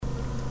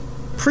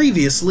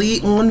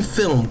Previously on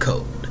Film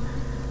Code.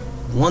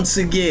 Once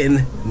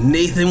again,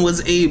 Nathan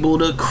was able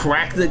to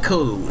crack the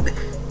code,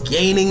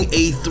 gaining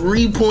a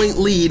 3-point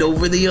lead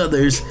over the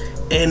others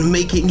and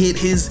making it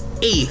his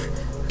 8th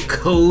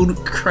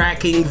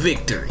code-cracking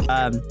victory.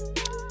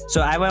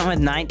 So I went with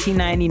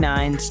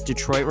 1999's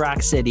Detroit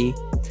Rock City.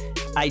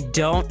 I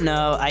don't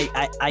know.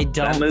 I don't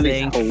that movie's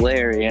think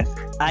hilarious.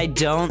 I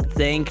don't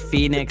think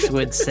Phoenix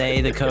would say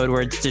the code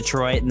words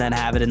Detroit and then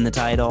have it in the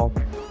title.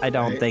 I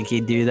don't think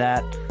he'd do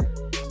that.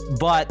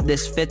 But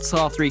this fits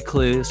all 3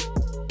 clues.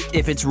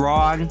 If it's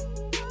wrong,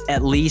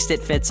 at least it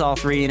fits all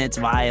 3 and it's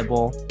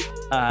viable.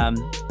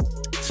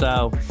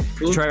 So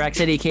Detroit Rock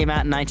City came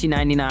out in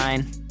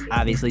 1999.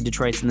 Obviously,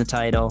 Detroit's in the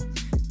title.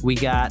 We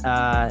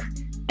got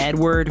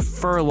Edward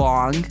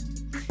Furlong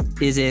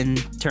is in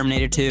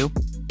Terminator 2.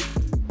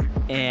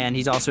 And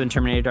he's also in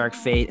Terminator Dark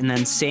Fate. And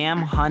then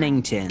Sam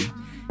Huntington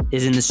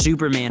is in the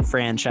Superman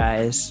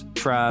franchise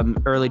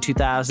from early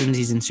 2000s.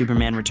 He's in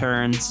Superman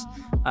Returns.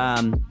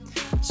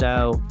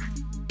 So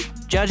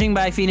judging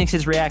by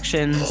Phoenix's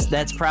reactions,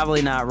 that's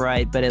probably not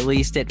right, but at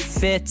least it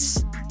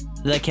fits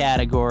the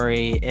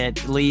category.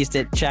 At least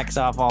it checks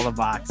off all the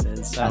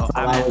boxes. So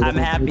I'm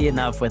happy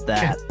enough with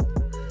that.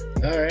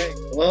 All right.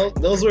 Well,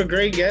 those were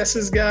great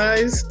guesses,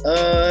 guys.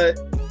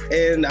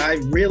 And I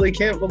really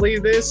can't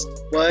believe this,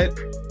 but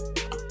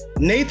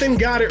Nathan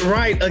got it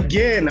right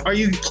again. Are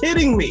you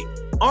kidding me?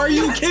 Are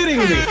you kidding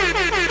me?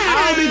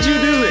 How did you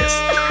do this?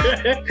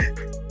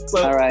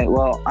 All right.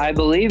 Well, I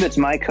believe it's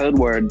my code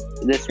word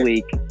this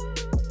week.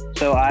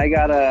 So I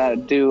gotta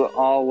do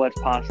all what's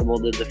possible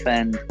to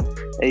defend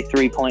a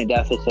 3-point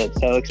deficit.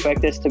 So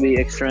expect this to be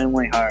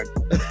extremely hard.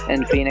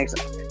 And Phoenix,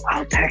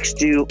 I'll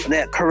text you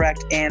the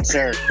correct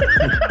answer.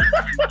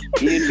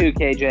 You too,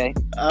 KJ.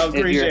 I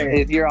appreciate it.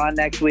 If you're on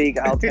next week,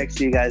 I'll text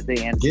you guys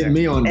the answer. Get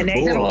me on the And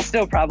Nathan board. will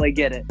still probably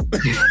get it.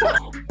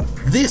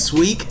 This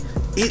week,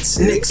 it's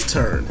Nick's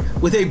turn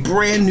with a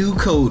brand new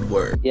code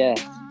word.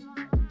 Yes.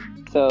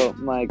 So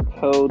my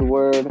code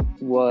word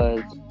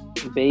was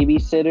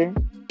babysitter.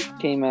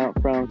 Came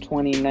out from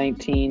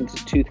 2019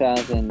 to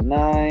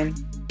 2009.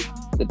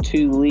 The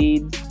 2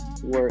 leads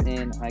were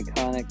in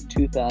iconic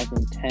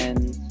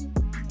 2010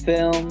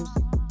 films,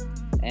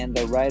 and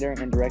the writer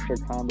and director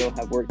combo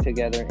have worked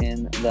together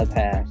in the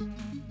past.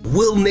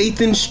 Will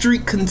Nathan's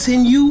streak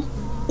continue,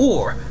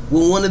 or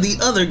will one of the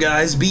other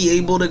guys be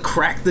able to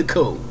crack the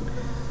code?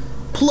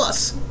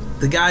 Plus,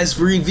 the guys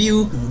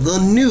review the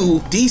new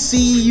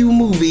DCEU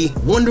movie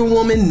Wonder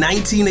Woman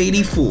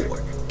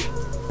 1984.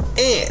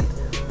 And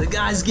the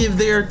guys give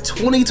their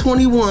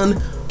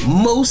 2021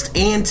 most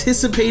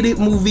anticipated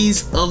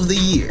movies of the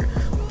year.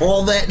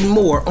 All that and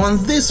more on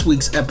this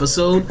week's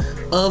episode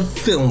of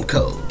Film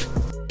Code.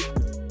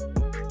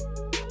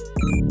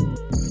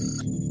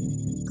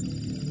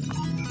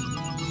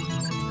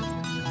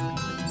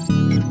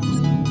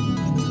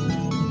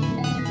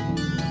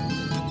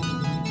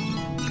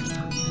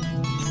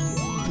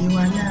 You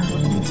are now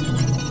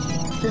entering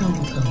Film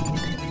Code.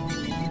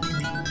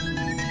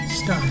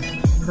 Start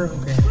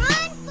program.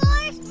 Run,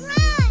 Forrest,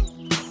 run!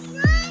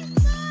 Run,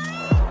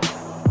 Forrest!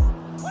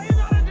 Are you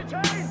not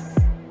entertained?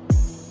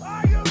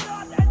 Are you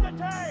not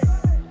entertained?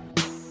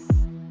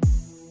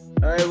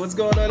 All right, what's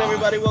going on,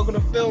 everybody? Welcome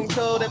to Film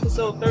Code,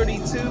 episode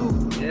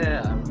 32.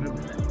 Yeah, I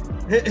remember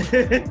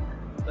that.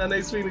 My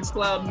name's Phoenix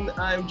Clouden.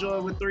 I am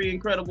joined with 3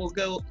 incredible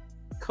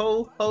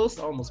co-hosts.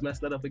 I almost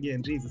messed that up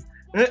again, Jesus.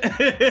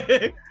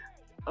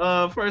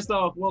 First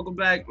off, welcome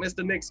back,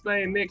 Mr. Nick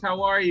Spain. Nick,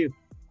 how are you?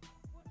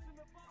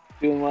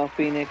 Doing well,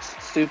 Phoenix.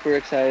 Super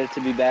excited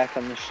to be back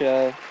on the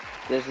show.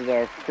 This is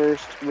our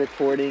first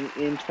recording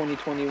in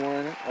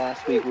 2021.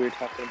 Last week we were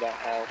talking about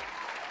how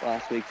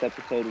last week's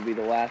episode would be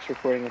the last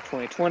recording of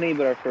 2020,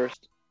 but our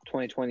first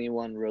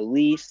 2021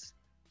 release.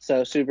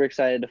 So super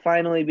excited to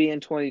finally be in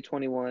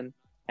 2021.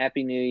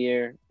 Happy New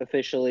Year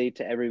officially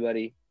to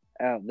everybody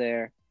out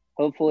there.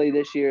 Hopefully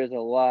this year is a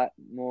lot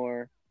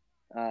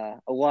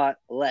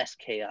less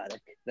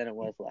chaotic than it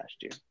was last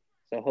year.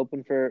 So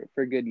hoping for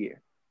a good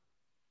year.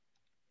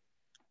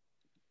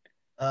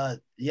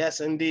 Yes,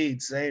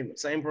 indeed. Same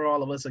for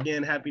all of us.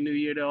 Again, Happy New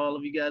Year to all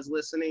of you guys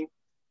listening.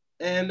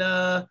 And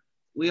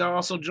we are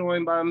also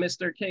joined by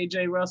Mr.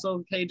 KJ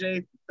Russell.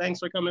 KJ, thanks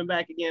for coming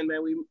back again,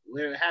 man.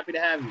 We're happy to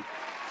have you.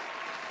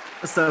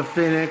 What's up,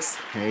 Phoenix?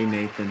 Hey,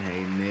 Nathan.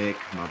 Hey, Nick,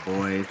 my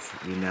boys.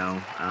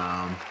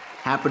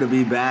 Happy to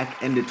be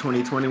back into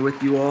 2020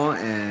 with you all,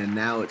 and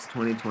now it's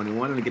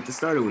 2021 and to get to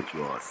start it with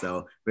you all.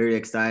 So very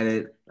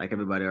excited. Like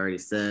everybody already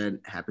said,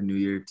 Happy New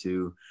Year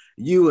to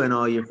you and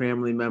all your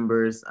family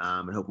members,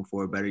 and hoping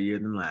for a better year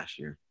than last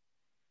year.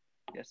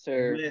 Yes,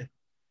 sir. Yeah.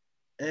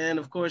 And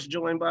of course,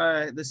 joined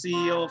by the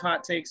CEO of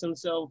Hot Takes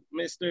himself,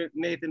 Mr.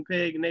 Nathan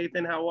Pig.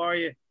 Nathan, how are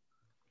you?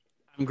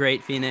 I'm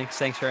great, Phoenix.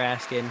 Thanks for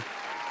asking.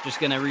 Just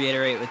going to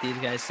reiterate what these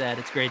guys said.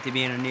 It's great to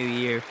be in a new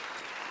year,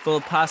 full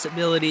of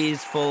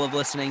possibilities, full of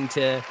listening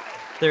to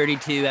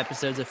 32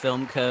 episodes of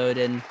Film Code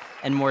and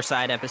more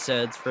side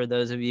episodes for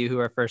those of you who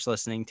are first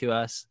listening to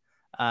us.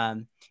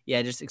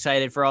 Yeah, just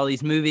excited for all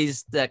these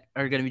movies that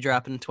are going to be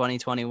dropping in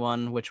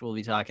 2021, which we'll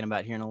be talking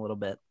about here in a little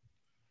bit.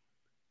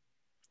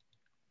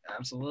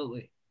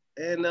 Absolutely.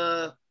 And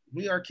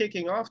we are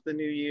kicking off the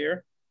new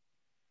year,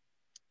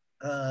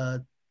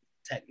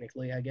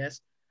 technically, I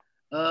guess,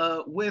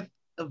 with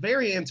a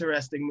very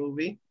interesting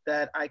movie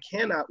that I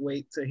cannot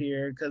wait to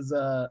hear because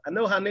I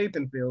know how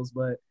Nathan feels,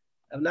 but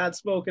I've not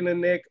spoken to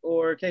Nick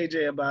or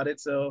KJ about it,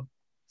 so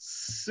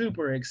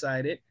super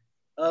excited.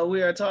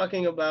 We are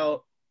talking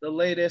about the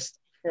latest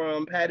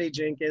from Patty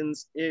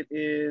Jenkins. It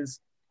is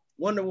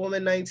Wonder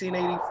Woman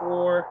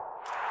 1984.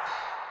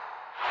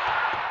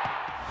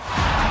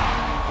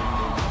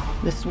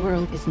 This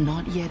world is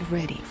not yet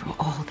ready for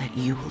all that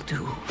you will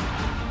do.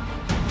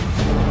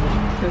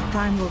 Your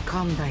time will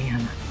come,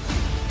 Diana.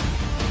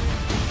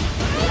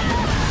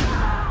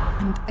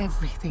 And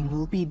everything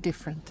will be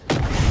different.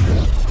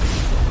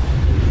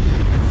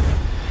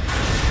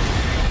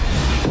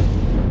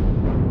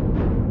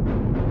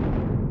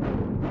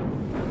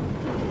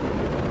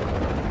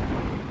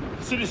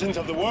 Citizens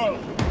of the world,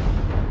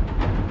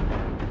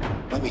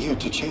 I'm here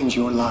to change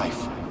your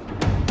life.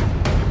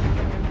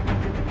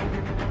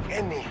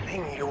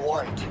 anything you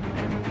want,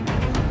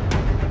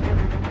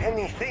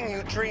 anything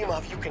you dream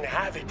of, you can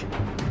have it.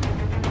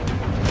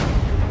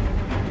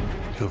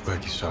 You look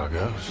like you saw a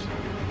ghost.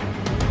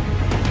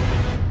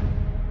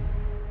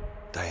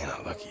 Diana,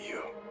 look at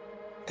you.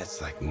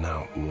 It's like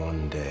not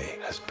one day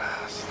has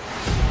passed.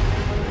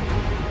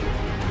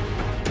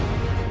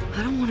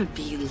 I don't want to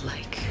be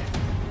like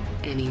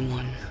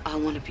anyone. I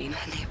want to be an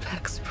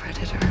apex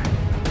predator.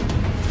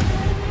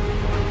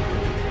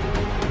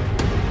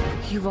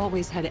 You've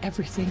always had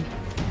everything,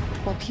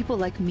 while people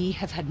like me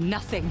have had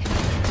nothing.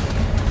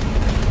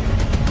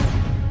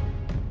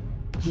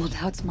 Well,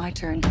 now it's my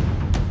turn.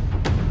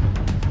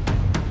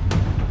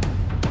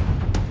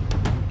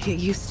 Get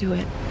used to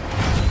it.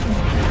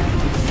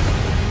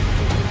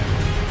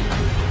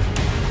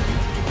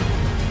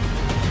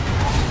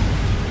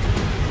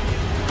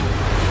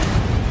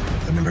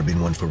 I've never been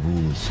one for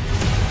rules.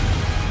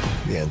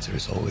 The answer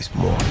is always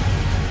more.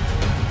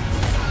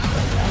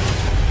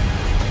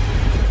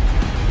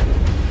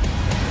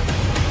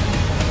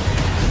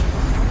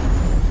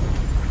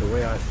 The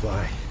way I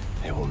fly,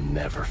 they will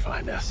never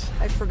find us.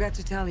 I forgot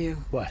to tell you.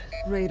 What?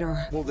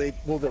 Radar. Will they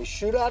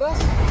shoot at us?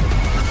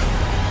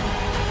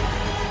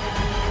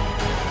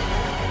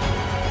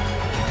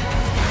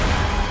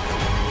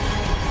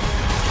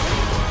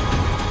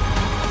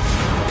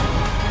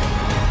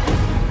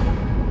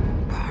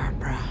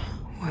 Barbara,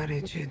 what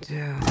did you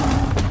do?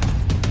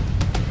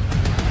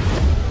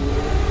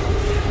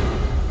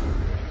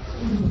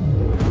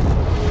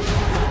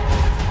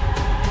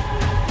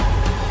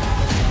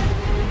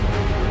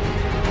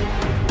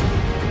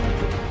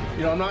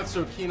 You know, I'm not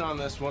so keen on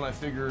this one. I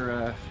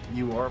figure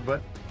you are,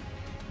 but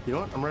you know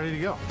what? I'm ready to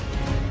go.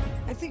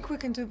 I think we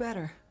can do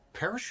better.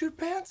 Parachute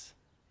pants?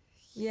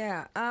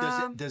 Yeah,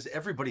 Does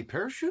everybody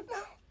parachute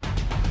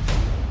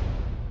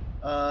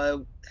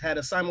now? Had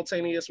a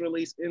simultaneous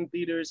release in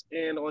theaters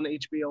and on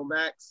HBO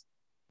Max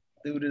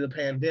due to the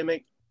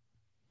pandemic.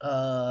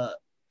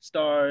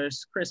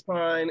 Stars Chris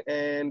Pine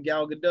and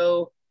Gal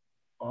Gadot,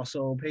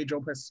 also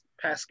Pedro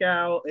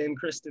Pascal and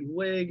Kristen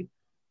Wiig.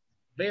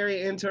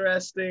 Very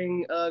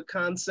interesting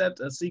concept,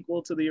 a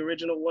sequel to the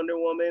original Wonder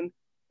Woman.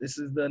 This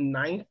is the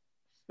 9th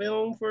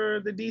film for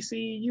the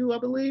DCEU, I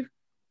believe.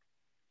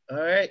 All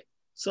right,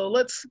 so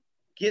let's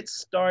get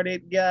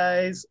started,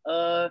 guys.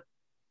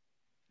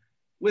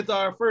 With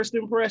our first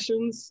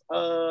impressions,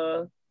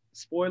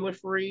 spoiler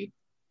free.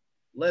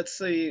 Let's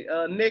see,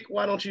 Nick,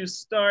 why don't you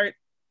start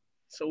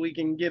so we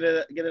can get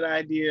an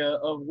idea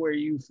of where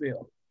you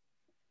feel.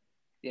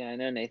 Yeah, I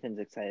know Nathan's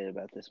excited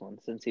about this one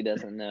since he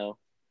doesn't know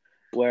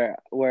where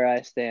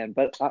I stand.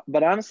 But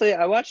honestly,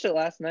 I watched it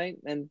last night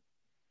and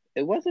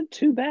it wasn't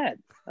too bad.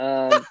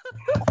 I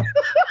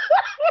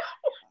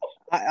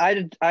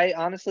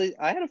honestly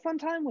had a fun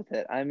time with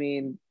it. I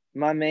mean,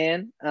 my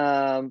man,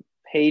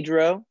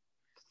 Pedro.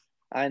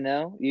 I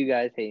know you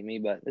guys hate me,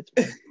 but it's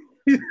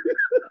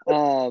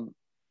fine.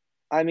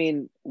 I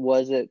mean,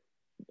 was it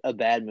a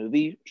bad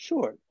movie?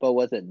 Sure. But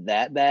was it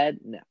that bad?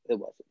 No, it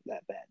wasn't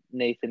that bad.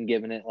 Nathan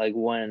giving it like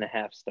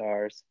 1.5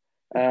 stars.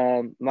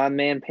 My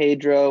man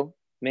Pedro,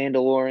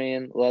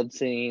 Mandalorian, loved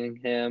seeing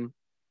him.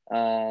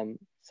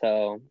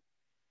 So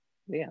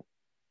yeah.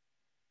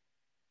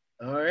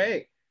 All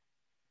right.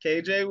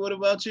 KJ, what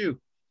about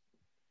you?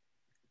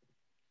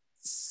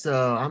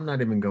 So I'm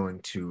not even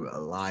going to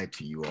lie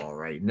to you all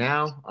right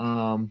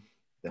now.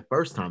 The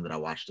first time that I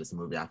watched this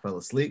movie, I fell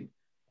asleep.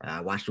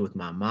 I watched it with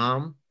my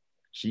mom.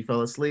 She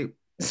fell asleep.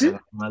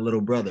 My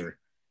little brother,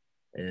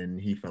 and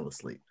he fell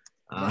asleep.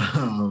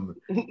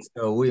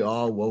 So we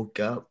all woke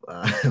up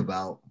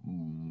about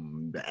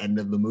the end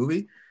of the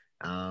movie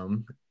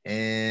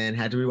and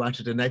had to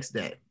rewatch it the next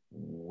day.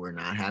 We're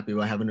not happy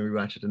about having to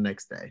rewatch it the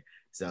next day.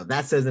 So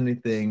that says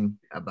anything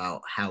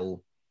about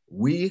how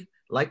we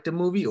liked the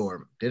movie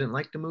or didn't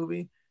like the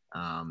movie.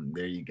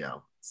 There you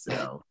go.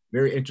 So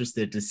very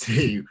interested to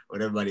see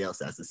what everybody else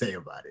has to say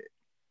about it.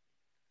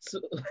 So,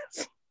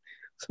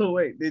 so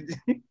wait,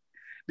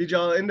 did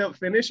y'all end up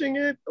finishing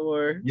it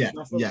or?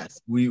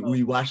 Yes.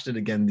 We watched it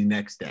again the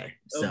next day.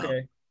 So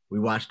Okay. we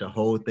watched the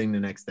whole thing the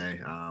next day.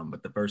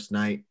 But the first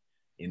night,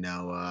 it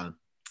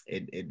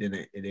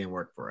didn't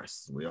work for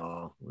us. We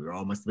all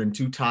must have been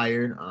too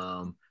tired.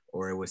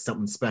 Or it was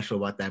something special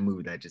about that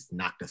movie that just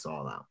knocked us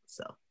all out.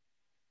 So.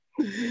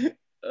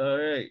 All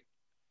right,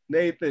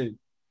 Nathan,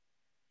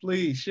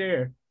 please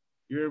share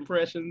your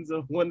impressions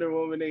of Wonder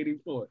Woman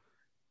 84.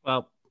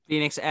 Well,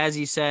 Phoenix, as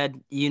you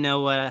said, you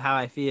know how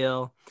I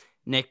feel.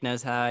 Nick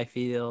knows how I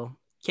feel.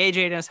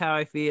 KJ knows how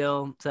I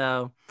feel.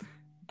 So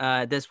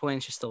at this point,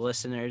 it's just the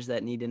listeners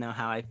that need to know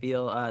how I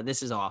feel.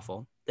 This is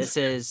awful. This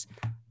is,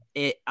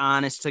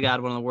 honest to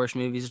God, one of the worst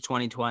movies of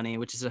 2020,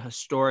 which is a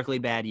historically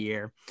bad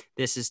year.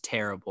 This is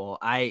terrible.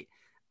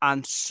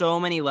 On so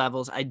many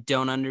levels, I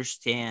don't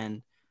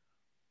understand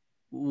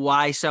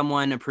why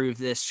someone approved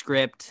this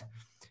script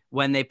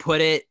when they put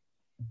it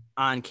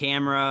on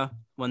camera,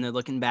 when they're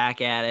looking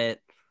back at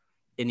it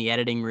in the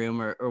editing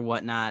room or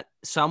whatnot.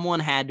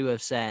 Someone had to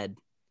have said,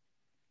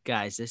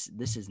 guys,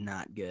 this is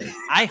not good.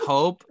 I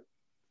hope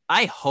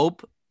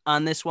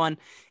on this one,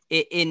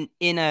 in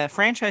a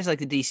franchise like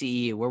the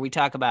DCEU, where we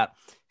talk about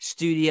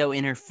studio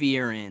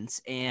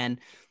interference and,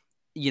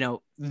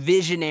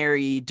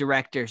 visionary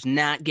directors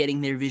not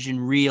getting their vision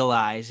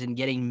realized and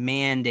getting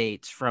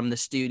mandates from the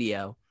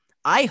studio,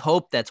 I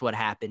hope that's what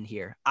happened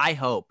here. I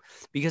hope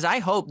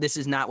this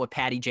is not what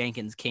Patty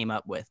Jenkins came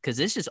up with, because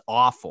this is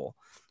awful.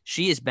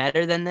 She is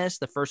better than this.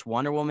 The first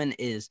Wonder Woman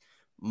is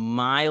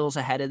miles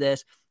ahead of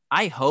this.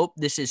 I hope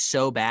this is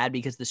so bad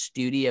because the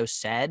studio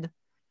said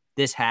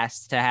this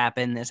has to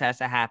happen. This has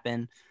to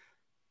happen.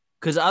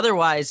 Because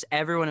otherwise,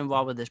 everyone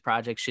involved with this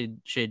project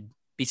should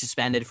be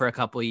suspended for a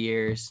couple of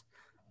years.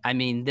 I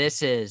mean,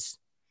 this is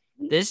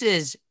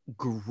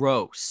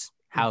gross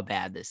how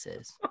bad this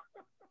is.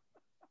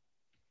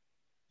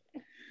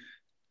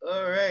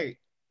 All right.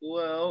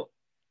 Well,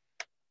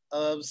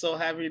 I'm so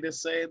happy to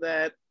say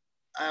that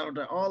out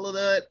of all of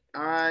that,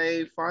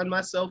 I find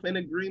myself in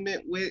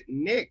agreement with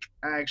Nick,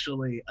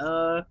 actually.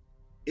 Shut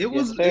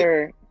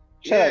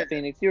up,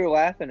 Phoenix. You were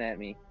laughing at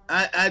me.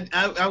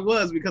 I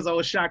was, because I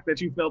was shocked that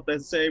you felt the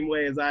same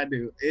way as I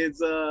do. It's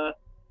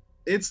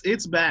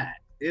bad.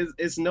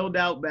 It's no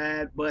doubt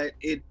bad, but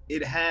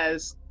it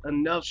has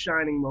enough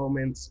shining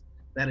moments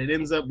that it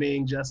ends up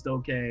being just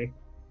okay.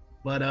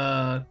 But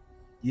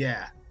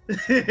yeah.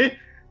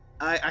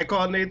 I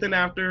called Nathan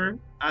after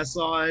I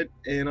saw it,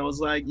 and I was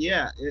like,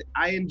 yeah,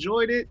 I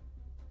enjoyed it,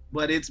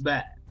 but it's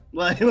bad.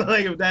 Like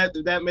if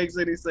that makes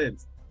any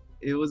sense.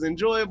 It was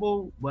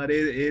enjoyable, but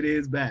it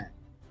is bad.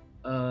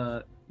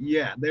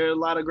 Yeah, there are a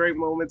lot of great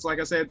moments. Like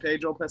I said,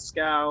 Pedro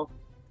Pascal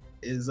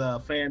is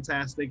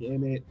fantastic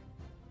in it.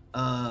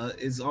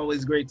 It's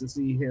always great to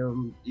see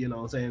him,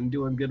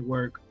 doing good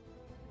work.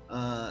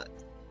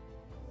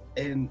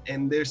 And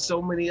there's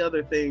so many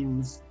other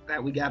things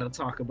that we got to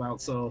talk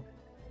about. So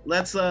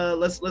let's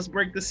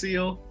break the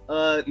seal.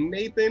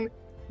 Nathan,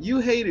 you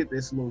hated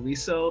this movie,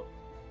 so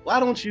why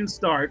don't you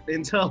start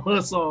and tell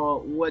us all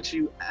what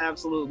you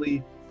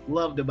absolutely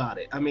loved about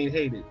it? I mean,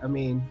 hated. I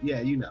mean, yeah,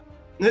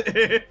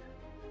 I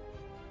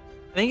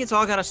think it's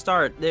all got to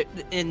start.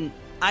 And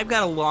I've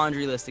got a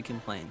laundry list of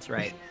complaints,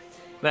 right?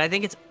 But I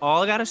think it's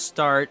all got to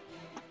start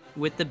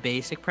with the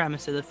basic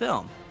premise of the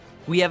film.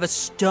 We have a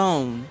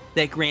stone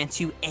that grants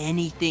you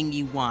anything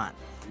you want.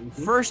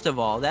 Mm-hmm. First of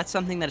all, that's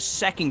something that a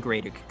second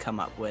grader could come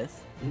up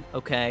with,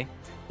 okay?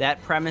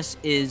 That premise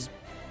is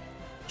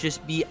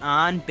just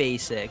beyond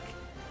basic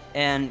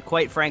and,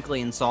 quite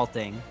frankly,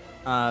 insulting.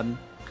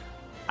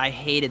 I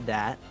hated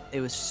that. It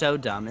was so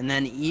dumb. And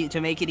then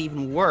to make it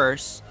even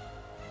worse,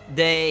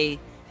 they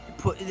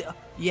put,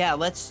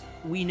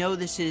 we know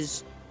this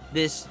is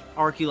this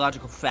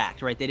archaeological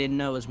fact, right? They didn't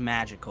know it was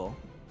magical.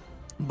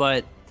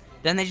 But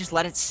then they just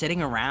let it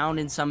sitting around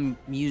in some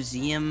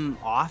museum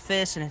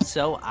office, and it's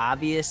so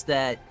obvious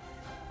that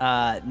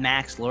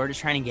Max Lord is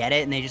trying to get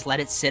it, and they just let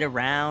it sit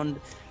around.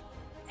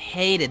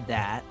 Hated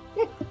that.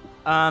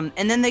 And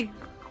then they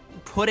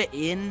put it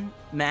in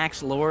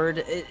Max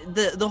Lord.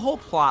 The whole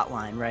plot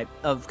line, right,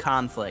 of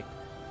conflict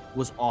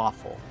was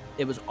awful.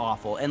 It was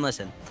awful. And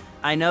listen,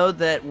 I know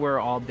that we're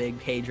all big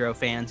Pedro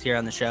fans here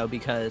on the show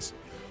because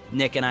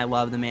Nick and I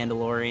love The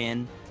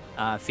Mandalorian.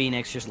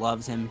 Phoenix just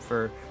loves him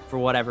for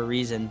whatever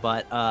reason,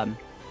 but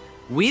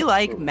we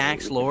like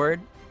Max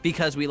Lord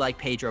because we like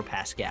Pedro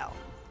Pascal.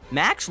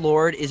 Max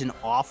Lord is an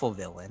awful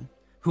villain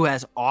who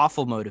has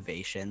awful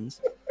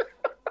motivations,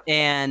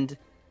 and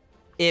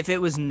if it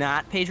was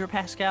not Pedro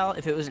Pascal,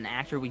 if it was an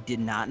actor we did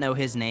not know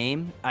his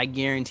name, I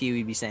guarantee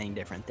we'd be saying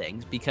different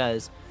things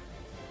because,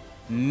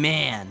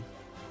 man,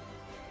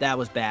 that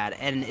was bad.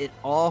 And it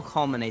all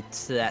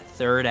culminates to that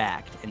third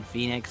act. And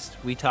Phoenix,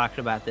 we talked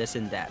about this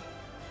in depth,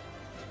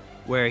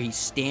 where he's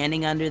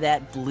standing under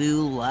that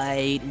blue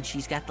light and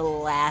she's got the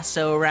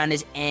lasso around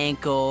his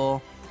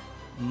ankle.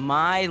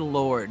 My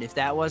Lord, if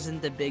that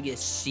wasn't the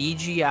biggest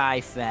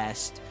CGI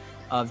fest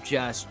of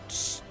just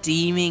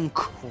steaming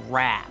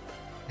crap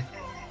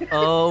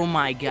Oh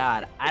my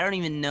God. I don't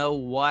even know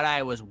what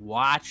I was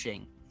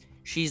watching.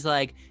 She's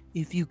like,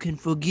 if you can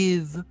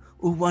forgive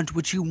or want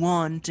what you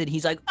want. And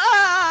he's like,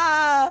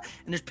 ah!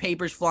 And there's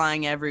papers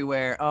flying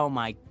everywhere. Oh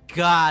my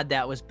God,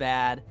 that was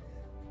bad.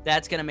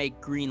 That's going to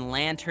make Green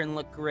Lantern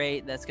look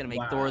great. That's going to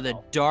make Thor the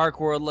Dark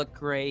World look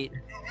great.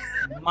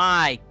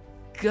 My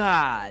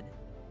God.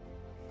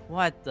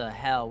 What the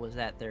hell was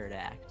that third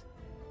act?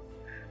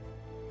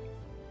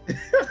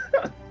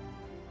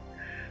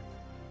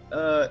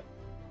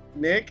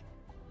 Nick?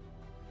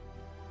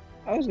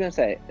 I was gonna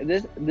say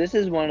this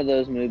is one of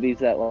those movies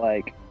that,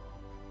 like,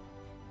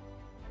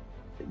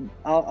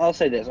 I'll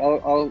say this.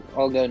 I'll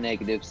go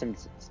negative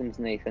since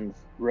Nathan's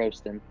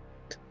roasting.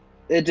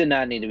 It did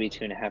not need to be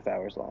 2.5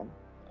 hours long.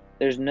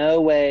 There's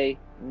no way,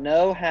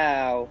 no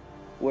how,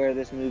 where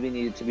this movie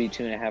needed to be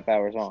 2.5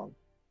 hours long.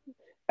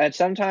 At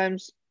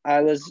sometimes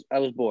I was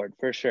bored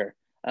for sure.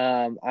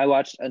 I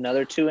watched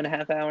another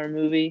 2.5 hour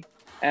movie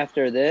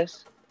after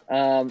this,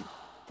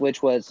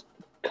 which was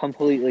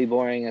completely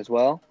boring as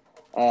well.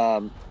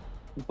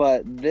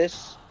 But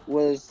this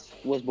was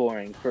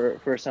boring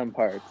for some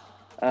parts.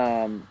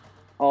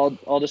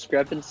 All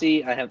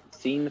discrepancy. I haven't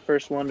seen the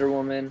first Wonder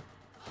Woman.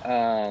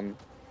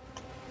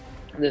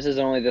 This is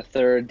only the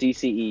third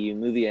DCEU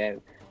movie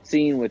I've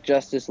seen, with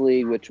Justice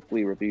League, which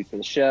we reviewed for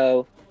the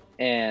show,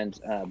 and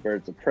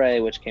Birds of Prey,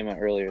 which came out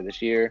earlier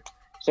this year.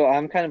 So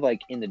I'm kind of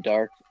like in the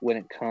dark when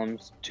it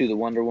comes to the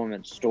Wonder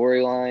Woman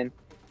storyline.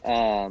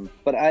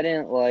 But I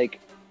didn't like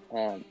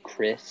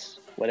Chris,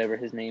 whatever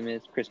his name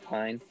is, Chris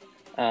Pine.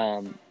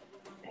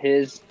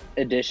 His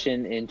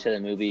addition into the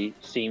movie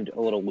seemed a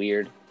little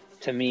weird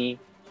to me,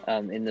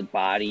 in the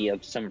body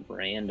of some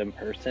random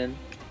person.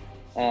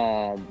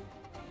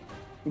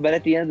 But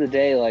at the end of the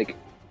day, like,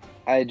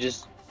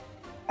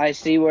 I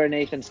see where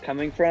Nathan's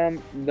coming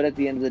from, but at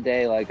the end of the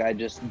day, like, I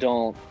just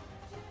don't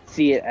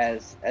see it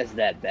as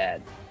that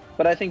bad.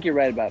 But I think you're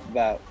right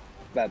about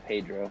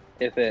Pedro.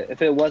 If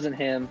it wasn't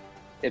him,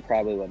 it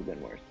probably would have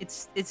been worse.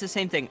 It's the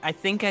same thing. I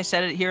think I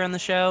said it here on the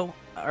show,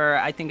 or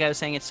I think I was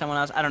saying it to someone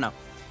else. I don't know.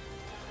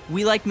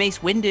 We like Mace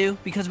Windu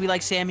because we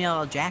like Samuel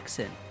L.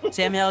 Jackson.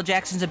 Samuel L.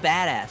 Jackson's a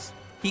badass.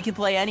 He can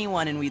play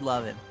anyone and we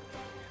love him.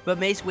 But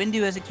Mace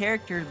Windu as a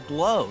character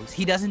blows.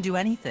 He doesn't do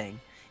anything.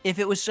 If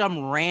it was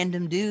some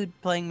random dude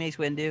playing Mace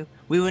Windu,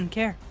 we wouldn't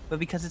care. But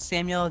because it's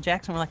Samuel L.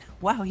 Jackson, we're like,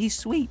 wow, he's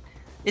sweet.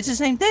 It's the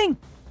same thing.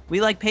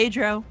 We like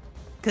Pedro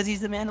because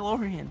he's the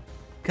Mandalorian.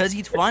 Because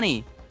he's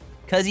funny.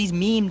 Because he's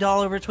memed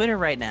all over Twitter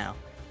right now.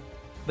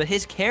 But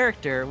his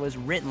character was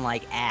written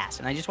like ass.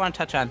 And I just want to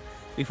touch on,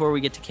 before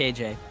we get to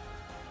KJ,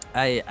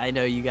 I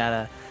know you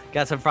got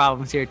some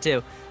problems here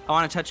too. I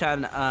want to touch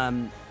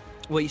on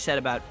what you said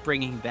about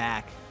bringing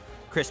back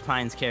Chris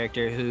Pine's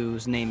character,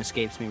 whose name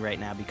escapes me right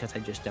now because I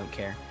just don't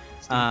care.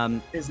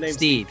 His name's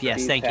Steve.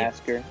 Yes, thank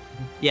Tasker. you.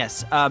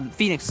 Yes,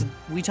 Phoenix,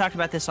 we talked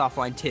about this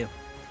offline too.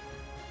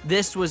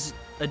 This was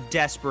a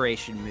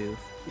desperation move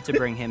to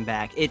bring him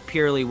back. It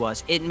purely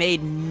was. It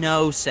made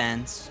no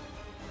sense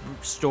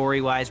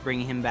story-wise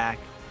bringing him back.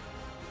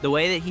 The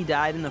way that he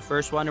died in the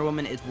first Wonder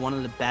Woman is one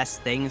of the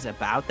best things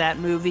about that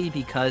movie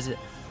because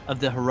of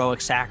the heroic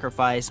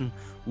sacrifice and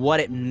what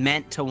it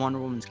meant to Wonder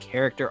Woman's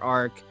character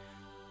arc.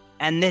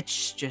 And it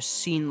just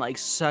seemed like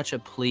such a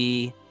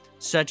plea,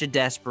 such a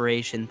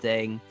desperation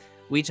thing.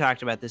 We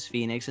talked about this,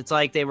 Phoenix. It's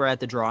like they were at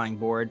the drawing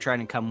board trying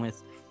to come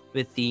with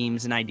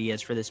themes and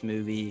ideas for this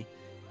movie,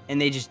 and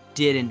they just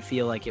didn't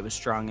feel like it was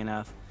strong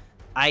enough.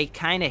 I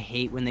kind of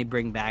hate when they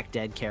bring back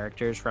dead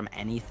characters from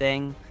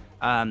anything.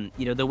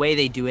 The way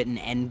they do it in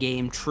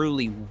Endgame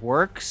truly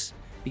works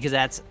because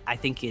that's, I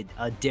think,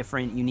 a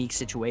different, unique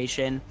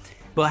situation.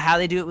 But how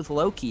they do it with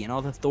Loki and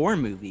all the Thor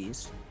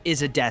movies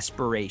is a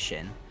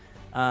desperation.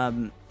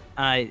 I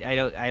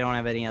don't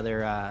have any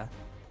other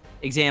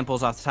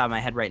examples off the top of my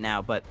head right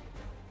now, but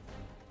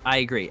I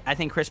agree. I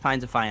think Chris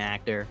Pine's a fine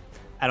actor.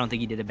 I don't think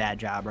he did a bad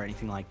job or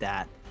anything like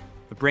that.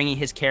 But bringing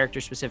his character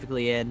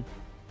specifically in,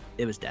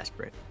 it was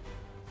desperate.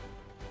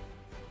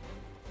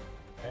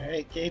 All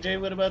right,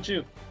 KJ, what about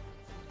you?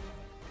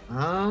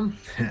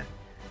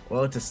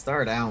 Well, to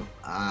start out,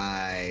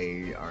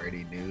 I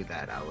already knew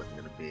that I wasn't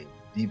going to be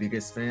the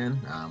biggest fan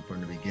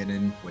from the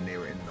beginning when they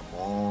were in the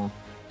mall.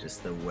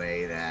 Just the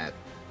way that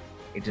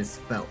it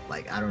just felt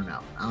like, I don't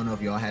know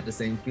if y'all had the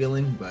same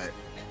feeling, but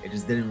it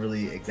just didn't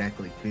really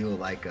exactly feel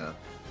like a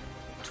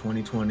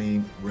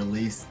 2020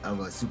 release of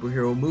a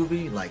superhero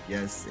movie. Like,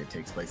 yes, it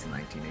takes place in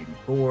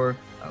 1984,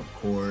 of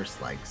course,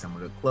 like some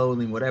of the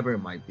clothing, whatever it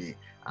might be,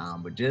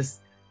 but just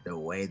the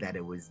way that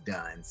it was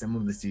done, some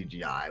of the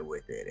CGI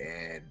with it,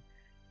 and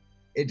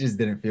it just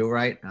didn't feel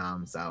right.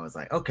 So I was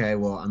like, okay,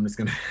 well, I'm just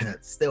gonna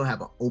still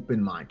have an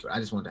open mind to it. I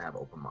just wanted to have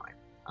an open mind.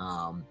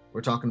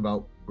 We're talking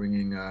about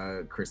bringing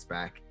Chris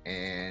back,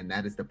 and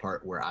that is the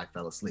part where I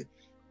fell asleep.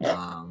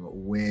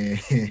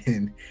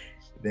 When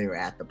they were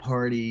at the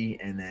party,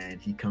 and then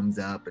he comes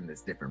up in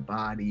this different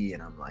body,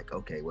 and I'm like,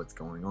 okay, what's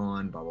going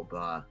on? Blah, blah,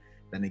 blah.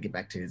 Then they get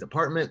back to his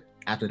apartment.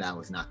 After that, I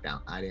was knocked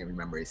out. I didn't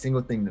remember a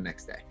single thing the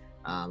next day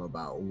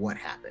about what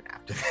happened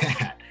after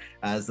that.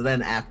 So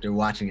then after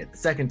watching it the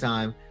second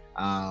time,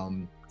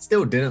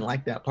 Still didn't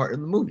like that part of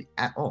the movie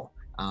at all.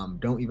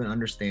 Don't even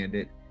understand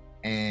it.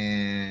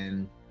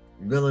 And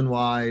villain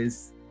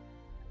wise,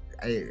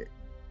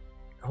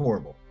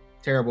 horrible,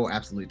 terrible,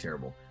 absolutely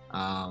terrible.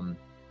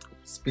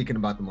 Speaking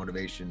about the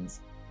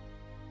motivations,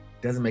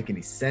 doesn't make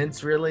any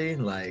sense really.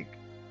 Like,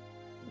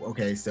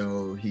 okay,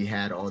 so he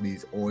had all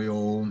these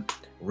oil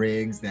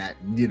rigs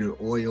that needed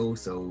oil,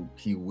 so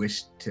he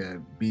wished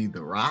to be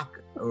the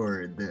Rock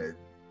or the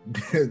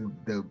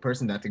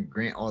person that can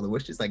grant all the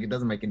wishes. Like, it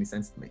doesn't make any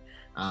sense to me.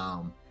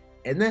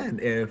 And then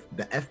if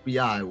the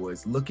FBI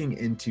was looking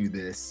into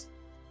this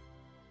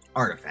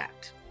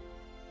artifact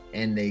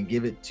and they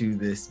give it to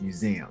this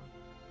museum,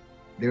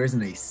 there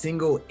isn't a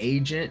single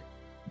agent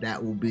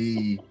that will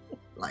be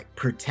like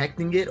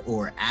protecting it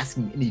or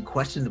asking any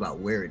questions about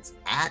where it's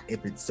at,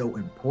 if it's so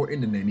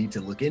important and they need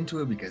to look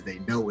into it because they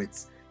know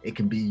it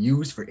can be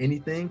used for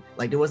anything.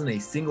 Like, there wasn't a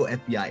single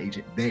FBI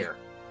agent there.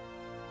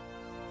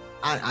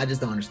 I just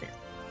don't understand.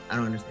 I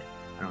don't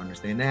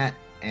understand that.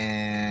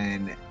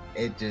 And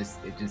it just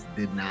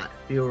did not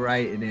feel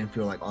right. It didn't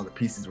feel like all the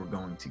pieces were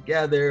going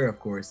together. Of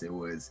course, it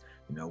was,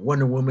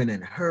 Wonder Woman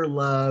and her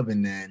love,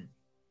 and then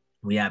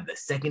we have the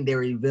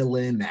secondary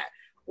villain that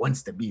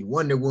wants to be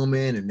Wonder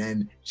Woman, and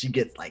then she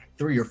gets like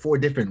 3 or 4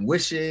 different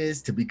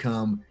wishes to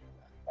become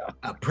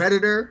a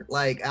predator.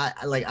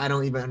 I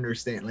don't even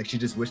understand. Like, she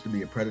just wished to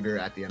be a predator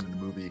at the end of the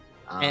movie.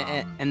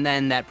 And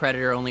then that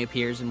predator only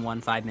appears in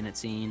one 5-minute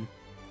scene.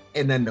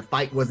 And then the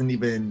fight wasn't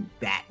even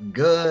that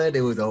good.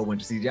 It was a whole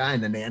bunch of CGI,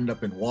 and then they end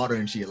up in water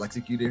and she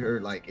electrocuted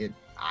her.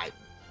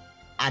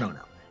 I don't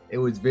know. It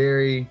was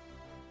very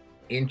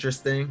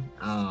interesting.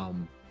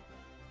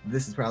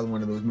 This is probably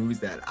one of those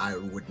movies that I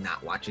would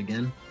not watch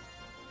again,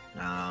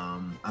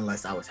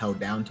 unless I was held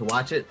down to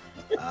watch it.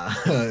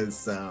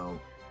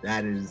 So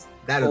that is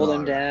Hold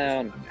them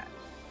down.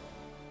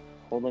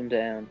 Hold them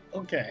down.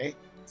 Okay,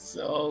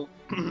 so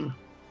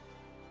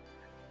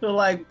feel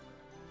like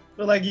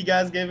you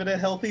guys gave it a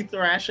healthy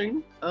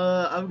thrashing.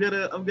 I'm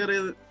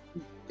gonna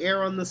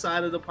err on the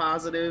side of the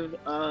positive.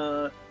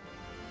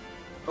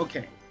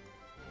 Okay,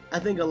 I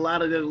think a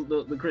lot of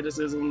the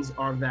criticisms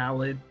are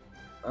valid,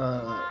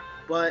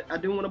 but I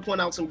do want to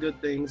point out some good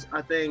things.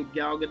 I think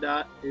Gal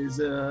Gadot is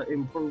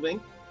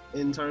improving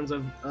in terms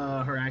of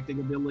her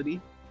acting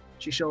ability.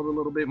 She showed a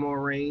little bit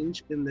more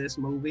range in this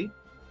movie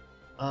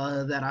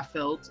that I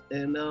felt,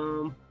 and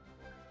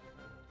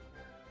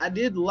I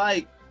did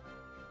like.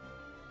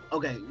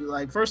 Okay,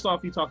 like, first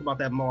off, you talk about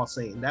that mall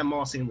scene. That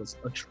mall scene was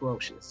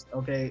atrocious,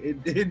 okay?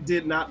 It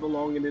did not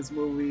belong in this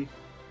movie.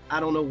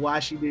 I don't know why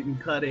she didn't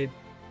cut it.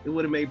 It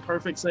would have made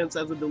perfect sense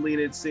as a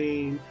deleted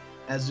scene,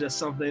 as just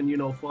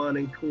something, fun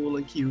and cool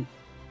and cute.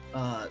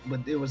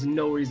 But there was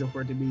no reason for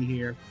it to be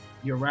here.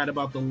 You're right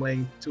about the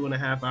length,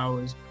 2.5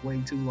 hours,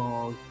 way too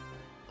long.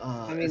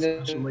 I mean,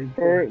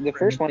 the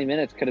first 20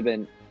 minutes could have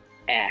been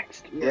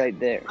axed right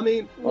there. I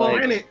mean, well,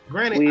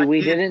 granted,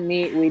 we didn't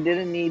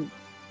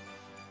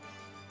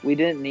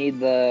need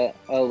the,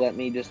 let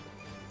me just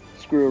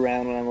screw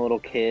around when I'm a little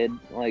kid.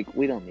 Like,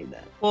 we don't need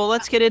that. Well,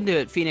 let's get into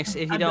it, Phoenix,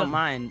 if you don't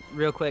mind,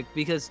 real quick,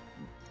 because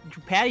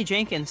Patty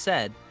Jenkins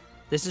said,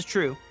 this is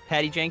true,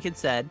 Patty Jenkins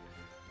said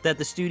that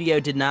the studio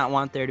did not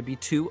want there to be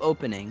 2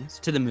 openings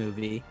to the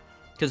movie,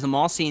 because the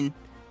mall scene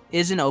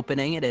is an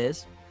opening, it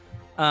is.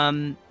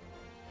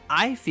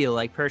 I feel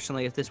like,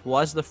 personally, if this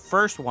was the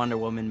first Wonder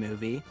Woman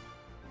movie,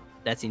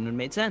 that scene would have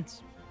made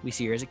sense. We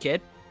see her as a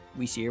kid,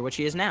 we see her what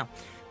she is now.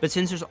 But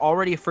since there's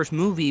already a first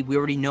movie, we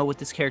already know what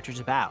this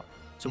character's about.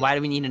 So why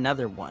do we need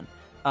another one?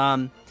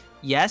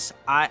 Yes,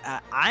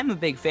 I'm a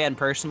big fan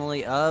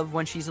personally of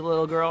when she's a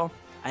little girl.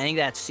 I think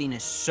that scene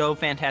is so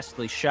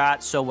fantastically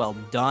shot, so well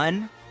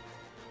done,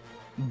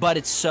 but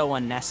it's so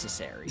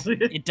unnecessary.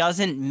 It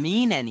doesn't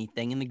mean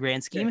anything in the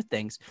grand scheme of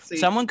things.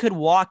 Someone could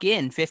walk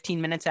in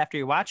 15 minutes after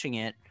you're watching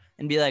it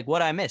and be like,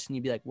 what I missed? And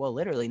you'd be like, well,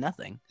 literally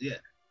nothing. Yeah.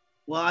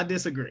 Well, I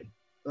disagree.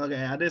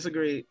 Okay, I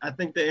disagree. I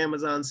think the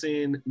Amazon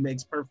scene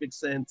makes perfect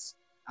sense.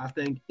 I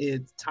think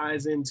it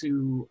ties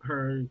into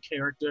her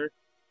character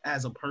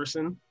as a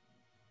person,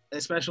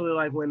 especially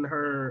like when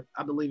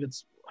I believe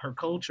it's her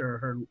coach or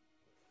her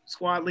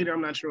squad leader,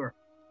 I'm not sure,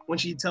 when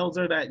she tells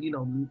her that,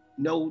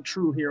 no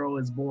true hero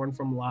is born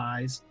from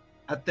lies.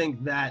 I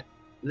think that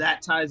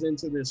ties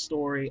into this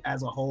story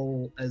as a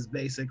whole, as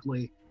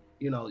basically,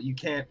 you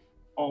can't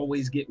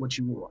always get what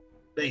you want,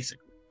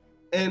 basically.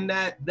 And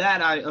that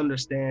I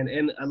understand.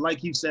 And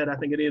like you said, I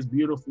think it is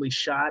beautifully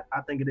shot.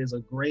 I think it is a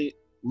great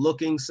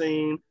looking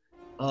scene.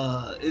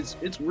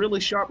 It's really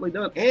sharply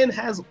done and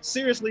has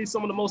seriously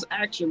some of the most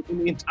action in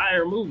the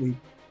entire movie,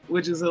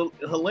 which is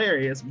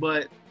hilarious.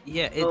 But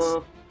yeah,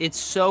 it's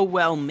so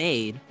well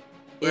made.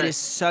 Right. It is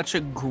such a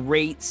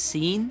great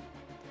scene,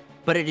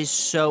 but it is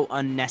so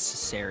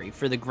unnecessary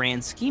for the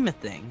grand scheme of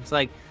things.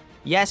 Like,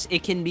 yes,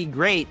 it can be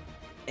great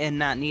and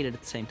not needed at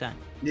the same time.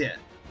 Yeah.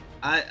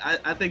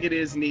 I think it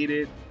is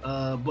needed,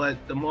 but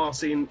the mall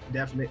scene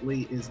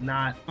definitely is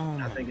not.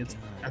 I think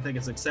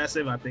it's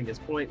excessive. I think it's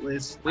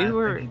pointless.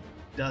 It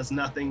does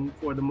nothing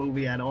for the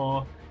movie at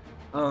all.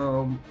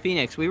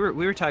 Phoenix, we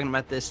were talking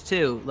about this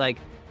too. Like,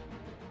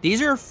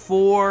 These are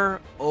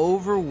 4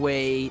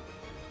 overweight,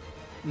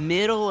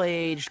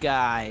 middle-aged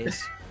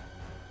guys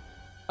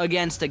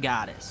against a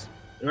goddess.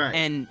 Right.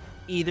 And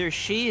either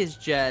she is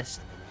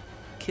just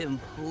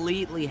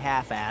completely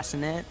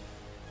half-assing it,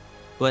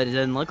 but it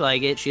doesn't look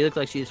like it. She looked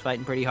like she was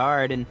fighting pretty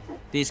hard, and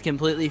these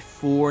completely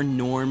 4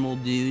 normal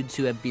dudes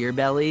who have beer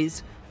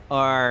bellies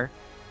are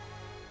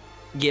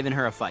giving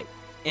her a fight.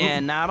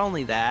 And not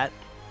only that,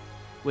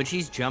 when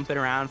she's jumping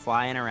around,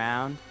 flying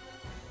around,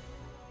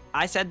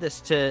 I said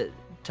this to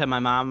my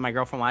mom, my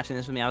girlfriend watching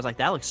this with me. I was like,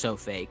 that looks so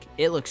fake.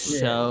 It looks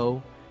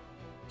so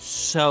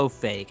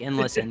fake. And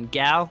listen,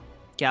 Gal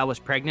was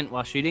pregnant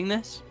while shooting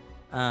this.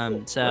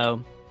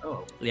 So,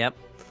 yep.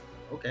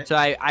 Okay. So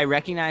I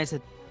recognize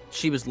that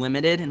she was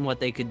limited in what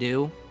they could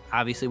do,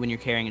 obviously, when you're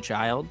carrying a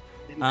child.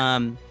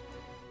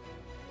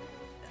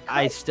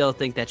 I still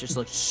think that just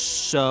looks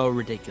so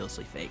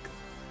ridiculously fake.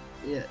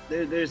 Yeah,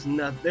 there's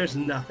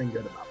nothing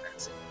good about that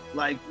scene.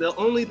 Like, the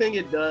only thing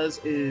it does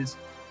is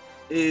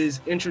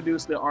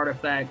introduce the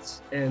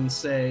artifacts and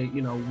say,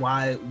 you know,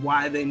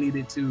 why they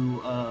needed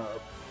to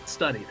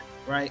study them,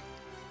 right?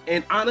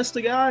 And honest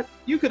to God,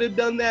 you could have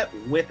done that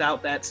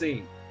without that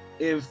scene.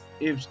 If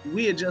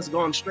we had just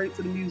gone straight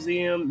to the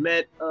museum,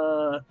 met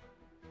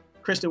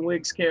Kristen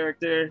Wiig's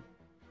character,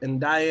 and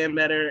Diane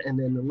met her, and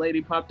then the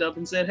lady popped up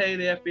and said, hey,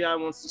 the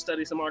FBI wants to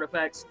study some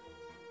artifacts.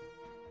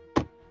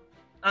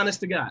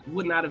 Honest to God,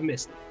 would not have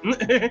missed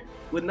it.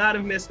 Would not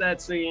have missed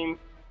that scene.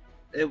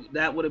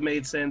 That would have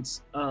made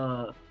sense.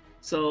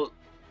 So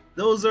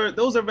those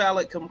are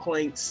valid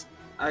complaints.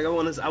 I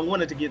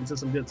wanted to get into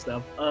some good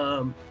stuff.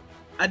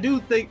 I do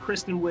think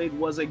Kristen Wiig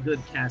was a good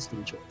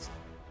casting choice.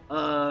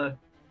 I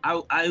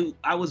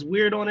was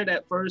weird on it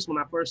at first. When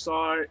I first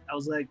saw her, I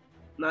was like,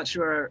 not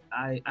sure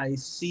I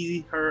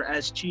see her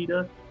as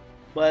Cheetah.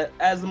 But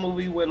as the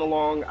movie went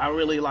along, I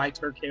really liked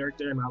her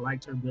character and I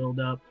liked her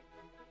build up.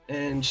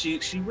 And she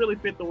really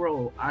fit the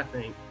role, I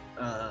think,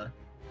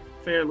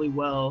 fairly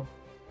well.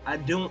 I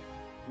don't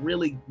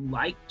really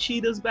like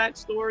Cheetah's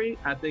backstory.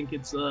 I think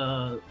it's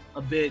a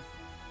bit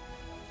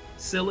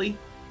silly,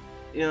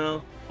 you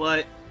know.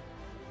 But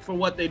for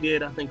what they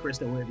did, I think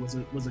Kristen Wiig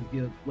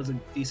was a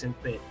decent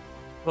fit.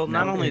 Well,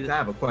 not only I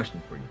have a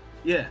question for you.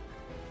 Yeah.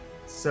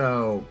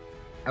 So,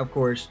 of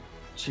course,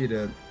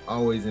 Cheetah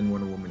always in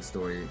Wonder Woman's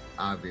story,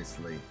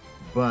 obviously,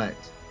 but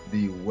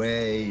the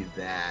way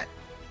that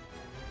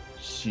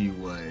she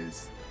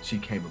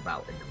came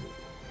about in the movie.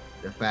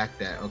 The fact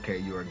that, okay,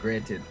 you were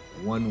granted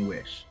one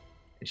wish,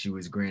 and she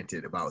was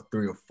granted about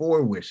 3 or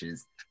 4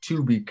 wishes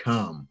to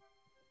become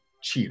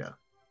Cheetah.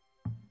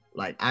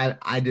 Like,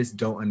 I just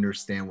don't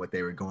understand what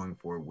they were going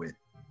for with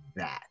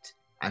that.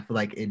 I feel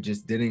like it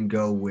just didn't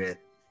go with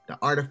the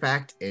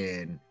artifact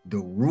and the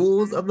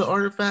rules of the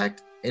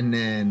artifact, and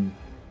then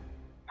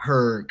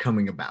her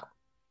coming about.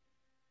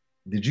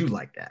 Did you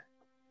like that?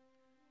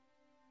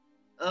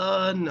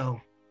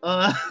 No.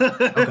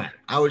 Okay,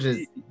 I was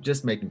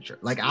just making sure.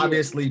 Like,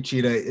 obviously,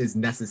 Cheetah is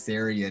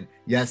necessary, and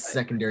yes,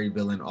 secondary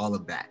villain, all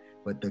of that.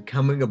 But the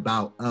coming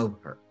about of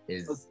her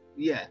is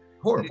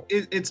horrible.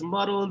 It's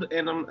muddled,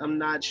 and I'm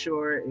not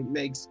sure it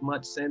makes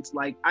much sense.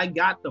 Like, I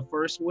got the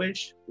first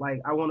wish, like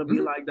I want to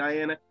be like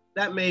Diana.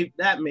 That made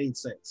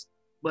sense.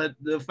 But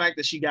the fact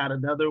that she got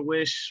another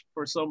wish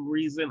for some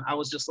reason, I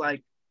was just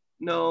like,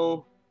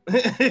 no,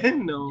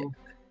 no.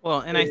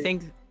 Well, and I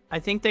think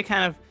they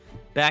kind of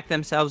back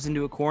themselves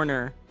into a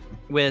corner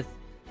with,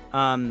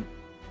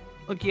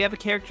 look, you have a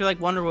character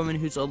like Wonder Woman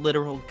who's a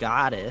literal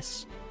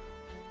goddess.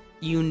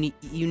 You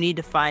need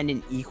to find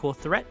an equal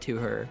threat to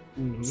her.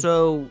 Mm-hmm.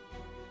 So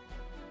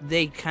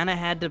they kind of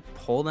had to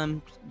pull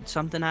them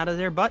something out of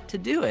their butt to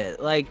do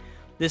it. Like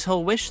this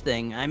whole wish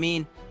thing. I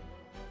mean,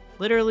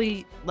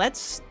 literally,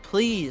 let's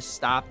please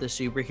stop the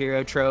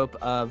superhero trope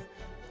of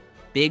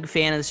big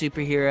fan of the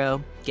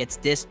superhero, gets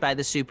dissed by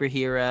the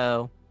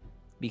superhero,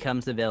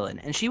 becomes the villain.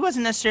 And she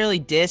wasn't necessarily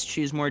dissed,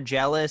 she was more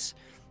jealous,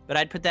 but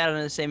I'd put that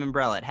under the same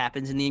umbrella. It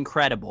happens in The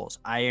Incredibles,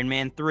 Iron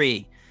Man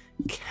 3,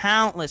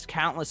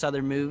 countless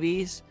other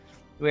movies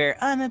where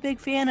I'm a big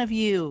fan of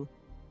you.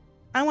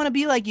 I want to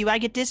be like you. I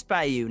get dissed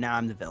by you. Now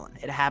I'm the villain.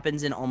 It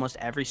happens in almost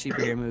every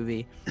superhero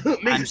movie.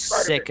 I'm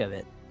sick of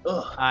it.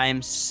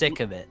 I'm sick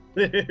of it.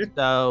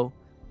 So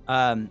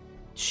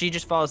she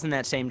just falls in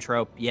that same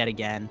trope yet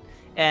again.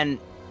 And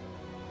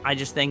I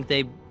just think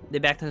they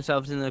backed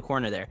themselves into the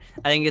corner there.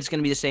 I think it's going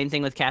to be the same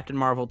thing with Captain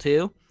Marvel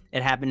 2.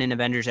 It happened in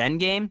Avengers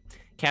Endgame.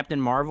 Captain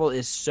Marvel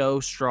is so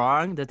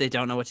strong that they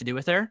don't know what to do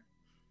with her.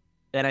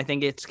 And I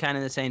think it's kind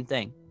of the same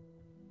thing.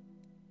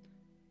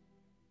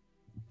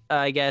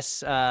 I guess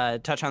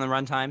touch on the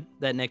runtime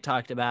that Nick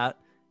talked about.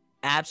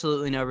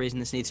 Absolutely no reason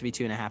this needs to be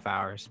 2.5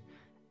 hours.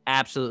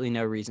 Absolutely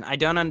no reason. I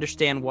don't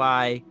understand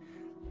why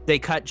they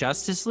cut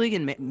Justice League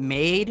and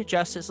made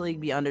Justice League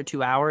be under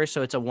 2 hours,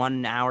 so it's a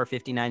 1 hour,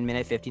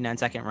 59-minute,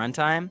 59-second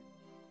runtime.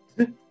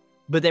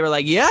 But they were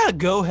like, yeah,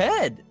 go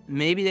ahead.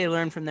 Maybe they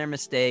learned from their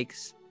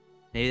mistakes.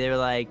 Maybe they were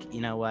like, you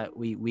know what,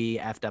 we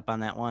effed up on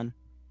that one.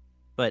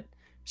 But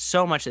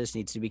so much of this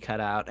needs to be cut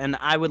out. And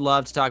I would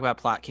love to talk about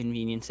plot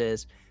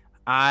conveniences.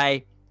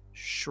 I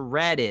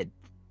shredded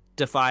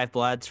to Five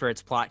Bloods for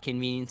its plot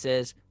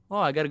conveniences. Oh,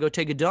 I got to go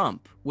take a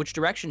dump. Which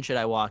direction should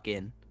I walk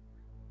in?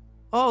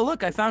 Oh,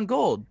 look, I found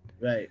gold.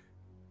 Right.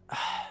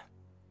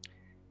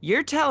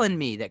 You're telling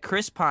me that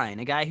Chris Pine,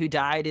 a guy who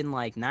died in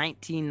like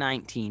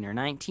 1919 or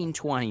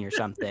 1920 or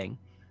something,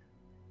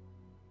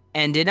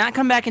 and did not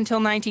come back until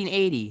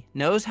 1980,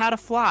 knows how to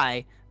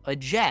fly a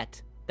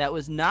jet that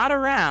was not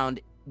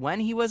around when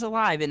he was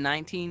alive in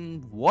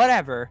 19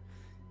 whatever.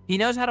 He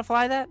knows how to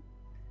fly that?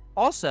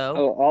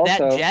 Also,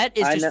 that jet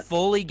is just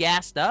fully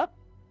gassed up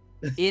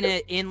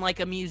in like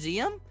a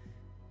museum?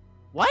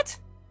 What?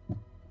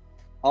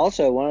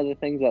 Also, one of the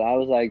things that I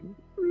was like,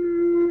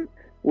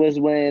 was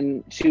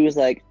when she was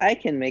like, I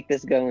can make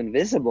this go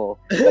invisible,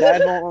 but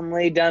I've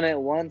only done it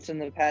once in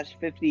the past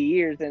 50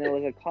 years, and it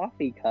was a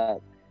coffee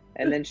cup.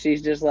 And then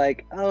she's just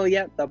like, oh,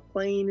 yep, the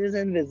plane is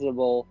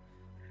invisible.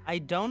 I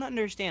don't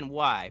understand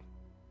why.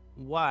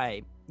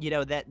 Why? You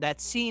know,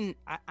 that scene,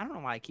 I don't know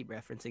why I keep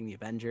referencing the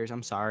Avengers,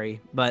 I'm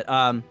sorry. But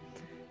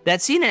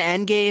that scene in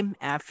Endgame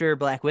after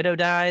Black Widow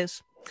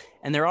dies,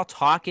 and they're all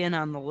talking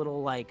on the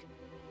little, like,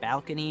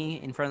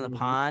 balcony in front of the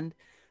pond,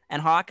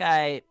 and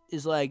Hawkeye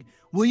is like,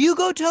 will you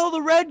go tell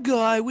the red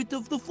guy with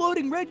the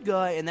floating red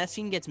guy? And that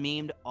scene gets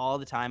memed all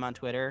the time on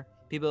Twitter.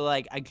 People are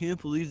like, I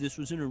can't believe this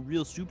was in a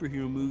real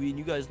superhero movie and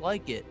you guys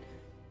like it.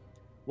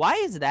 Why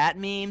is that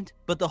memed?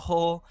 But the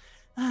whole,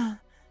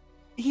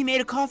 he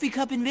made a coffee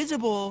cup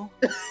invisible.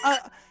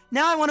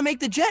 Now I want to make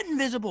the jet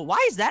invisible.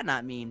 Why is that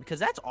not memed? Because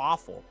that's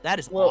awful. That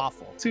is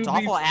awful. It's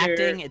awful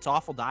acting. It's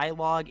awful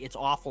dialogue. It's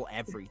awful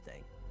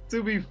everything.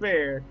 To be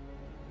fair,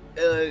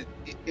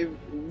 in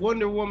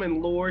Wonder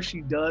Woman lore, she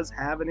does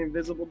have an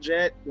invisible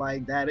jet.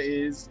 Like, that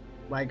is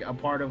like a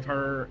part of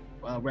her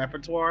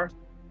repertoire.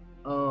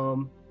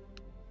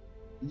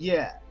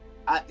 Yeah,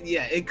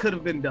 it could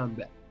have been done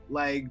better.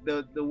 Like,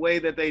 the way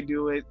that they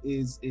do it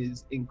is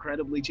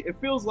incredibly cheap. It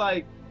feels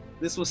like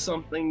this was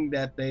something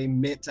that they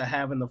meant to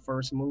have in the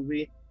first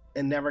movie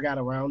and never got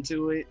around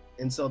to it,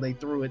 and so they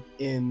threw it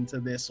into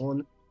this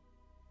one.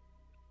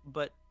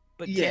 But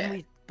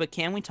yeah.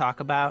 Can we talk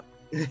about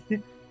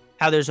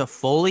how there's a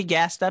fully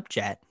gassed up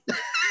jet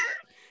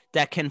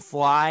that can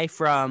fly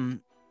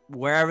from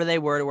wherever they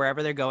were to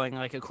wherever they're going,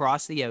 like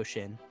across the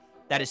ocean,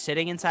 that is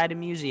sitting inside a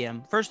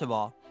museum? First of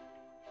all,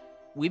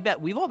 we've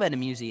all been to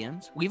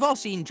museums. We've all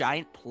seen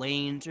giant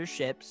planes or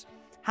ships.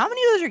 How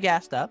many of those are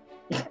gassed up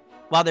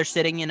while they're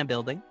sitting in a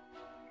building?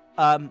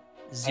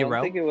 Zero. I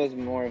don't think it was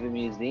more of a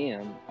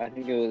museum. I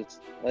think it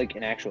was like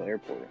an actual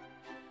airport.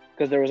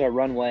 Because there was a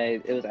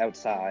runway. It was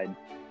outside.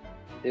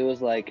 It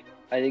was like,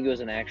 I think it was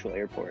an actual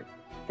airport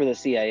for the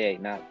CIA,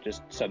 not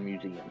just some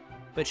museum.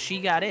 But she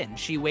got in.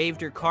 She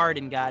waved her card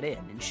and got in.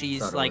 And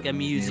she's like a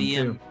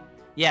museum.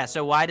 Yeah,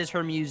 so why does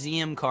her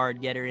museum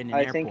card get her in an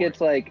airport? I think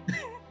it's like,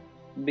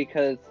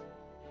 because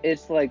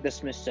it's like the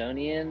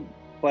Smithsonian,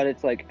 but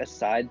it's like a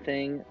side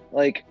thing,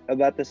 like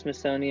about the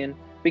Smithsonian.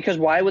 Because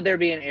why would there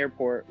be an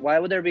airport? Why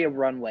would there be a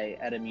runway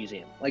at a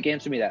museum? Like,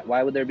 answer me that.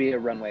 Why would there be a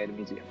runway at a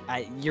museum?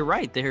 You're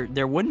right.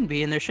 There wouldn't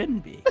be, and there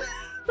shouldn't be.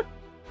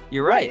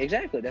 You're right.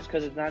 Exactly. That's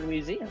because it's not a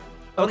museum.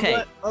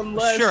 Okay,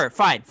 unless... Sure,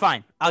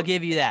 fine. I'll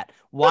give you that.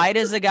 Why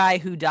does a guy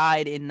who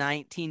died in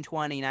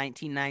 1920,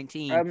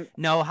 1919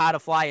 know how to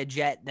fly a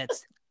jet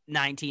that's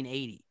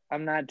 1980?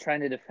 I'm not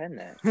trying to defend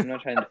that.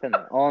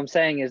 All I'm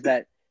saying is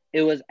that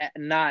it was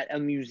not a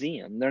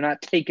museum. They're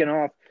not taking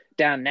off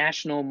down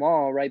National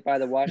Mall right by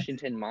the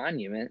Washington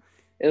Monument.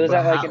 It was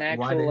at like an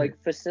actual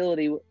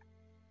facility.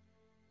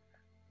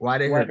 Why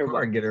did her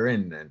car get her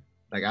in then?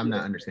 Like, I'm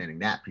not understanding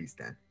that piece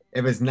then.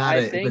 If it's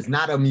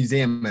not a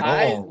museum at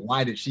all,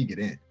 why did she get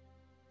in?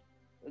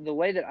 The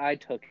way that I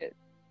took it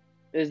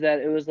is that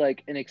it was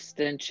like an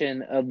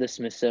extension of the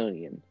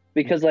Smithsonian,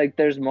 because like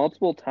there's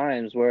multiple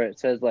times where it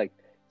says like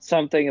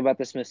something about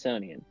the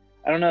Smithsonian.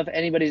 I don't know if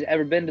anybody's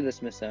ever been to the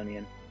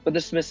Smithsonian, but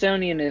the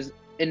Smithsonian is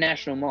in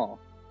National Mall,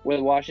 where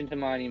the Washington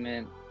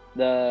Monument,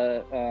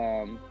 the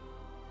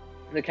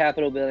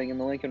Capitol Building, and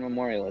the Lincoln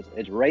Memorial is.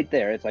 It's right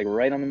there. It's like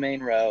right on the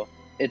main row.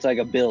 It's like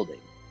a building.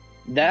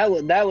 That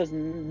was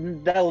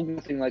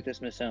nothing like the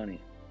Smithsonian.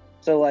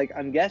 So like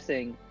I'm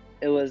guessing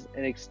it was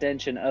an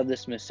extension of the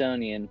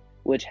Smithsonian,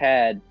 which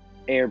had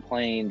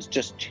airplanes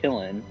just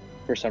chilling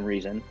for some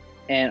reason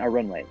and a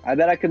runway. I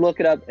bet I could look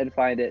it up and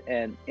find it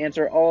and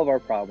answer all of our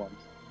problems.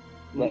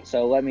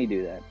 So let me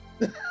do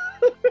that.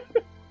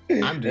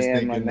 I'm just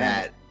thinking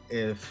that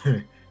if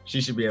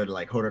she should be able to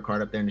like hold her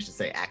card up there and it should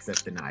say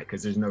access denied,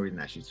 because there's no reason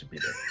that she should be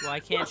there. Why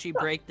can't she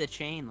break the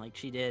chain like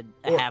she did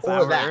a half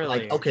hour earlier?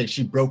 Like, okay,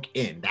 she broke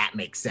in. That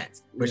makes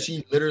sense. But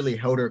she literally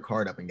held her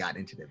card up and got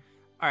into them.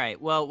 All right.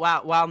 Well,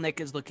 while Nick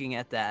is looking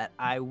at that,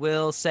 I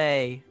will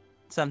say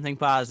something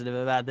positive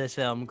about this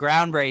film.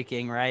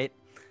 Groundbreaking, right?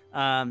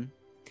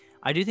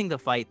 I do think the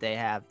fight they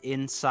have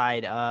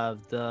inside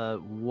of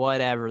the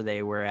whatever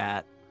they were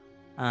at,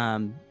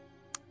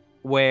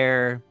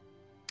 where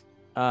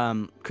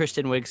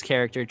Kristen Wiig's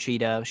character,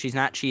 Cheetah, she's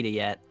not Cheetah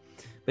yet,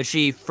 but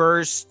she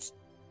first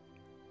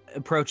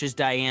approaches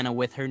Diana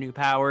with her new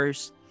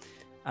powers,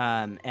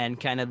 and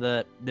kind of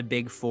the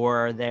big four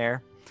are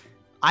there.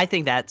 I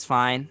think that's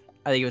fine.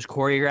 I think it was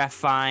choreographed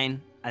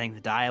fine. I think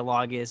the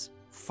dialogue is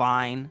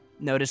fine.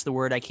 Notice the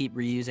word I keep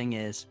reusing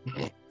is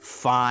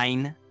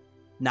fine.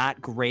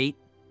 Not great,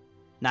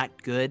 not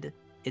good.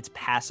 It's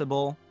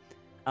passable.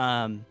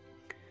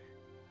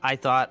 I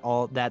thought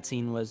all that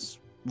scene was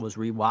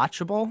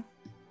rewatchable.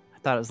 I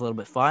thought it was a little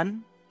bit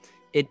fun.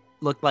 It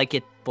looked like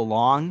it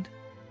belonged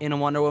in a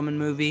Wonder Woman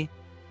movie.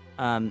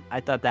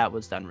 I thought that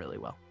was done really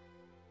well.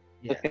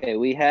 Yeah. Okay,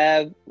 we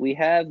have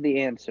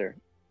the answer.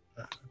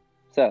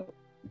 So,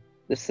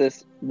 the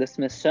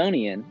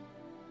Smithsonian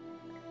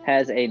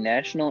has a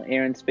National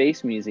Air and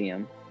Space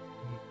Museum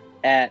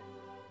at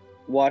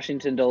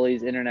Washington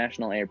Dulles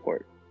International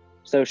Airport.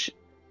 So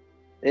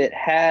it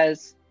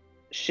has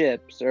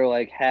ships or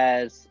like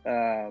has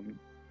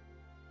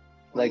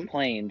like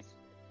planes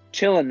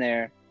chilling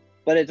there,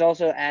 but it's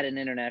also at an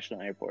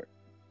international airport.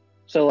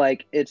 So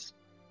like it's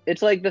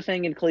like the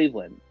thing in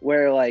Cleveland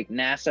where like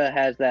NASA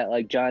has that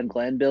like John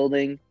Glenn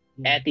building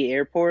at the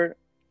airport.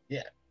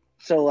 Yeah.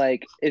 So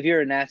like if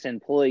you're a NASA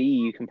employee,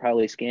 you can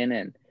probably scan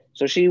in.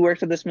 So she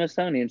works at the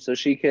Smithsonian, so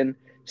she can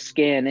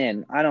scan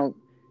in. I don't,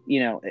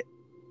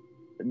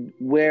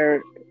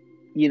 where,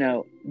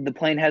 the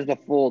plane has the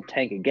full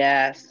tank of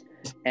gas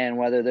and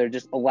whether they're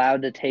just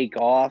allowed to take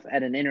off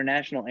at an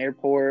international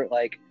airport,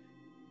 like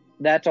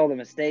that's all the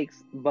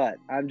mistakes. But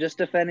I'm just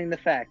defending the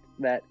fact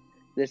that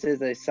this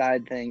is a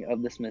side thing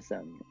of the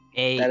Smithsonian.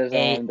 That is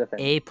all I'm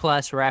defending.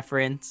 A+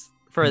 reference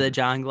for the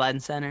John Glenn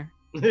Center,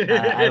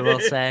 I will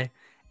say.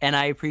 And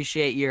I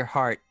appreciate your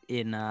heart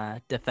in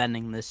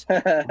defending this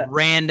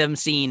random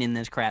scene in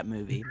this crap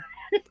movie.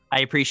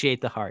 I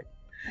appreciate the heart.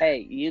 Hey,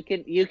 you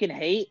can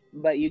hate,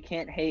 but you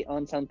can't hate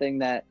on something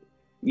that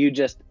you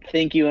just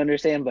think you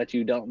understand, but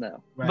you don't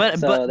know. Right.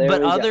 So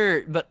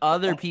But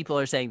other people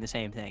are saying the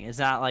same thing. It's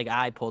not like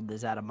I pulled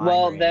this out of my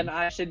brain. Then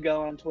I should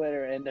go on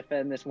Twitter and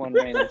defend this one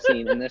random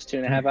scene in this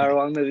 2.5 hour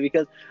long movie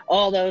because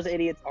all those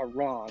idiots are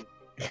wrong.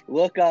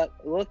 Look up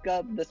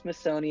the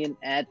Smithsonian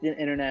at the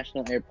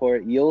international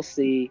airport. You'll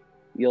see.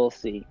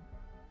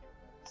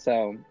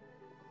 So,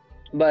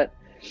 but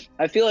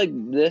I feel like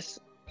this,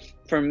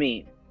 for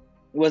me,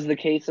 was the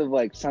case of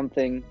like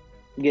something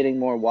getting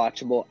more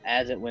watchable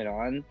as it went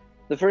on.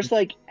 The first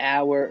like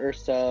hour or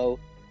so,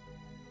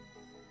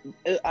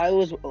 I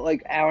was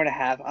like hour and a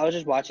half. I was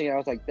just watching it. I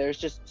was like, there's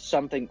just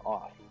something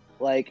off.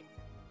 Like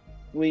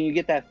when you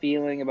get that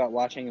feeling about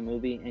watching a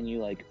movie and you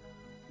like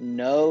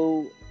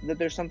know that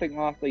there's something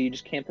off, but you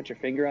just can't put your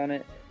finger on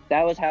it.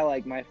 That was how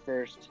like my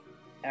first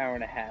hour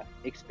and a half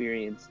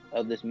experience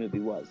of this movie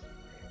was.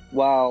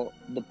 While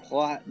the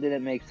plot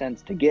didn't make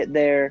sense to get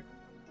there,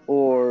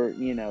 or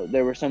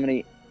there were so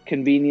many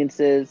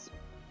conveniences,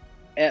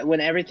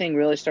 when everything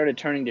really started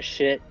turning to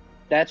shit,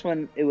 that's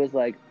when it was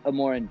like a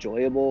more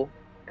enjoyable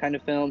kind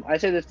of film. I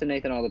say this to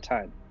Nathan all the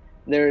time.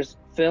 There's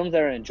films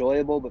that are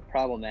enjoyable but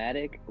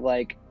problematic,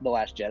 like The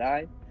Last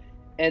Jedi,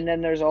 and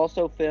then there's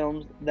also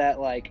films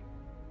that like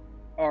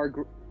are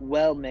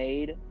well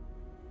made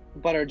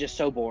but are just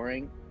so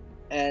boring.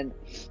 And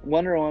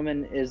Wonder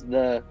Woman is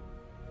the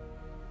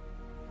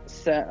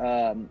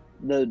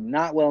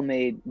not well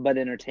made but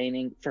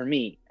entertaining, for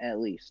me at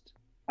least.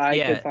 I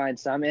could find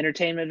some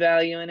entertainment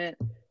value in it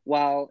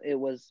while it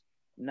was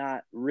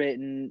not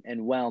written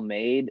and well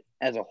made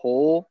as a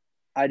whole.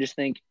 I just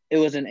think it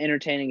was an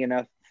entertaining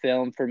enough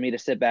film for me to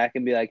sit back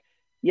and be like,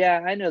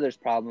 yeah, I know there's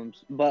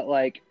problems, but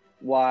like,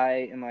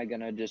 why am I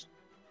gonna just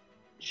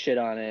shit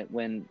on it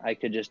when I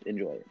could just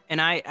enjoy it?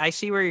 And I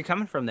see where you're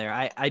coming from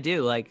there. I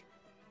do. Like,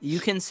 you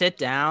can sit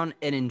down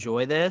and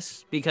enjoy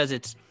this because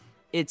it's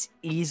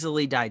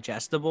easily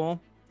digestible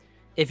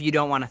if you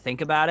don't want to think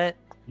about it.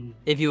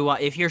 If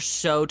you're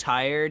so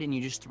tired and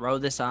you just throw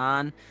this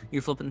on,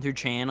 you're flipping through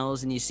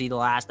channels and you see the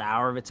last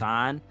hour of it's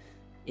on.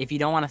 If you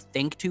don't want to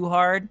think too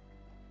hard,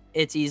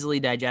 it's easily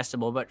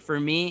digestible. But for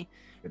me,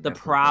 the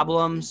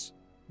problems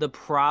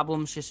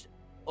just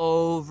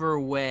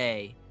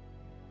overweigh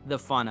the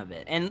fun of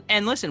it.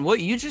 And listen,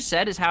 what you just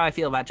said is how I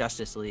feel about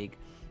Justice League.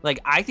 Like,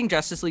 I think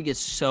Justice League is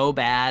so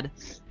bad.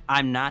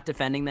 I'm not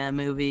defending that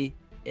movie.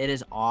 It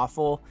is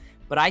awful,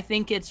 but I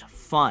think it's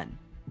fun.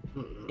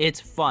 It's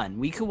fun.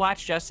 We could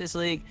watch Justice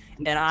League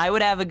and I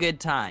would have a good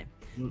time,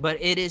 but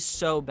it is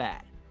so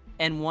bad.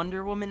 And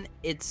Wonder Woman,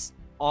 it's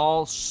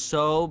all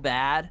so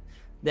bad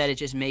that it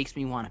just makes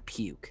me want to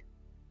puke.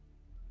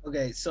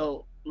 Okay,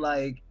 so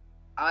like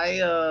I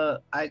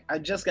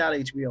just got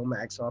HBO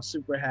Max, so I was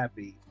super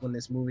happy when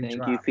this movie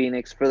dropped. Thank you,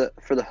 Phoenix, for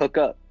the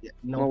hookup. Yeah,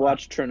 I'm gonna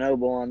watch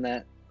Chernobyl on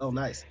that. Oh,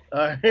 nice.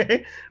 All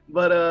right.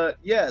 But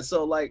yeah,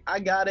 so like I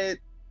got it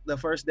the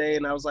first day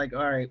and I was like,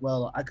 all right,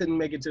 well, I couldn't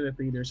make it to the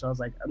theater, so I was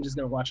like, I'm just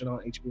gonna watch it on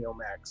HBO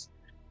Max.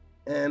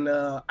 And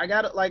I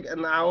got it like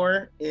an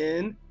hour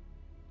in,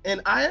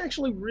 and I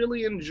actually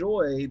really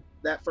enjoyed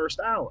that first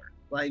hour,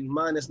 like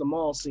minus the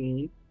mall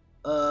scene.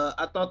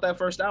 I thought that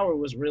first hour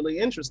was really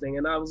interesting,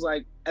 and I was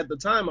like, at the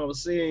time I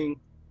was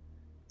seeing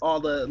all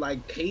the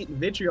like hate and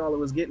vitriol it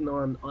was getting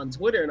on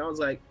Twitter, and I was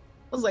like,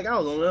 I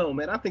don't know,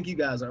 man. I think you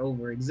guys are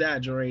over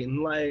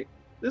exaggerating. Like,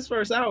 this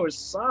first hour is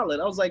solid.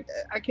 I was like,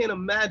 I can't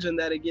imagine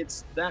that it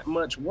gets that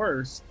much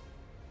worse.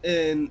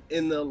 in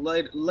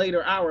the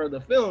later hour of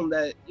the film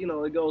that, you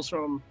know, it goes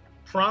from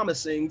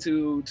promising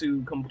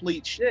to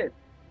complete shit.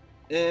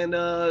 And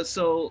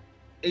so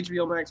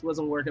HBO Max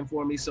wasn't working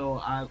for me, so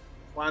I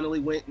finally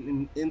went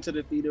into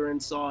the theater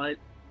and saw it.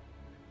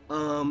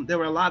 There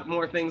were a lot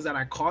more things that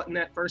I caught in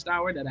that first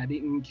hour that I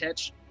didn't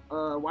catch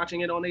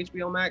watching it on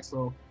HBO Max,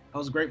 so I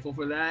was grateful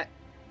for that.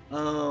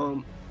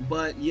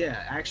 But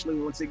yeah, actually,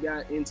 once it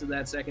got into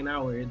that second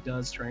hour, it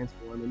does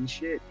transform into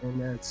shit,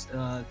 and that's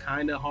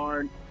kind of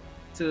hard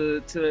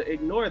to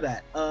ignore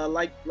that.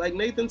 Like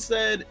Nathan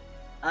said,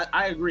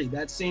 I agree.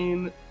 That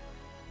scene,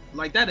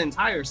 like that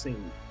entire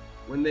scene,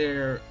 when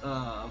they're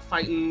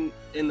fighting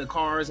in the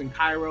cars in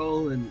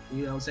Cairo, and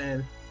you know what I'm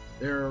saying,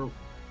 they're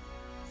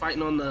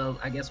fighting on the,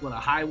 I guess, what, a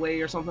highway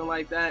or something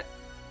like that.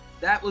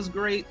 That was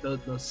great.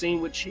 The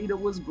scene with Cheetah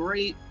was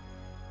great.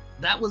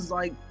 That was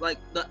like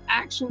the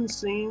action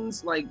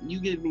scenes, like you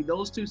give me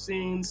those two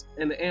scenes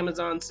and the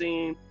Amazon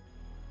scene,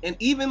 and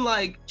even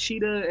like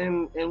Cheetah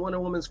and Wonder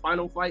Woman's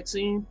final fight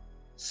scene,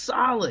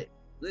 solid.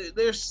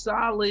 They're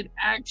solid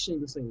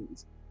action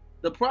scenes.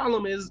 The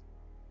problem is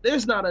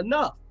there's not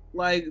enough.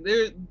 Like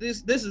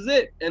this is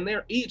it, and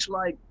they're each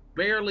like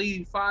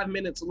barely 5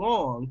 minutes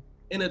long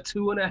in a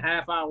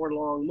 2.5 hour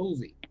long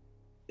movie.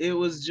 It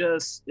was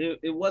just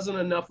it wasn't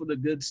enough of the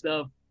good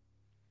stuff.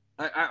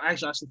 I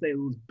should say it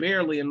was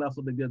barely enough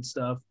of the good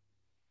stuff,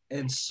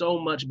 and so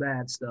much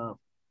bad stuff.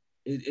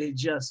 It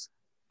just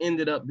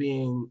ended up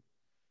being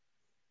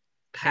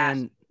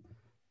passive.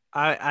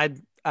 And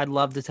I'd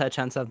love to touch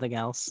on something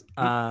else.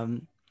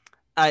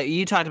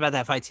 You talked about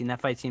that fight scene.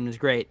 That fight scene was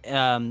great.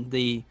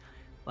 The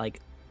like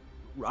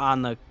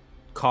on the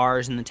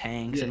cars and the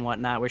tanks and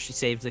whatnot, where she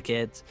saves the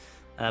kids.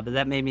 But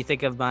that made me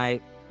think of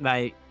my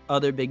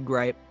other big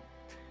gripe.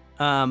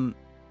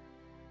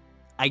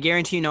 I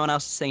guarantee you no one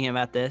else is thinking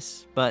about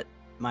this, but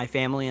my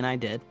family and I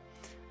did.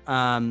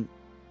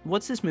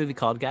 What's this movie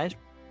called, guys?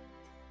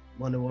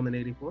 Wonder Woman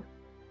 84.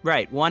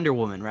 Right, Wonder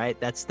Woman, right?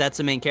 That's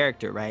the main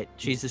character, right?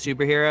 She's the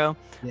superhero.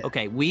 Yeah.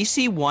 Okay, we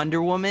see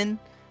Wonder Woman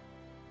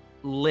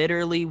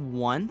literally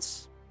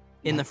once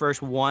in the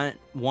first 1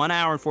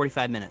 hour and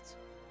 45 minutes.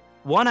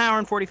 1 hour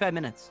and 45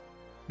 minutes.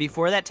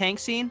 Before that tank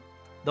scene,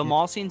 the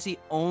mall scene's the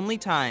only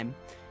time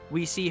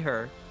we see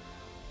her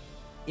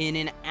in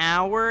an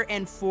hour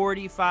and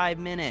 45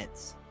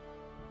 minutes.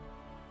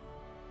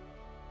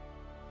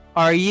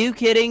 Are you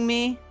kidding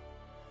me?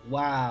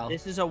 Wow.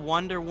 This is a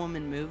Wonder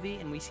Woman movie,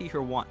 and we see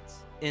her once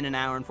in an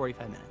hour and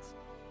 45 minutes.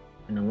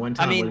 And the one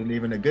time wasn't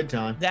even a good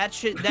time. That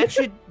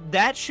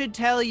should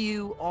tell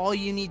you all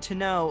you need to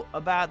know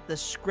about the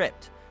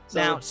script. So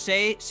now,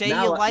 say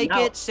you like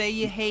it, say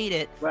you hate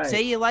it. Right.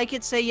 Say you like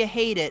it, say you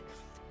hate it.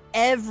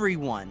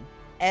 Everyone,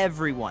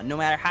 no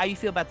matter how you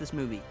feel about this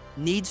movie,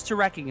 needs to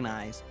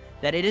recognize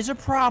that it is a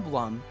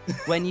problem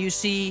when you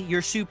see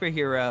your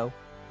superhero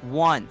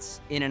once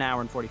in an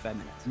hour and 45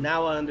 minutes.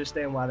 Now I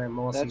understand why that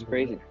mall scene. That's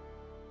crazy.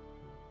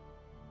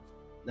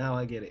 Now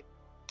I get it.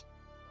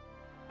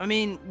 I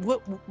mean,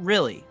 what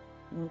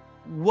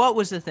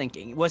was the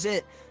thinking? Was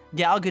it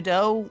Gal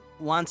Gadot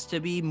wants to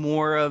be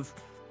more of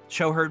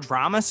show her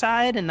drama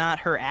side and not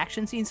her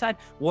action scene side?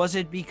 Was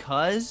it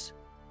because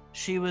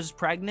she was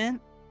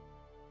pregnant?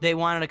 They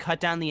wanted to cut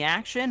down the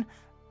action?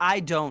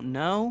 I don't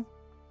know,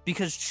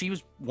 because she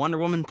was Wonder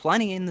Woman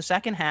plenty in the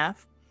second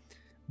half.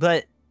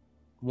 But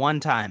one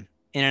time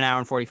in an hour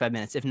and 45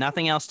 minutes. If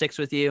nothing else sticks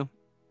with you,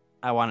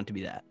 I want it to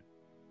be that.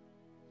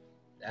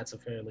 That's a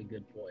fairly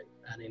good point.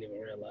 I didn't even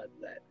realize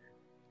that.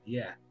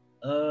 Yeah.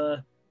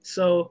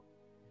 So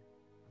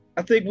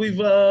I think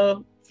we've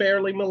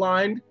fairly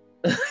maligned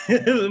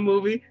the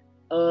movie.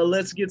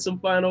 Let's get some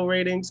final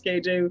ratings.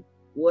 KJ,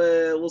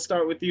 we'll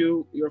start with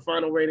you. Your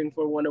final rating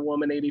for Wonder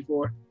Woman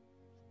 84.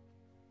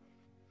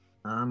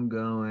 I'm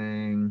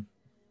going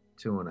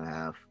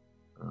 2.5.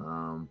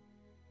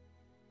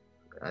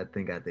 I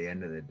think at the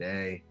end of the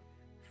day,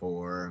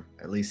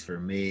 at least for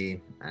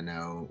me, I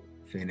know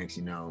Phoenix,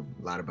 you know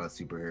a lot about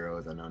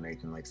superheroes. I know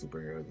Nathan likes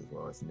superheroes as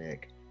well as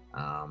Nick.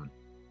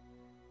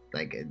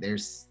 Like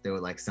there's still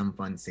like some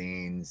fun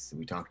scenes.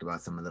 We talked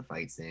about some of the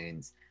fight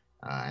scenes.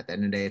 At the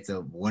end of the day, it's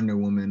a Wonder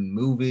Woman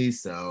movie,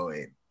 so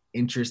it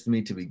interests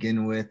me to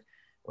begin with.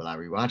 Will I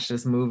rewatch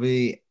this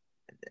movie?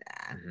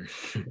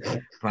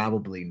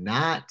 Probably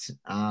not.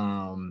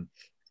 But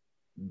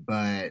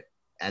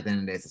at the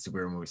end of the day, it's a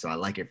superhero movie, so I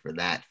like it for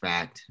that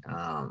fact.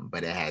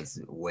 But it has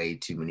way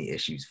too many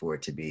issues for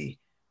it to be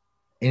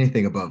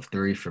anything above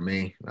 3 for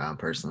me,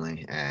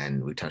 personally.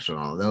 And we touched on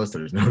all of those, so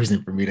there's no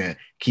reason for me to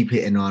keep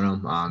hitting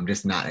on them.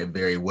 Just not a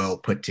very well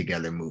put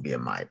together movie,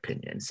 in my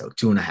opinion. So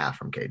 2.5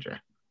 from KJ.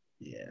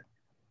 Yeah.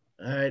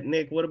 All right,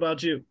 Nick, what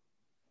about you?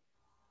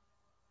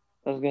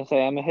 I was gonna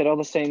say I'm gonna hit all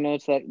the same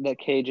notes that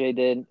KJ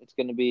did. It's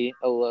gonna be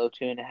a low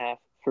 2.5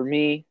 for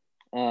me.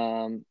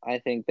 I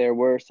think there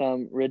were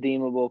some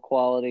redeemable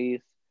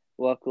qualities.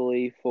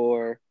 Luckily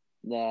for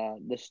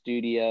the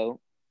studio,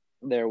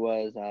 there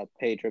was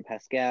Pedro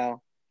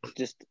Pascal.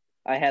 Just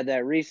I had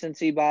that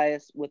recency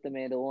bias with The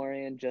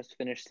Mandalorian. Just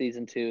finished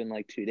season 2 in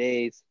like 2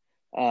 days.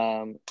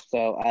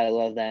 So I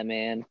love that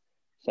man.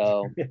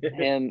 So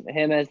him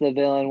as the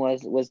villain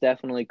was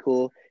definitely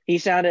cool. He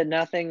sounded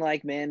nothing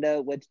like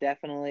Mando, which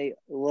definitely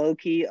low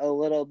key a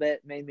little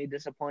bit made me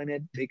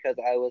disappointed because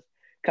I was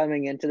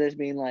coming into this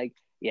being like,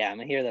 yeah, I'm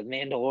gonna hear the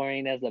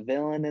Mandalorian as the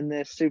villain in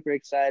this. Super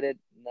excited.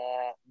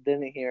 Nah,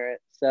 didn't hear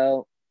it.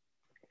 So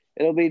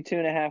it'll be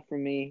 2.5 for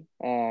me.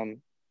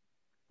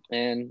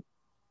 And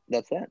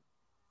that's that.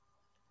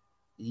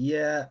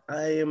 Yeah,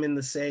 I am in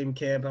the same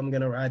camp. I'm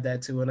gonna ride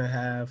that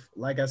 2.5.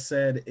 Like I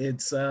said,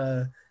 it's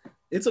a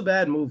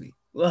bad movie.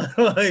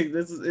 Like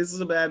this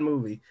is a bad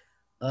movie.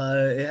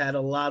 It had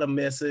a lot of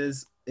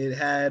misses. It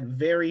had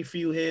very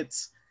few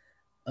hits.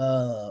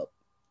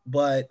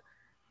 But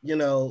you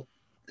know,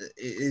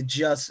 it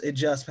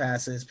just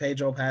passes.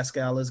 Pedro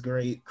Pascal is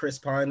great. Chris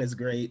Pine is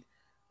great.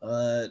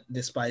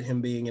 Despite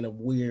him being in a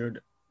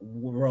weird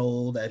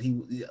role that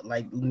he,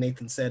 like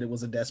Nathan said, it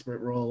was a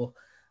desperate role.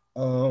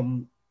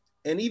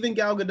 And even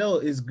Gal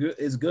Gadot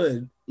is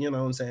good. You know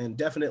what I'm saying?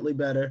 Definitely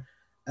better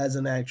as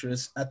an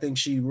actress. I think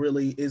she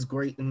really is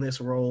great in this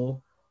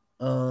role.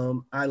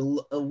 None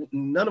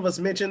of us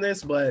mentioned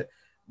this, but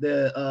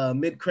the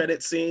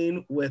mid-credit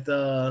scene with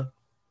the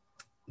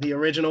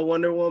original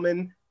Wonder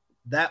Woman,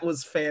 that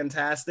was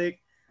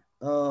fantastic.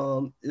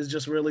 It's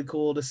just really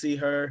cool to see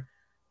her.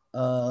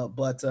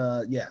 But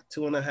yeah,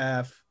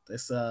 2.5.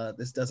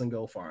 This doesn't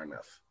go far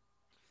enough.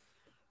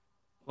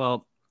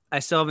 Well, I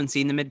still haven't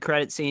seen the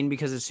mid-credit scene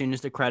because as soon as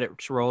the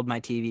credits rolled,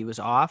 my TV was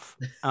off.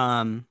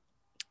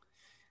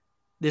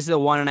 This is a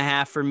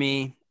 1.5 for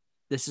me.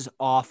 This is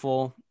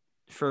awful.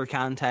 For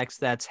context,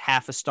 that's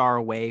half a star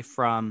away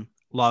from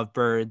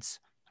Lovebirds,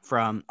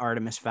 from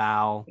Artemis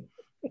Fowl,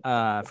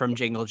 from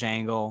Jingle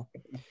Jangle.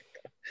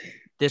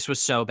 This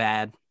was so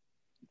bad,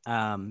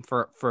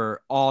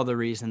 for all the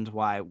reasons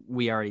why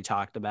we already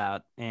talked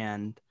about,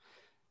 and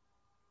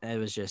it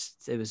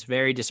was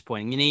very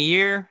disappointing. In a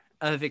year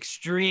of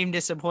extreme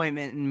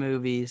disappointment in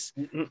movies,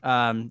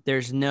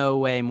 there's no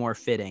way more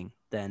fitting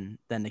than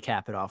to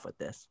cap it off with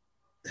this.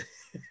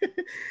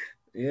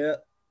 Yeah.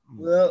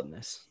 Well,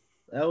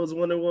 that was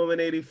Wonder Woman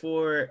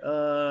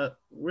 84.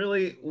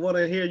 Really want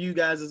to hear you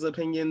guys'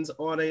 opinions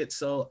on it.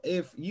 So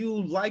if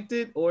you liked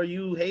it or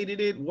you hated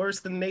it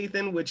worse than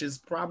Nathan, which is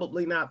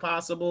probably not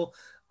possible,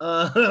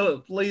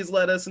 please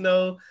let us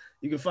know.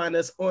 You can find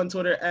us on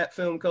Twitter at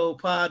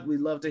FilmCodePod. We'd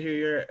love to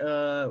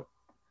hear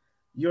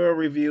your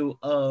review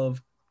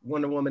of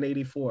Wonder Woman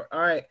 84. All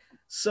right.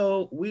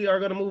 So we are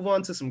going to move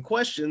on to some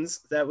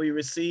questions that we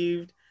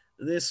received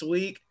this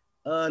week.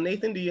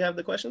 Nathan, do you have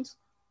the questions?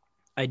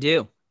 I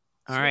do.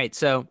 All right.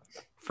 So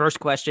first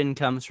question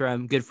comes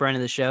from good friend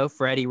of the show,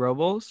 Freddie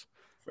Robles.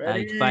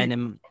 You can find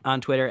him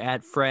on Twitter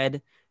at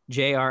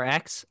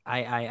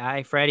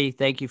FredJRXIII. Freddie,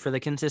 thank you for the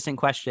consistent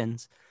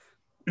questions.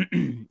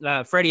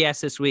 Freddie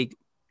asked this week,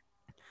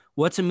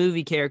 what's a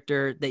movie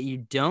character that you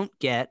don't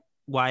get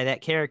why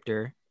that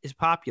character is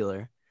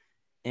popular?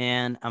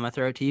 And I'm going to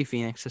throw it to you,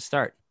 Phoenix, to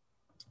start.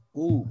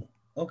 Ooh,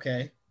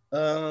 okay.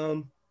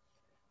 A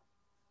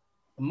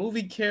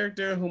movie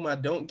character whom I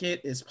don't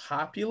get is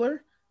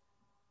popular.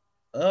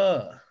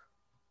 I'm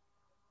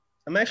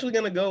actually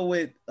gonna go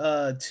with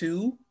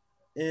two,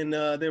 and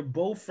they're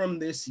both from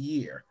this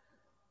year.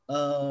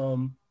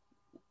 The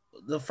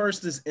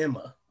first is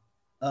Emma.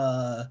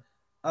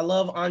 I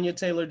love Anya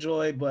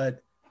Taylor-Joy,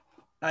 but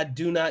I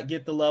do not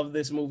get the love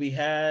this movie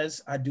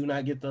has. I do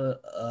not get the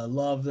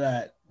love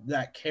that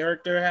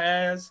character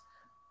has.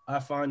 I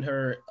find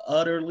her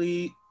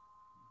utterly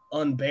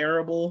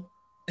unbearable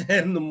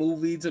in the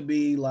movie to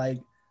be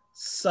like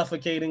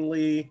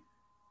suffocatingly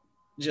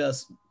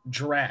just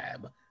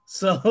drab.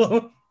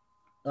 So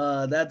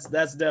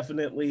that's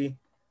definitely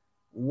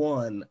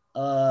one.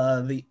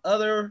 The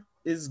other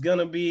is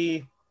gonna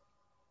be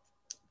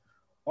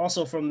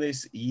also from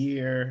this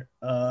year,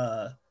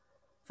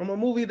 from a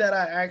movie that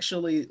I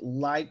actually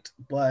liked,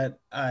 but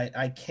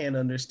I can't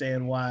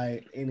understand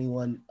why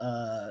anyone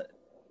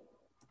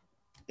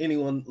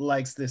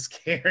likes this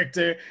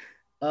character.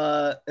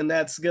 And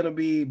that's gonna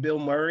be Bill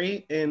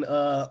Murray in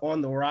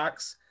On the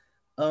Rocks.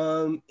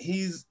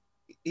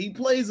 He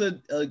plays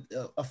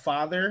a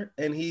father,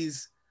 and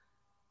he's,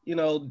 you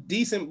know,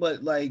 decent,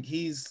 but like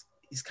he's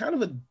kind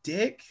of a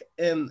dick,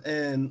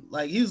 and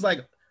like he's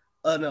like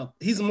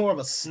he's more of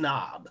a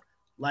snob,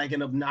 like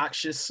an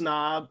obnoxious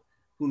snob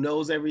who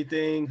knows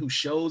everything, who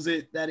shows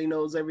it that he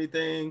knows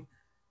everything.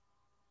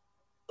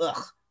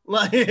 Ugh,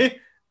 like you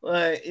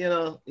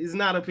know, he's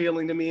not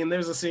appealing to me. And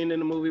there's a scene in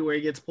the movie where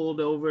he gets pulled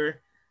over,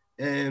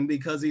 and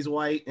because he's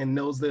white and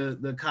knows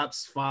the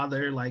cop's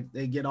father, like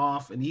they get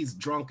off, and he's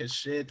drunk as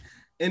shit.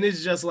 And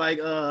it's just like,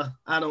 I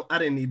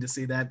didn't need to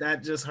see that.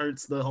 That just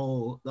hurts the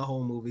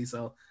whole movie.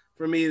 So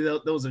for me,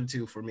 those are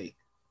two for me.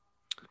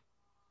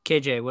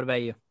 KJ, what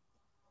about you?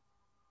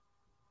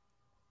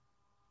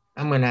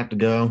 I'm gonna have to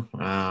go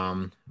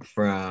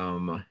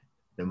from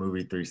the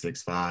movie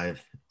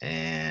 365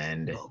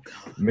 and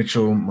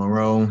Mitchell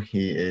Moreau.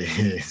 He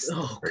is.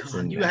 Oh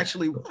God, you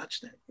actually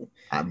watched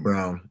that?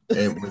 Bro,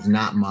 it was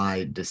not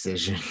my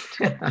decision.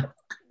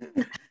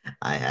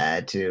 I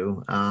had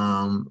to.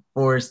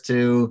 Forced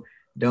to.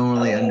 don't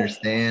really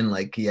understand.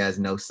 Like, he has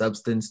no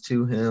substance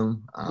to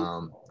him.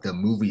 The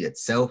movie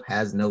itself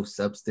has no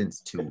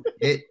substance to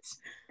it.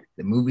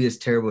 The movie is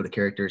terrible. The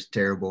character is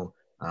terrible.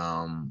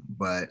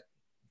 But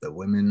the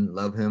women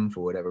love him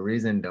for whatever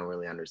reason. Don't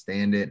really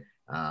understand it.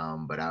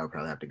 But I would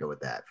probably have to go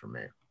with that for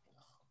me.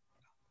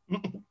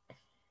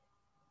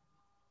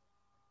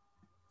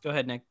 Go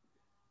ahead, Nick.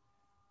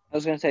 I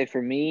was gonna say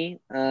for me,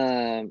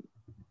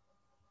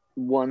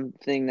 one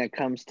thing that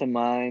comes to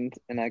mind,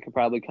 and I could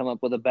probably come up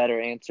with a better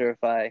answer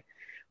if I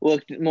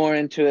looked more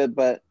into it,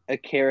 but a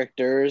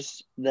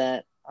characters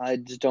that I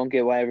just don't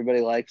get why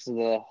everybody likes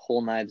the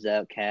whole Knives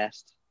Out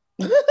cast.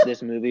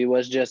 This movie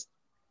was just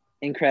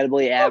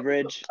incredibly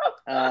average,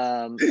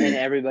 and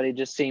everybody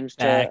just seems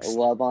Facts. to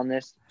love on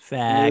this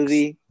Facts.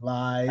 movie.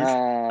 Lies.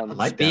 I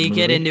like that Speak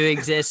it movie. into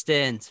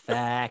existence.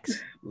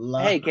 Facts.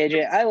 Hey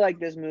KJ, I like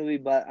this movie,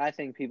 but I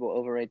think people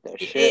overrate the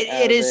shit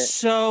out It of is it.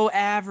 so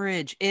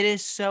average. It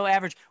is so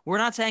average. We're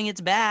not saying it's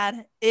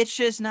bad. It's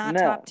just not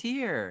No. top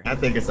tier. I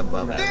think it's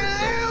above No.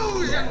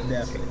 average. Yeah,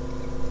 definitely.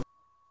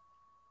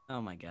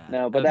 Oh my god.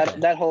 No, but Okay.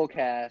 that whole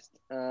cast,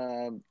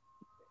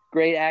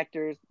 great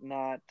actors,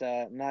 not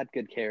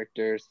good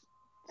characters.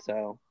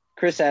 So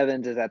Chris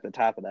Evans is at the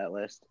top of that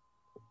list.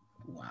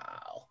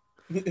 Wow.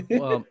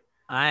 Well,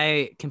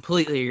 I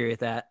completely agree with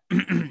that.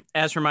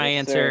 As for my Yes,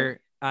 answer, sir.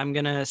 I'm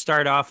gonna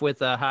start off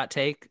with a hot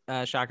take.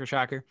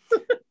 Shocker.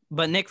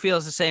 But Nick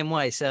feels the same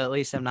way, so at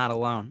least I'm not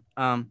alone.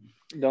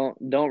 Don't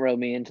row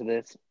me into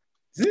this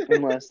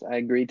unless I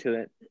agree to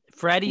it.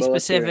 Freddie Well,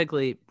 let's hear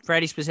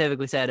it.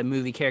 specifically said a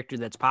movie character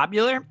that's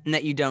popular and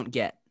that you don't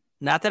get.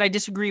 Not that I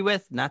disagree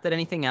with, not that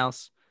anything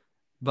else,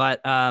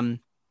 but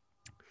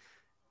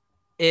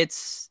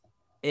it's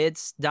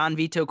Don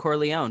Vito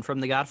Corleone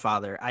from The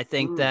Godfather. I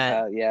think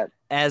that Yeah,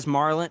 as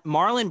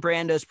Marlon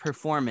Brando's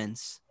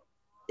performance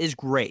is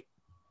great.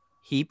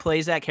 He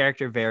plays that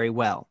character very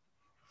well.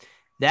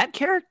 That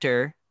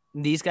character,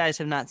 these guys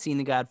have not seen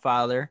The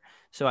Godfather,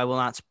 so I will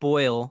not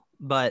spoil,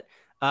 but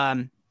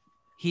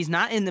he's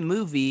not in the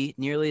movie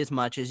nearly as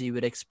much as you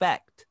would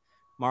expect.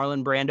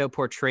 Marlon Brando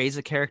portrays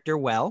a character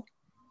well.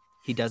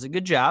 He does a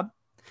good job.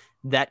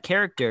 That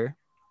character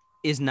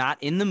is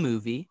not in the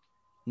movie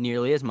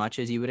nearly as much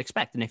as you would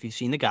expect. And if you've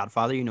seen The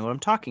Godfather, you know what I'm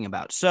talking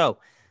about. So,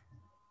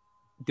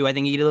 do I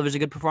think he delivers a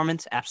good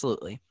performance?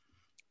 Absolutely.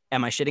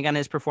 Am I shitting on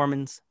his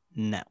performance?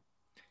 No.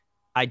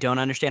 I don't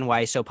understand why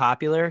he's so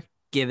popular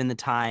given the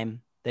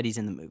time that he's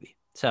in the movie.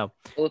 So,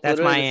 well, it's that's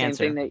literally my the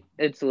answer. same thing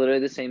it's literally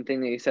the same thing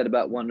that you said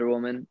about Wonder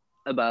Woman,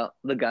 about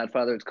The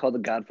Godfather. It's called The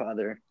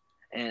Godfather,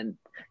 and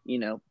you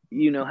know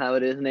how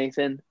it is,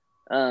 Nathan.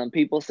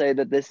 People say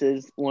that this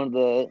is one of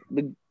the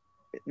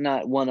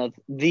not one of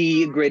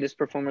the greatest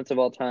performance of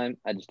all time.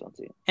 I just don't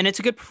see it. And it's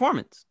a good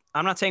performance.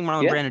 I'm not saying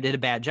Marlon Yeah. Brando did a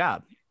bad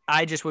job.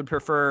 I just would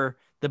prefer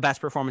the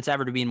best performance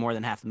ever to be in more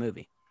than half the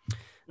movie.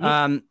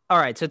 All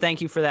right. So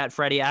thank you for that,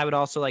 Freddie. I would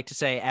also like to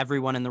say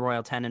everyone in the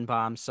Royal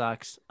Tenenbaum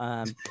sucks.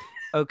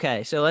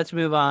 Okay. So let's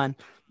move on.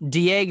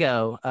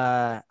 Diego,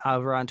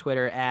 over on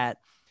Twitter at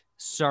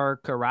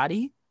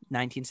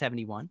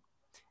Sarkarati1971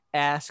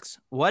 asks,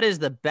 what is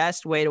the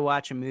best way to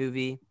watch a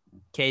movie?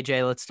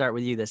 KJ, let's start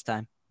with you this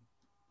time.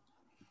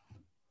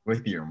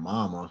 With your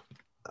mama.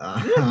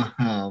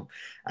 I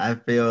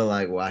feel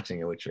like watching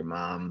it with your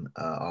mom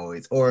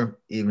always, or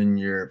even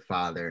your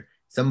father,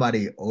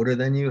 somebody older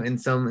than you in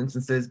some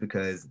instances,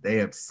 because they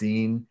have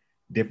seen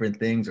different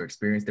things or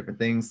experienced different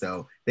things.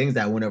 So things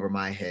that went over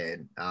my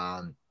head.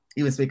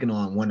 Even speaking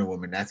on Wonder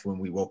Woman, that's when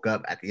we woke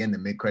up at the end, the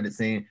mid-credit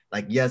scene.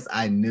 Like, yes,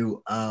 I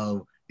knew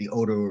of the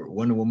older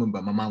Wonder Woman,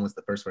 but my mom was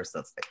the first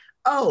person to say,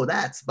 oh,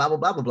 that's blah, blah,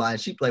 blah, blah, blah.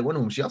 And she played Wonder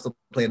Woman. She also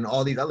played in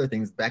all these other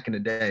things back in the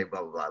day,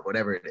 blah, blah, blah,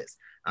 whatever it is.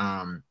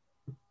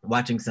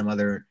 Watching some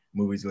other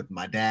movies with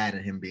my dad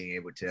and him being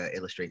able to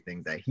illustrate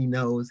things that he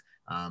knows.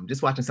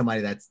 Just watching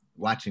somebody that's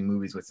watching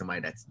movies with somebody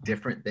that's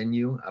different than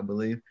you, I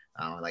believe.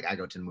 Like I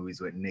go to the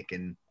movies with Nick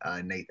and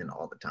Nathan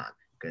all the time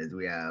because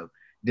we have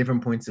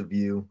different points of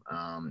view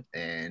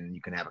and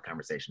you can have a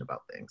conversation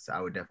about things. So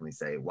I would definitely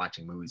say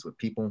watching movies with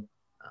people.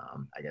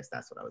 I guess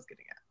that's what I was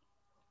getting at.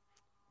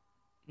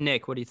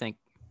 Nick, what do you think?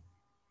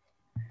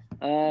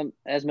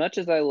 As much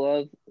as I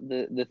love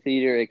the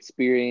theater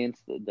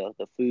experience,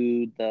 the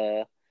food,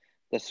 the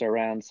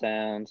surround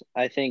sounds,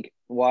 I think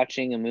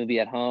watching a movie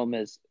at home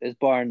is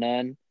bar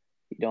none.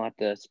 You don't have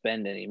to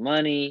spend any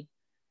money.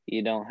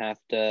 You don't have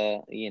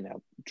to,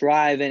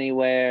 drive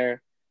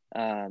anywhere.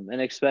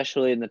 And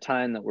especially in the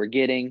time that we're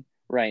getting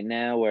right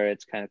now where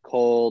it's kind of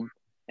cold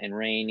and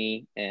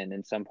rainy and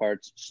in some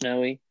parts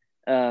snowy,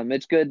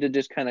 it's good to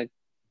just kind of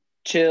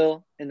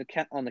chill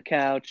on the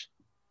couch,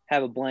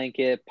 have a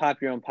blanket,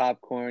 pop your own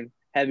popcorn,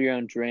 have your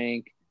own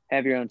drink,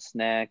 have your own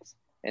snacks,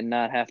 and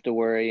not have to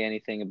worry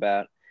anything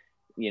about,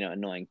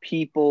 annoying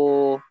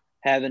people,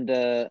 having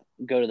to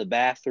go to the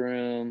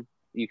bathroom.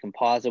 You can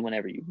pause it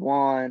whenever you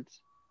want.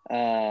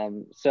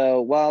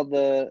 So while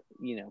the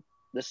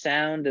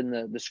sound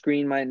and the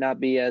screen might not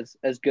be as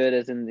good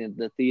as in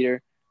the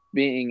theater,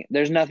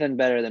 there's nothing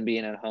better than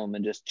being at home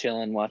and just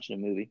chilling, watching a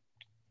movie.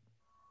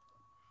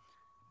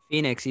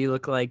 Phoenix, you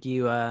look like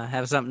you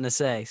have something to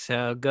say,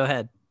 so go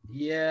ahead.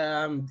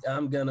 Yeah,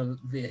 I'm gonna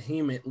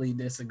vehemently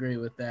disagree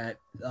with that.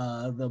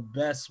 The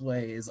best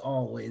way is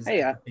always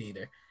Hey, at the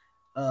theater.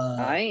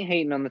 I ain't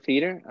hating on the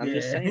theater. I'm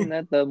just yeah. saying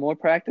that the more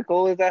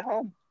practical is at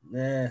home.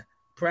 Nah,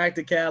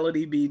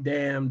 practicality be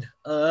damned.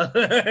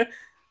 I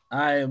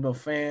am a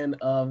fan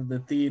of the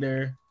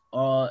theater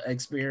all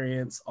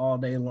experience all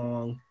day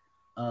long.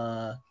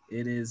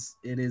 It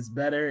is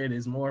better. It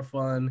is more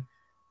fun,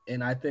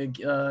 and I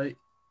think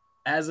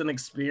as an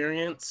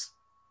experience,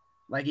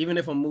 like even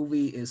if a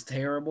movie is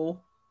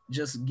terrible,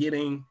 just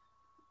getting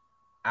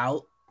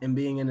out and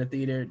being in the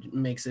theater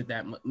makes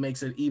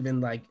it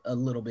even like a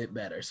little bit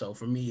better. So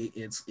for me,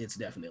 it's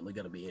definitely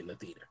gonna be in the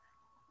theater.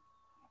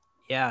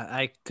 Yeah,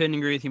 I couldn't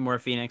agree with you more,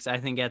 Phoenix. I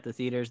think at the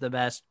theater is the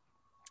best.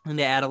 And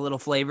to add a little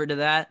flavor to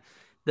that,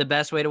 the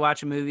best way to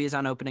watch a movie is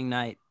on opening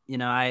night. You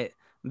know, I'm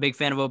a big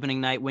fan of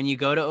opening night. When you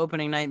go to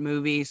opening night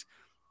movies,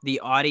 the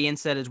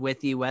audience that is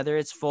with you, whether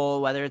it's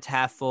full, whether it's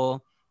half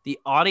full, the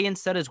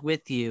audience that is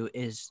with you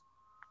is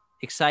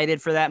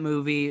excited for that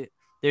movie.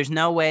 There's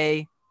no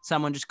way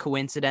someone just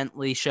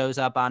coincidentally shows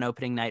up on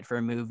opening night for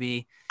a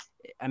movie.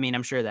 I mean,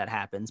 I'm sure that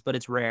happens, but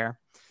it's rare.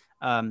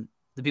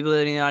 The people that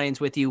are in the audience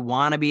with you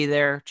want to be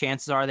there.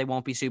 Chances are they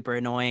won't be super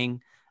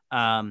annoying.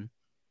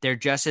 They're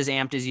just as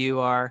amped as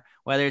you are,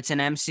 whether it's an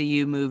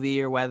MCU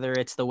movie or whether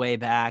it's The Way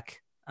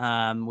Back,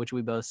 which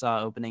we both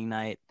saw opening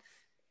night.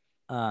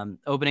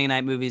 Opening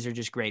night movies are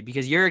just great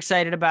because you're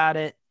excited about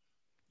it.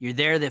 You're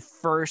there the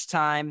first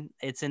time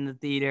it's in the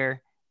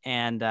theater.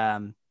 And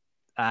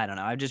I don't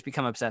know. I've just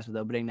become obsessed with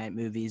opening night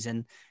movies,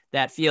 and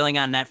that feeling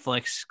on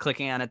Netflix,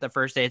 clicking on it the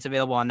first day it's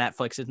available on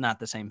Netflix is not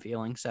the same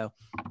feeling. So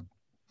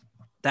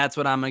that's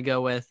what I'm going to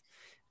go with.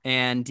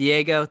 And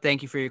Diego,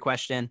 thank you for your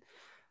question.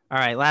 All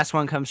right. Last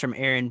one comes from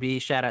Aaron B.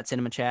 Shout out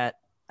Cinema Chat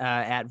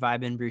at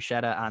Vibin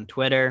Bruschetta on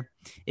Twitter.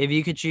 If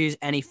you could choose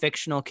any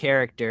fictional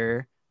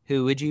character,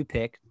 who would you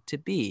pick to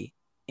be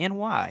and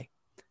why?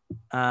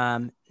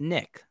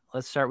 Nick,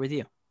 let's start with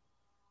you.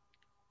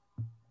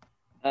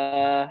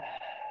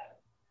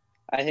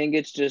 I think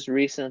it's just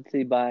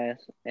recency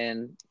bias,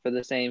 and for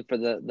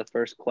the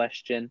first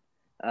question,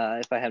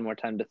 if I had more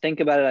time to think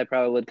about it, I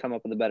probably would come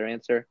up with a better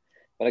answer.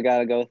 But I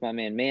gotta go with my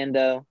man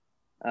Mando.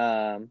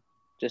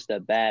 Just a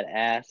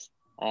badass.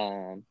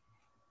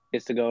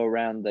 Gets to go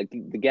around the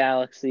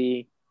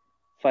galaxy,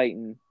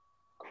 fighting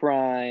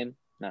crime.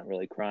 Not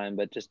really crime,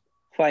 but just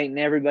fighting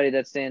everybody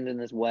that stands in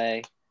his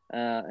way.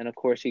 And of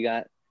course, you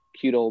got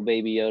cute old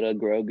baby Yoda,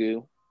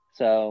 Grogu.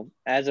 So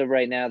as of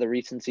right now, the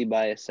recency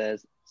bias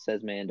says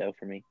Mando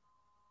for me.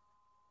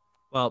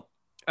 Well,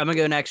 I'm going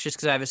to go next just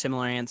because I have a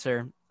similar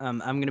answer. I'm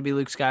going to be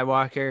Luke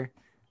Skywalker.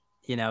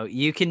 You know,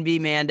 you can be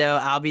Mando.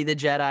 I'll be the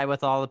Jedi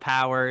with all the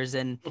powers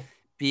and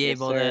be Yes,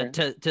 able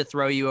to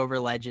throw you over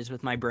ledges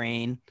with my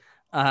brain.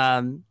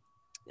 I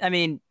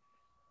mean,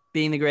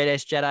 being the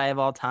greatest Jedi of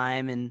all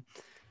time and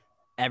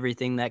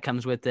everything that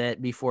comes with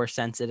it, be force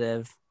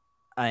sensitive,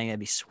 I think that'd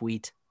be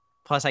sweet.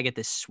 Plus, I get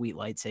this sweet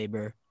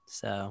lightsaber.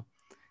 So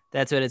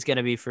that's what it's going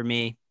to be for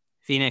me.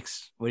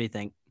 Phoenix, what do you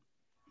think?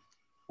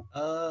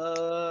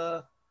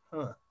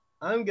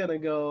 I'm gonna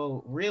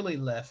go really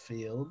left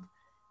field,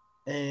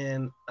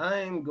 and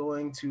I'm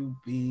going to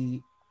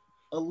be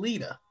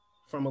Alita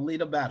from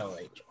Alita Battle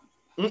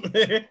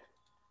Angel.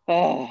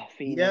 Oh,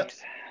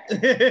 Phoenix.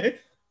 Yep.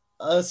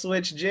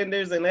 Switch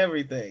genders and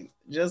everything,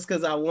 just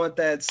because I want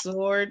that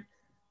sword.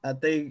 I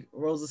think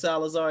Rosa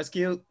Salazar is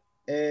cute,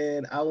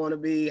 and I want to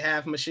be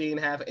half machine,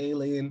 half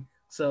alien.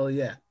 So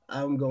yeah,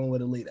 I'm going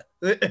with Alita.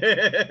 Go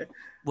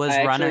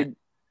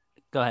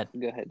ahead.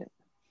 Go ahead.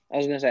 I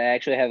was gonna say I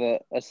actually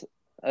have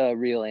a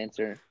real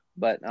answer,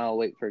 but I'll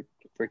wait for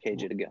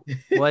KJ to go.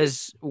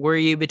 Were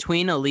you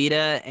between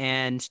Alita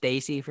and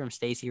Stacy from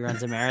Stacy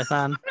Runs a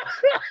Marathon?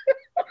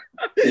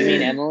 You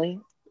mean Emily?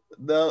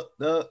 No,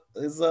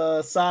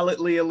 it's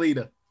solidly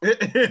Alita.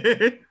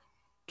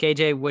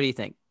 KJ, what do you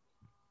think?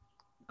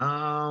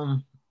 I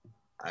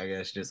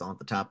guess just on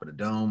the top of the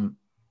dome,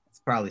 it's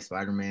probably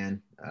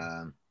Spider-Man.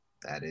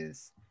 That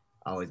is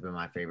always been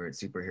my favorite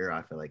superhero.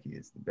 I feel like he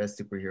is the best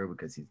superhero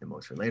because he's the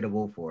most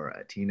relatable for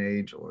a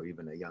teenage or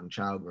even a young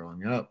child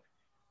growing up.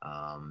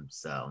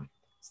 So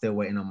still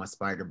waiting on my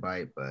spider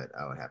bite, but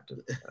I would have to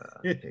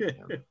pick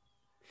him.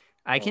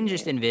 I can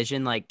just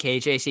envision like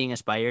KJ seeing a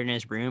spider in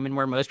his room, and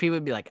where most people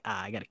would be like,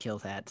 I gotta kill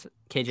that. So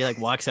KJ like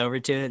walks over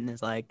to it and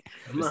is like,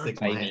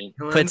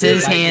 puts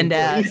his hand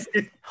out,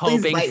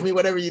 hoping bite me,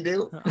 whatever you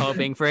do,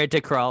 hoping for it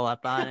to crawl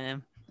up on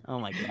him. Oh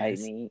my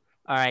goodness!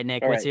 All right,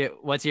 Nick,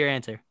 what's your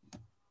answer?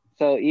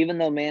 So even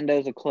though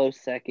Mando's a close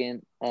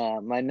second,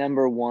 my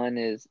number one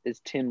is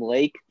Tim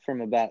Lake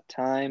from About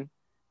Time.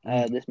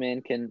 This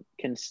man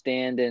can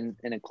stand in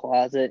a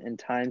closet and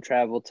time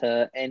travel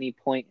to any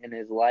point in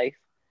his life.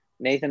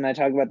 Nathan and I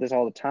talk about this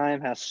all the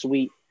time, how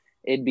sweet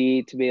it'd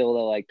be to be able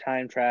to like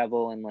time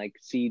travel and like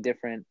see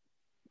different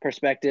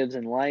perspectives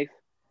in life.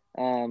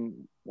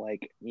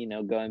 Like, you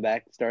know, going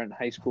back, starting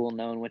high school,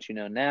 knowing what you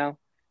know now.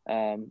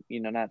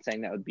 Not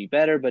saying that would be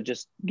better, but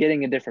just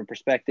getting a different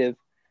perspective.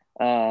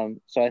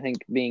 So I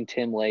think being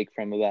Tim Lake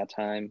from About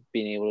Time,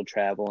 being able to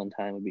travel in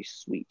time would be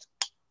sweet.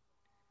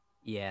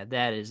 Yeah,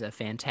 that is a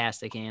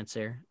fantastic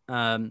answer.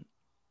 All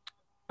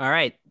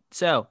right.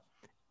 So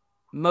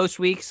most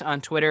weeks on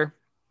Twitter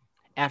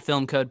at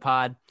Film Code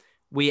Pod,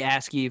 we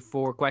ask you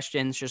for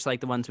questions just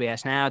like the ones we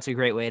ask now. It's a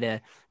great way to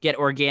get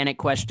organic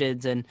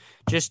questions and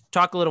just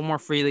talk a little more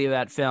freely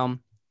about film.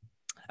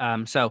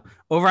 So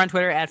over on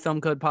Twitter at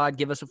Film Code Pod,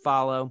 give us a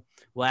follow.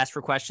 We'll ask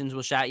for questions.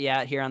 We'll shout you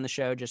out here on the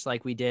show just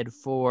like we did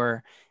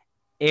for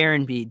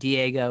Aaron B,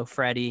 Diego,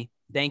 Freddie.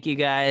 Thank you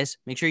guys.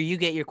 Make sure you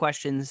get your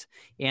questions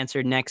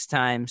answered next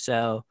time.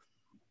 So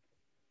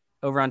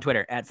over on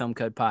Twitter at Film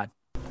Code Pod.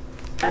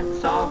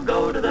 Let's all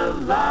go to the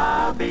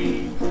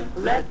lobby.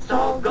 Let's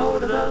all go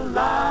to the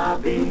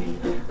lobby.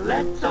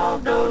 Let's all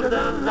go to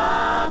the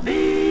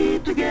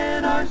lobby to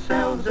get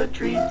ourselves a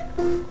treat.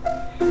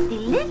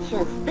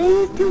 Delicious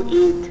things to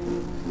eat.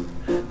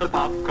 The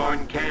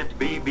popcorn can't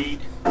be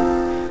beat.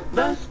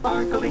 The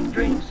sparkling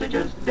drinks are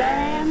just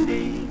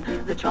dandy.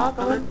 The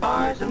chocolate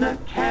bars and the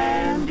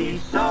candy.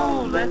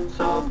 So let's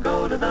all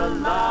go to the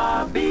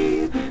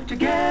lobby to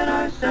get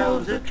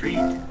ourselves a treat.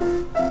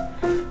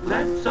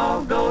 Let's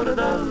all go to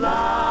the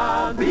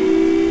lobby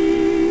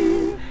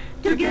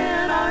to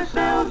get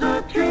ourselves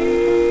a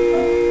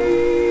treat.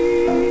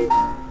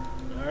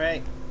 All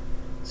right.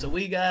 So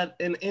we got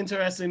an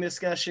interesting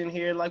discussion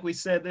here. Like we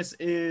said,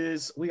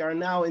 we are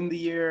now in the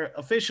year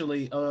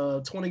officially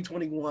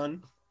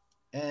 2021.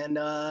 And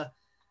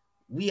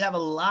we have a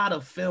lot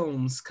of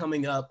films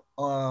coming up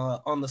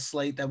on the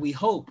slate that we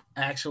hope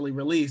actually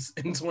release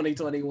in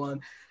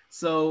 2021.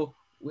 So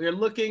we're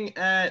looking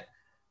at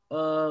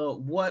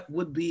what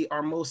would be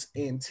our most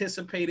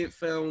anticipated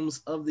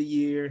films of the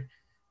year.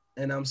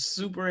 And I'm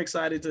super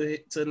excited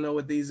to know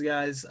what these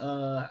guys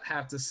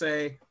have to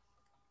say.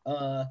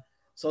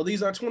 So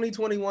these are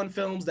 2021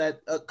 films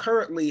that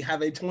currently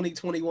have a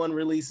 2021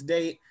 release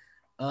date.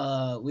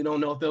 We don't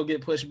know if they'll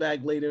get pushed back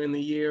later in the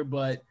year,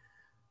 but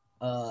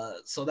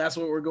so that's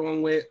what we're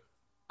going with.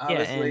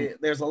 Obviously,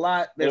 there's a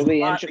lot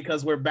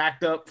because we're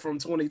backed up from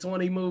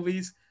 2020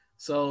 movies.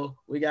 So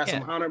we got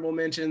some honorable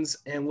mentions,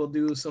 and we'll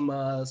do some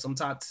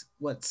top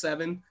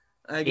 7,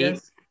 I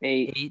guess.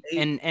 Eight.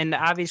 And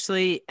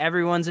obviously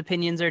everyone's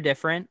opinions are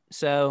different.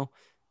 So,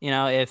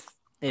 if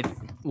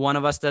one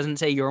of us doesn't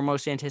say your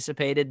most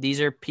anticipated,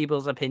 these are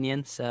people's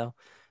opinions. So,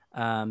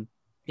 I'm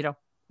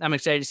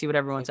excited to see what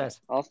everyone says.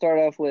 I'll start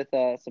off with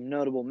some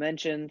notable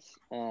mentions,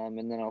 and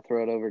then I'll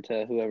throw it over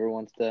to whoever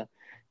wants to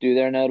do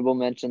their notable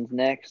mentions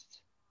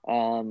next.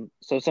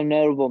 So some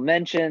notable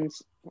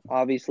mentions.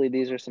 Obviously,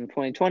 these are some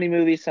 2020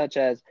 movies such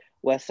as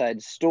West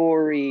Side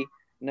Story,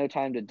 No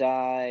Time to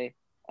Die,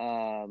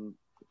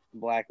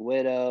 Black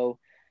Widow,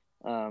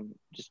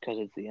 just because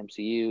it's the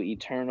MCU,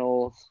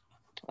 Eternals.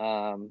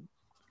 I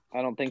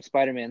don't think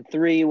Spider-Man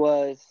 3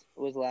 was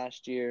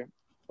last year,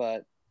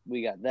 but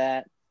we got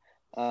that.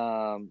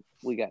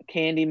 We got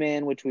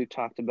Candyman, which we've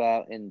talked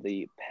about in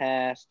the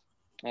past.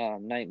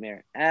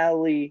 Nightmare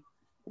Alley,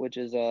 which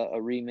is a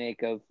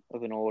remake of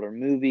an older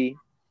movie.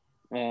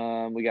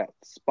 We got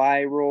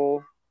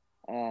Spiral.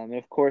 And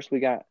of course, we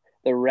got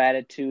the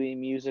Ratatouille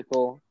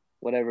musical,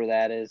 whatever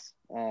that is.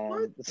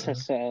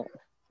 So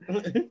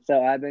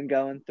I've been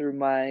going through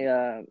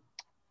my,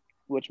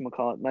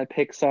 my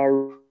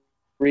Pixar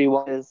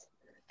rewatches.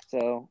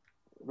 So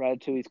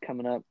Ratatouille's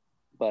coming up,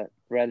 but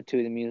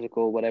Ratatouille the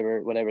musical,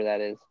 whatever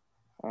that is.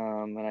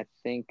 And I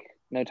think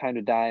No Time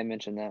to Die, I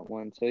mentioned that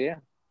one. So yeah.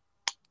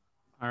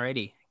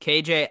 Alrighty.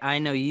 KJ, I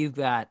know you've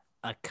got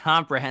a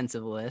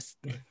comprehensive list.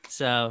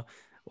 So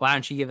why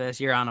don't you give us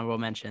your honorable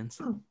mentions?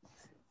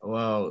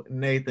 Well,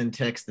 Nathan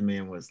texted me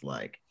and was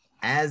like,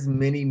 as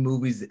many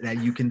movies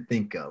that you can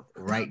think of,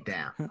 write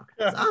down.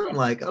 So I'm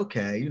like,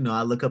 okay,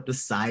 I look up the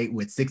site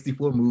with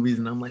 64 movies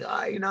and I'm like,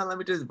 all right, let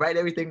me just write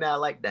everything that I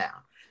like down.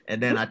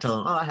 And then I tell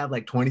him, I have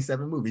like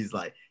 27 movies.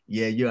 Like,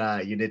 yeah,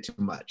 you did too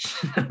much.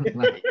 I'm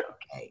like,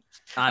 okay.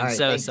 I'm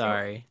so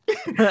sorry.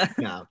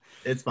 No,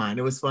 it's fine.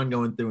 It was fun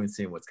going through and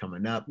seeing what's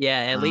coming up. Yeah,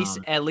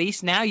 at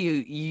least now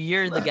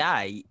you're the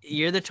guy.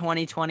 You're the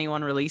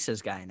 2021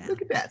 releases guy now.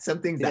 Look at that. Some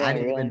things that I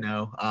didn't even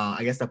know.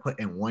 I guess I put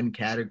in one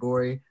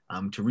category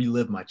to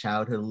relive my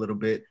childhood a little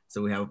bit.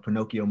 So we have a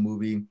Pinocchio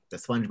movie, the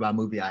SpongeBob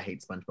movie. I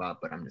hate SpongeBob,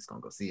 but I'm just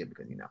gonna go see it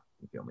because you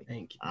feel me.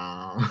 Thank you.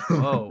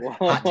 Whoa.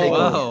 Hot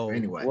takeover.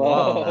 Anyway.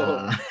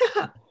 Whoa.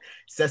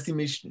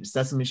 Sesame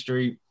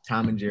Street,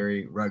 Tom and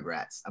Jerry,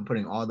 Rugrats. I'm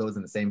putting all those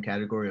in the same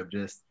category of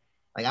just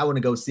like I want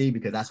to go see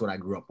because that's what I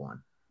grew up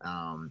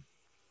on.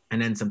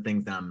 And then some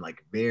things that I'm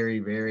like very,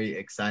 very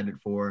excited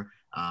for.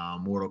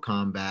 Mortal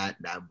Kombat,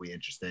 that would be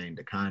interesting.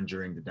 The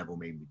Conjuring, The Devil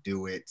Made Me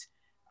Do It.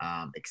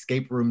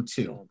 Escape Room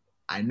 2.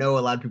 I know a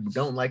lot of people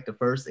don't like the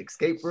first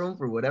Escape Room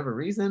for whatever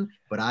reason,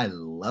 but I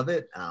love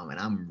it. And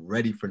I'm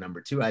ready for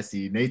number 2. I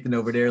see Nathan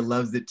over there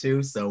loves it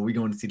too. So we're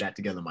going to see that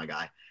together, my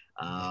guy.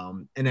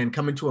 And then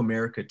Coming to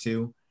America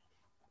 2.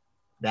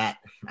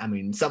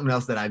 Something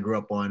else that I grew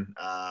up on,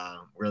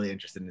 really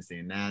interested in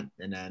seeing that.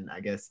 And then I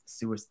guess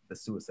the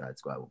Suicide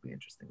Squad will be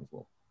interesting as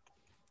well.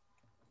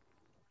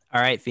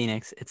 All right,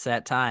 Phoenix, it's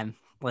that time.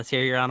 Let's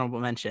hear your honorable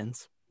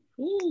mentions.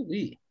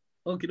 Ooh-wee.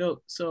 Okie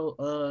doke.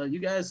 So you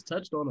guys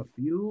touched on a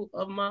few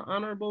of my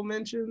honorable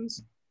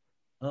mentions.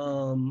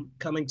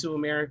 Coming to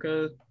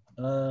America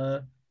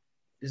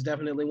is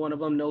definitely one of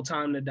them. No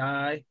Time to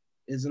Die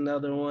is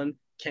another one.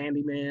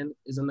 Candyman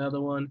is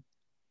another one.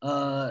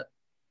 But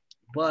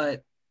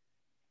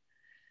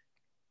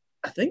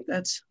I think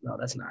that's not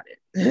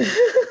it.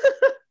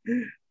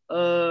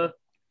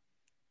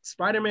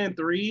 Spider-Man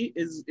 3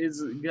 is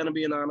gonna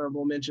be an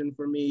honorable mention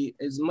for me.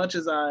 As much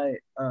as I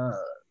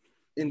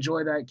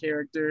enjoy that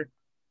character,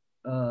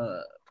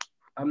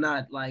 I'm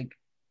not like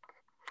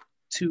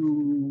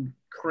too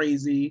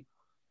crazy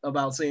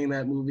about seeing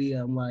that movie.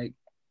 I'm like,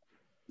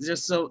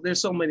 there's so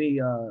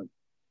many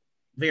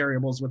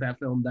variables with that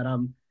film that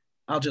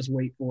I'll just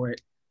wait for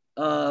it.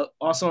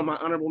 Also on my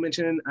honorable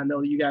mention, I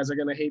know you guys are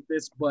gonna hate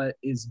this, but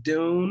is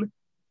Dune.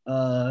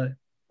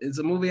 It's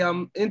a movie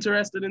I'm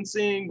interested in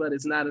seeing, but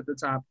it's not at the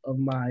top of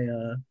my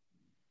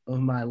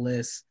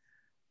list.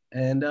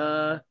 And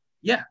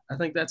yeah, I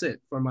think that's it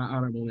for my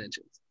honorable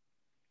mentions.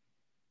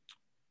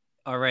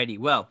 Alrighty,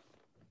 well,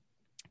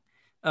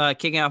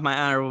 kicking off my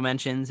honorable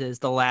mentions is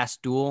The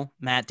Last Duel.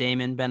 Matt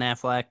Damon, Ben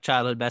Affleck,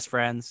 childhood best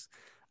friends,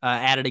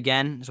 added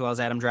again, as well as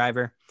Adam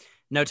Driver.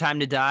 No Time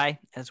to Die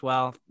as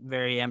well.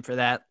 Very amped for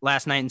that.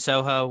 Last Night in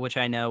Soho, which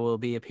I know will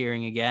be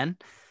appearing again.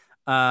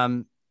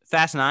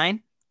 Fast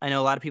 9. I know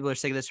a lot of people are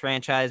sick of this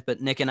franchise, but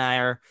Nick and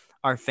I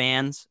are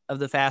fans of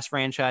the Fast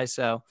franchise,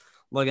 so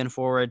looking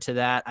forward to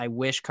that. I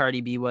wish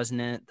Cardi B wasn't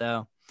in it,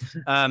 though.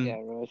 Yeah,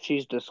 right.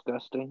 She's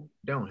disgusting.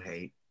 Don't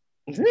hate.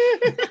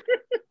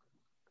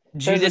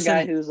 There's a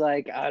guy who's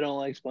like, I don't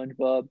like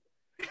SpongeBob.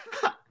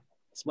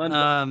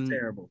 SpongeBob is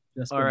terrible.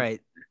 All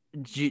right.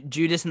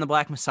 Judas and the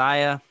Black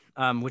Messiah,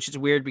 which is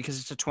weird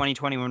because it's a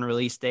 2021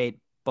 release date,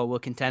 but will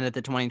contend at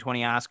the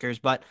 2020 Oscars.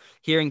 But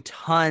hearing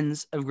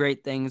tons of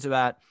great things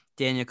about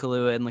Daniel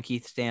Kaluuya and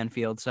Lakeith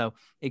Stanfield. So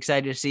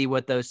excited to see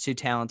what those two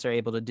talents are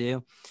able to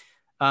do.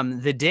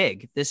 The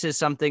Dig. This is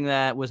something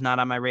that was not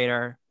on my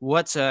radar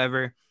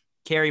whatsoever.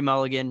 Carey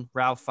Mulligan,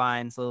 Ralph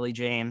Fiennes, Lily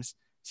James.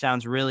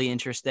 Sounds really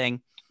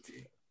interesting.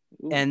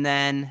 And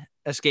then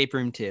Escape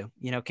Room 2.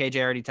 You know, KJ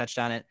already touched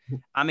on it.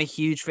 I'm a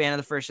huge fan of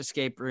the first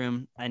Escape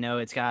Room. I know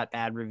it's got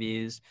bad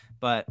reviews,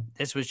 but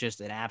this was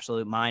just an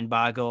absolute mind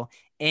boggle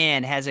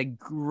and has a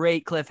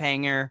great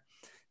cliffhanger.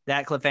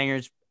 That cliffhanger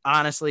is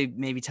honestly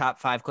maybe top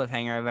 5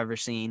 cliffhanger I've ever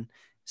seen.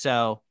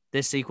 So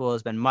this sequel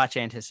has been much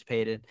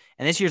anticipated.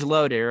 And this year's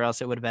loaded, or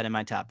else it would have been in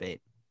my top 8.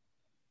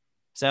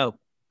 So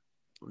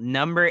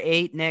number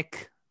 8,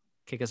 Nick,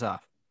 kick us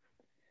off.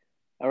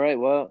 All right,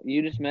 well,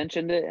 you just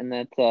mentioned it, and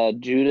that's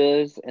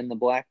Judas and the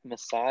Black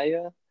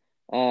Messiah.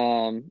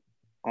 I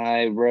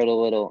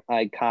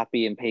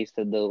copy and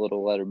pasted the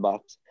little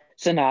letterbox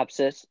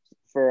synopsis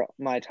for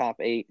my top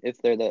 8 if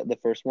they're the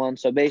first one.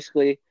 So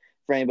basically,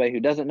 for anybody who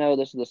doesn't know,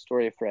 this is the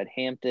story of Fred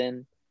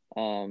Hampton,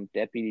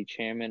 deputy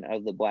chairman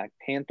of the Black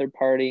Panther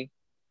Party,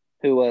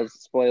 who was,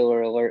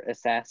 spoiler alert,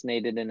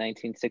 assassinated in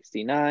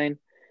 1969.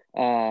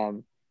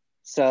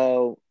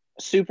 So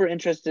super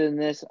interested in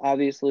this.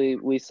 Obviously,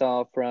 we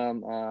saw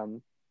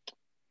from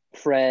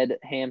Fred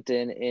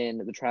Hampton in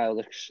the trial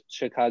of the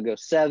Chicago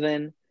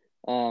 7.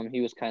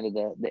 He was kind of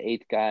the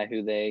 8th guy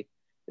who they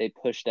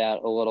pushed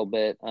out a little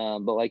bit.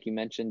 But like you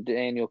mentioned,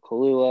 Daniel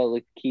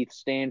Kaluuya, Lakeith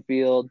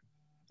Stanfield,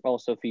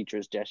 also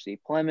features Jesse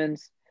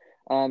Plemons,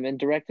 and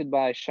directed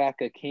by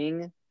Shaka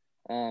King.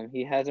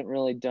 He hasn't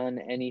really done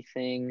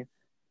anything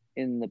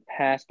in the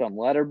past on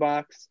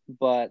Letterboxd,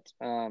 but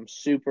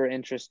super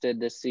interested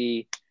to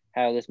see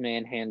how this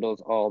man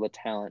handles all the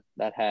talent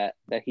that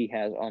he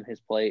has on his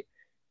plate.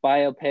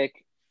 Biopic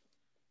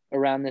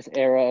around this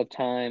era of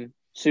time,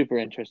 super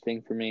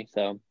interesting for me.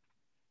 So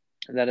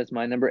that is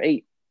my number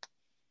 8.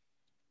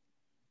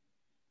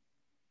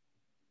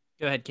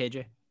 Go ahead,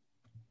 KJ.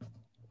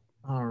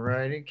 All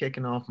righty,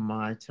 kicking off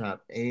my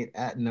top 8.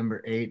 At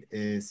number 8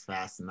 is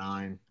Fast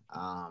 9.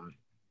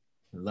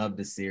 Love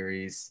the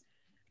series.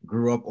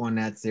 Grew up on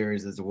that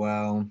series as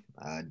well.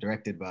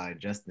 Directed by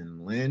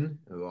Justin Lin,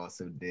 who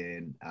also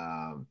did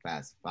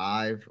Fast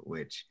 5,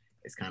 which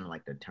is kind of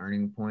like the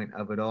turning point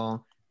of it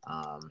all.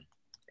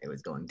 It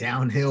was going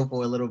downhill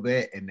for a little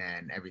bit, and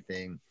then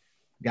everything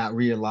got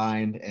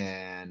realigned,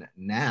 and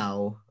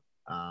now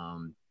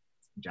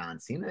John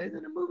Cena is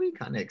in the movie.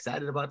 Kind of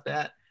excited about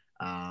that.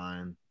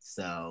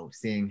 So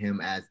seeing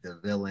him as the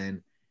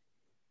villain,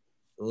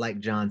 like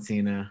John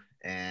Cena,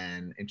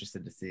 and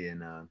interested to see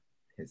in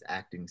his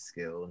acting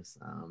skills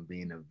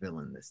being a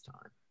villain this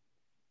time.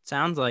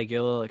 Sounds like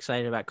you're a little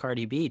excited about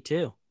Cardi B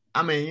too.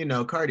 I mean, you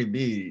know, Cardi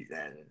B,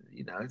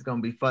 it's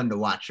going to be fun to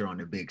watch her on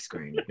the big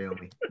screen. You feel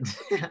me?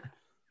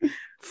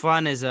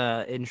 Fun is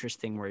a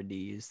interesting word to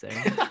use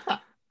there.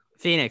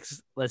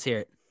 Phoenix, let's hear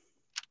it.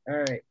 All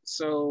right.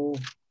 So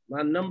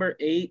my number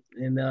 8,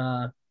 and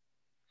I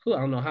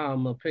don't know how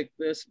I'm going to pick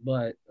this,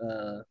 but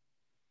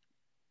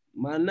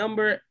my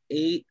number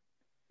 8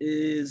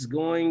 is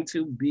going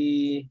to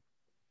be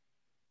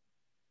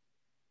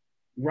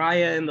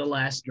Raya and the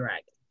Last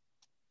Dragon.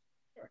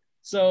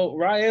 So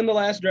Raya and the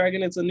Last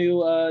Dragon, it's a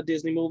new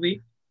Disney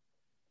movie.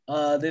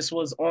 This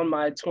was on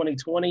my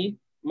 2020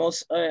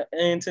 most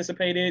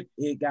anticipated.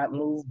 It got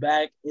moved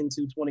back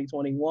into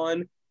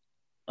 2021.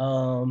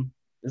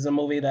 It's a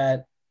movie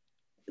that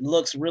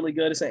looks really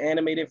good. It's an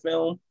animated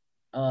film.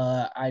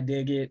 I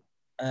dig it.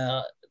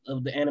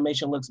 The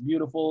animation looks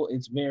beautiful.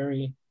 It's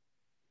very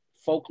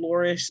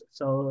folklorish.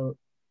 So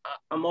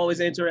I'm always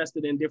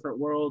interested in different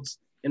worlds,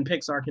 and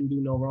Pixar can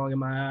do no wrong in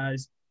my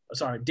eyes.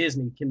 Sorry,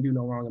 Disney can do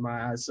no wrong in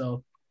my eyes.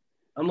 So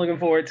I'm looking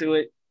forward to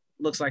it.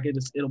 Looks like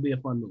it'll be a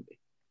fun movie.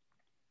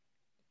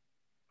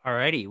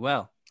 Alrighty,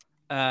 well,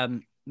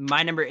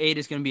 my number 8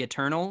 is going to be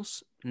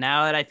Eternals.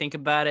 Now that I think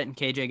about it, and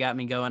KJ got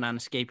me going on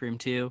Escape Room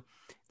 2,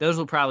 those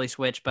will probably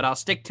switch, but I'll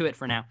stick to it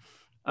for now.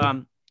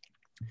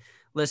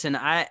 Listen,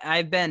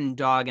 I've been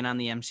dogging on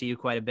the MCU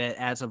quite a bit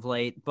as of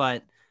late,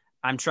 but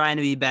I'm trying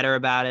to be better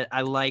about it.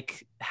 I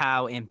like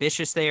how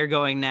ambitious they are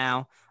going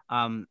now.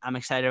 I'm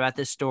excited about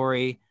this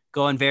story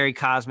going very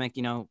cosmic.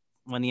 You know,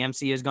 when the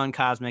MCU has gone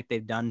cosmic,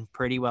 they've done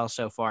pretty well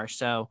so far.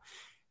 So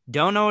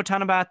don't know a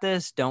ton about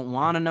this. Don't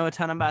want to know a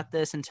ton about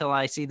this until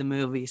I see the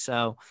movie.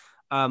 So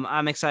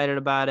I'm excited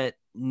about it.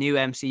 New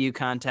MCU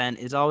content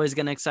is always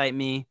going to excite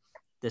me,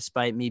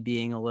 despite me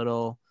being a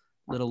little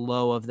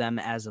low of them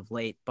as of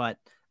late. But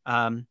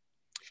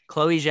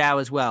Chloe Zhao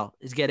as well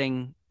is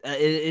getting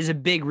is a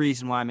big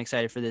reason why I'm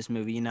excited for this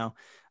movie. You know,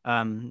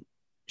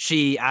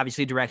 she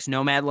obviously directs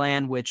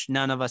Nomadland, which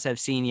none of us have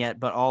seen yet,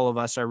 but all of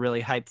us are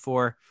really hyped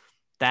for.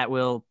 That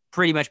will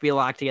pretty much be a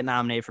lock to get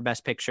nominated for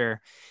Best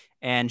Picture.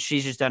 And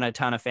she's just done a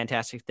ton of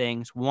fantastic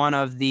things. One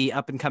of the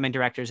up-and-coming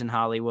directors in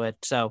Hollywood.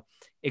 So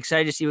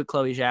excited to see what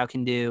Chloe Zhao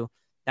can do,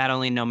 not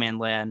only in No Man's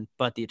Land,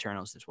 but the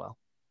Eternals as well.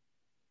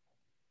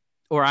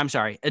 Or I'm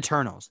sorry,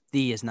 Eternals.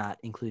 The is not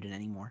included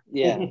anymore.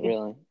 Yeah,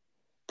 really.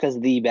 Because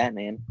the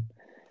Batman.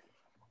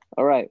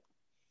 All right.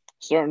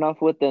 Starting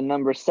off with the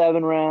number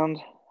 7 round,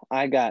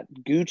 I got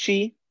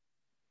Gucci.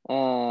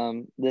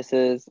 This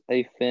is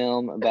a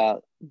film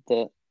about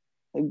the...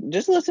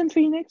 Just listen,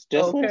 Phoenix.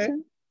 Just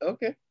listen.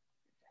 Okay.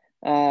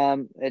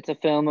 It's a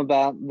film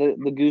about the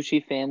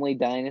Gucci family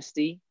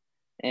dynasty,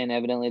 and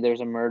evidently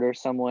there's a murder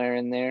somewhere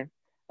in there.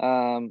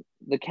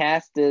 The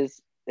cast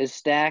is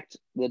stacked.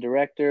 The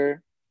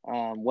director,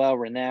 well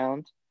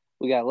renowned.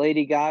 We got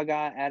Lady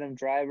Gaga, Adam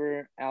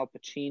Driver, Al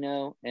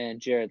Pacino,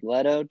 and Jared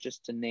Leto,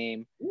 just to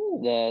name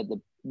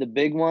the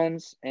big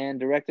ones, and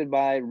directed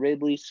by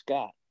Ridley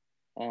Scott.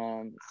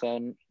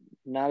 So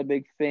not a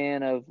big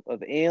fan of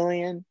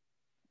Alien,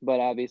 but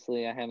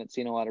obviously I haven't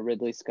seen a lot of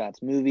Ridley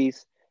Scott's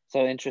movies.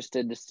 So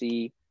interested to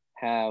see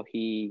how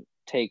he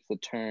takes the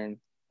turn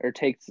or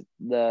takes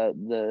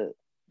the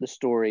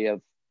story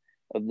of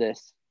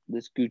this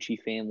Gucci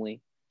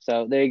family.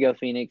 So there you go,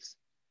 Phoenix.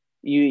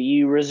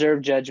 You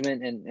reserve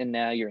judgment and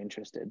now you're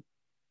interested.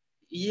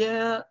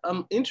 Yeah,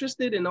 I'm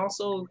interested and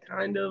also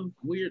kind of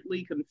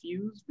weirdly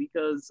confused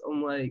because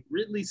I'm like,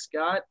 Ridley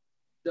Scott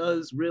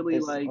does really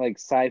It's like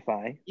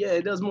sci-fi. Yeah,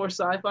 it does more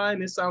sci-fi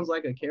and it sounds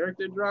like a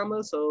character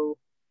drama. So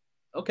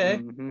okay,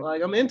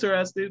 like I'm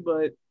interested,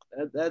 but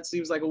that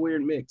seems like a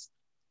weird mix.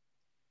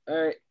 All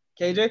right,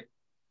 KJ?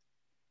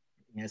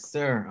 Yes,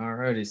 sir.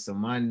 Alrighty, so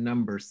my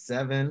number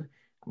 7,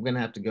 I'm going to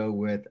have to go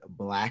with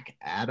Black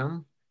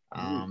Adam.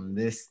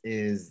 This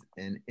is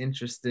an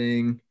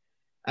interesting,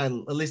 at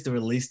least the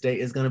release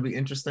date is going to be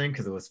interesting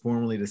because it was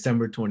formerly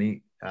December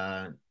 22nd,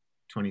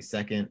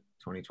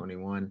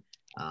 2021.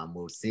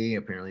 We'll see.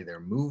 Apparently they're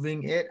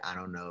moving it. I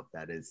don't know if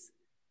that is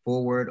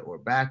forward or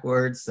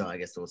backwards, so I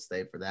guess we'll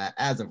stay for that.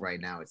 As of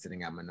right now, it's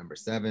sitting at my number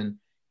 7.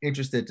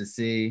 Interested to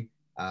see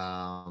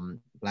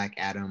Black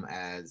Adam,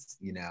 as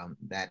you know,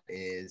 that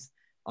is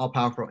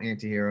all-powerful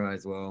anti-hero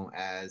as well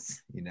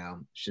as, you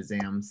know,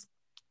 Shazam's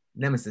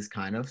nemesis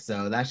kind of.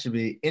 So that should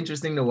be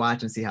interesting to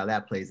watch and see how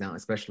that plays out,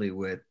 especially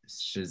with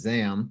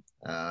Shazam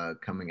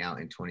coming out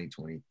in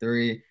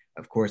 2023.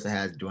 Of course, it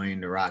has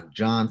Dwayne "The Rock"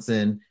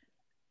 Johnson.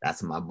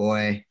 That's my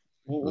boy.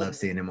 Love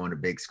seeing him on the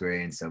big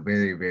screen. So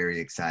very, very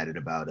excited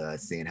about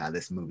seeing how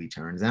this movie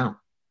turns out.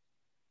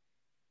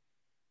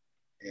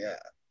 Yeah.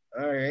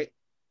 All right.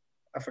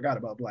 I forgot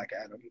about Black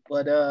Adam.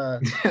 But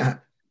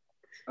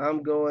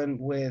I'm going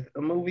with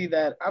a movie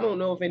that I don't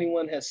know if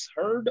anyone has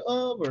heard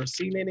of or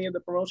seen any of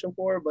the promotion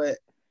for, but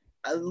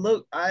I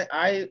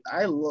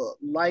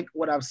like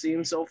what I've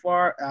seen so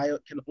far. I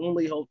can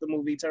only hope the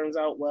movie turns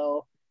out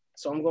well.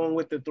 So I'm going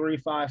with the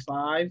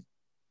 355.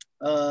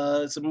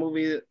 It's a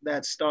movie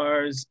that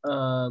stars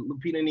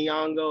Lupita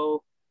Nyong'o,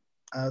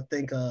 I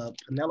think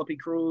Penelope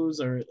Cruz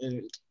and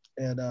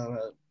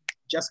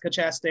Jessica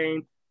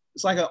Chastain.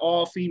 It's like an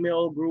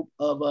all-female group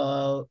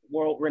of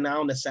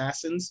world-renowned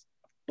assassins,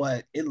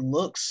 but it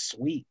looks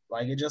sweet.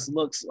 Like it just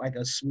looks like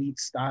a sweet,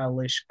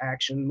 stylish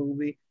action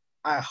movie.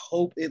 I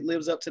hope it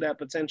lives up to that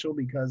potential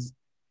because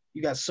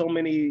you got so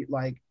many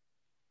like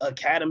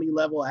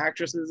Academy-level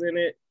actresses in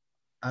it.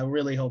 I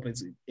really hope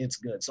it's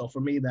good. So for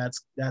me,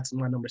 that's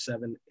my number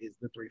 7 is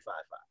the 355.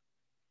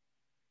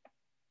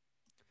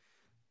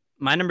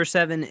 My number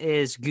 7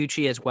 is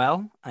Gucci as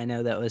well. I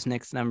know that was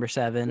Nick's number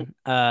 7.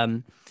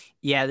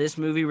 Yeah, this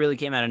movie really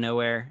came out of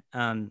nowhere.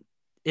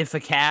 If a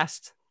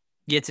cast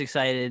gets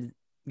excited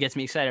gets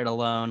me excited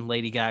alone.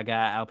 Lady Gaga,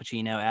 Al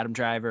Pacino, Adam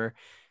Driver,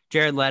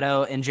 Jared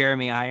Leto, and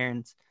Jeremy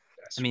Irons.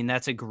 I mean,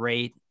 that's a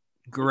great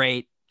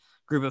group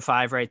of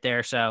 5 right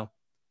there. So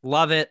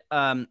love it.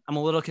 I'm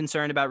a little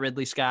concerned about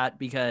Ridley Scott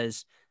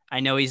because I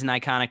know he's an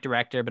iconic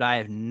director, but I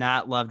have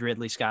not loved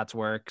Ridley Scott's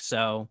work.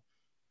 So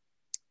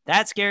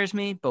that scares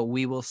me, but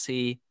we will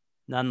see.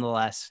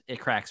 Nonetheless, it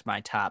cracks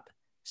my top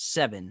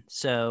 7.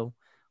 So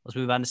let's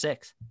move on to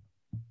 6.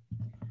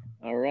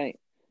 All right.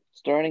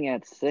 Starting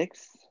at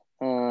 6,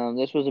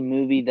 this was a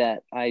movie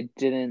that I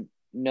didn't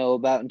know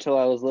about until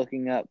I was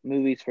looking up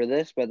movies for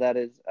this, but that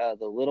is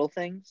The Little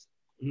Things.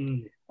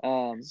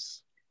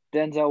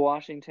 Denzel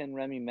Washington,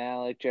 Rami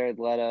Malek, Jared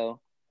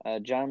Leto,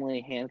 John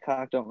Lee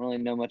Hancock. Don't really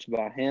know much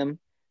about him,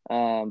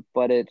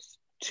 but it's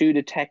 2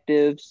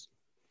 detectives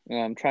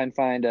trying to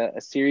find a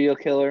serial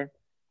killer.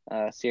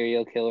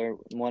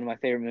 One of my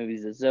favorite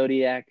movies is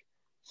Zodiac,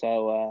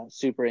 so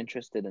super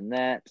interested in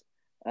that.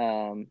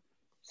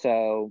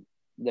 So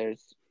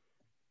there's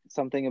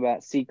something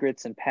about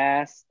secrets and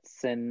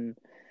pasts and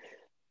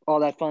all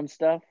that fun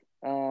stuff.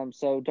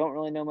 So don't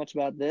really know much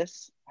about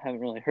this.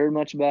 Haven't really heard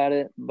much about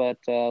it, but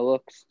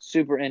looks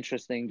super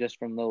interesting just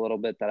from the little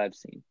bit that I've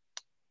seen.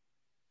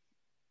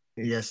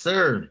 Yes,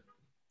 sir.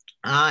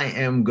 I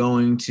am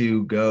going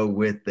to go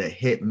with The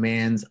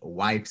Hitman's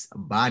Wife's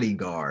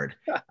Bodyguard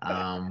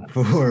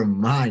for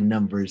my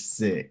number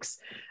 6.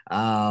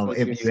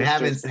 If you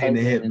haven't seen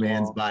The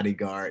Hitman's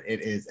Bodyguard,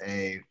 it is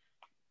a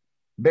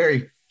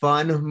very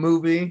fun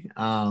movie.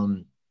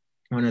 One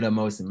of the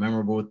most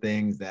memorable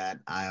things that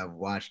I have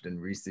watched in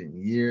recent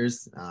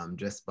years,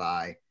 just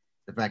by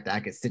the fact that I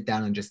could sit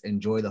down and just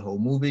enjoy the whole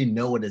movie.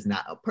 No, it is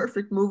not a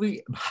perfect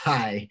movie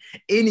by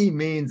any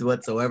means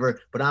whatsoever,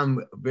 but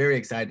I'm very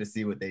excited to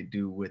see what they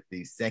do with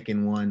the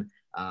second one.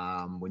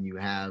 When you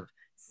have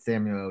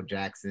Samuel L.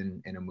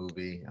 Jackson in a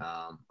movie,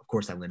 of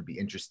course, I'm going to be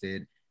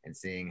interested in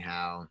seeing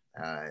how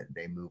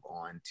they move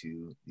on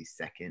to the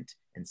second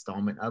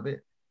installment of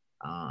it.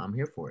 I'm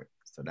here for it.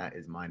 So that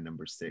is my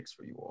number 6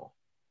 for you all.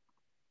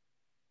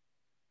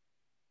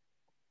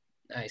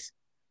 Nice.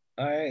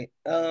 All right.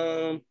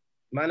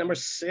 My number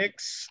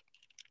 6.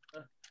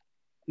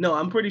 No,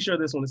 I'm pretty sure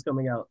this one is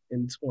coming out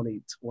in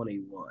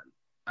 2021.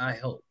 I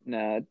hope.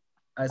 No,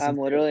 I'm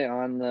literally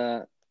on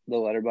the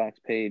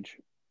Letterboxd page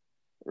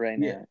right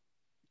now.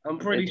 I'm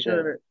pretty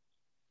sure that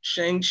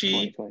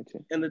Shang-Chi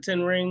and the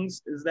 10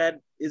 Rings, is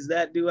that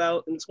due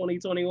out in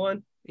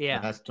 2021? Yeah.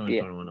 That's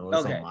 2021. Yeah.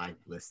 It's on my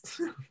list.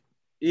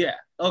 Yeah.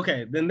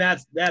 Okay. Then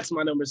that's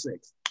my number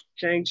 6.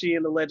 Shang-Chi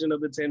and the Legend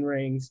of the 10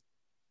 Rings.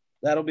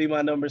 That'll be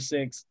my number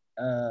 6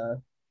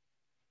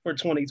 for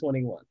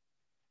 2021.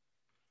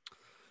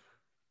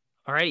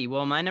 Alrighty.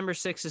 Well, my number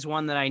 6 is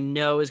one that I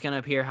know is going to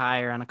appear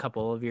higher on a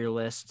couple of your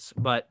lists,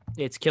 but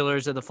it's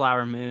Killers of the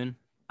Flower Moon.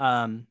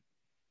 Martin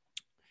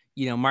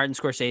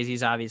Scorsese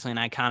is obviously an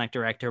iconic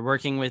director,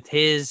 working with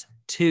his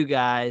 2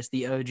 guys,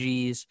 the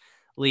OGs,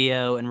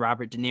 Leo and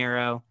Robert De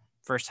Niro.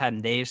 First time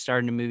they've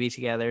started a movie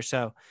together.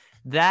 So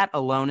that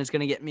alone is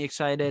going to get me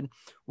excited.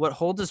 What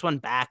holds this one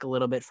back a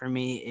little bit for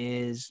me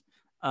is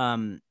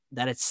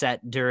that it's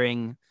set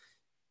during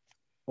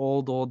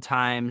old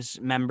times,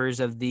 members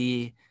of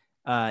the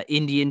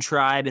Indian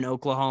tribe in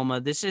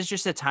Oklahoma. This is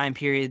just a time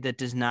period that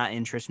does not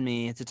interest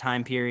me. It's a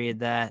time period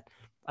that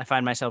I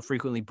find myself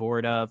frequently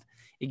bored of.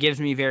 It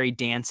gives me very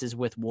Dances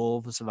with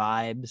Wolves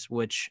vibes,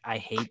 which I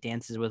hate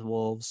Dances with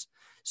Wolves.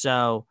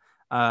 So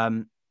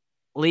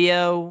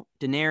Leo,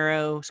 De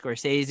Niro,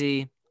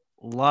 Scorsese,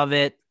 love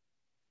it.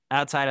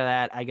 Outside of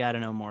that, I got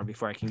to know more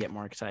before I can get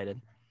more excited.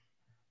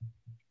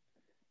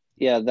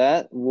 Yeah,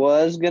 that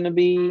was going to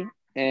be,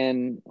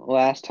 and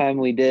last time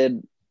we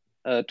did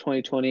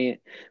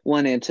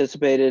 2021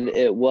 anticipated,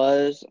 it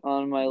was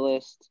on my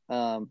list,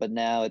 but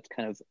now it's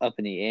kind of up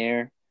in the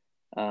air.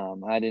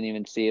 I didn't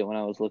even see it when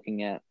I was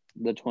looking at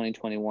the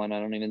 2021. I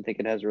don't even think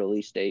it has a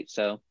release date.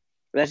 So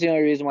that's the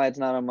only reason why it's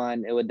not on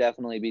mine. It would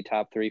definitely be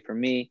top 3 for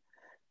me.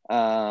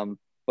 But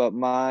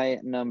my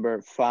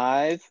number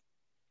 5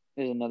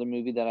 is another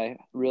movie that I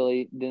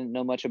really didn't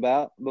know much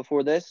about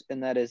before this,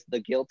 and that is The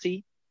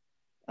Guilty.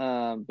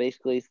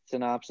 Basically,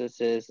 synopsis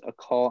is a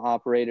call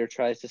operator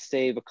tries to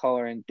save a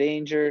caller in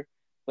danger,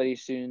 but he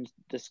soon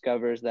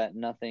discovers that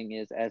nothing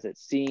is as it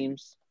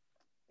seems,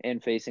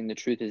 and facing the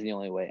truth is the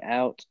only way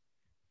out.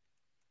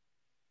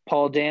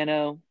 Paul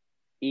Dano,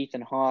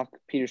 Ethan Hawke,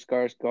 Peter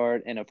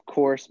Skarsgård, and of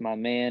course, my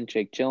man,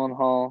 Jake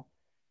Gyllenhaal.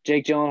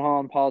 Jake Gyllenhaal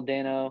and Paul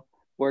Dano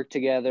worked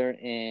together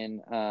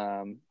in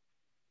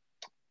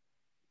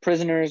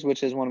Prisoners,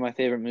 which is one of my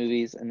favorite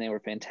movies, and they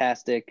were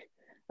fantastic.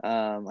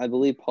 I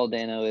believe Paul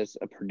Dano is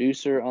a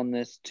producer on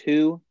this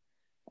too.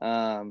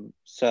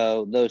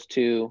 So those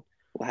 2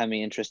 will have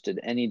me interested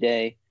any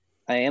day.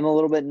 I am a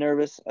little bit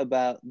nervous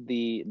about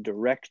the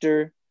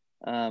director.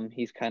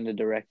 He's kind of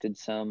directed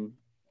some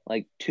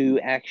like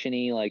 2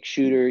 actiony, like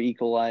Shooter,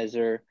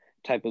 Equalizer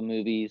type of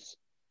movies.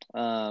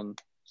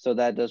 So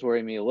that does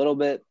worry me a little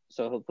bit.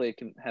 So hopefully it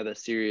can have a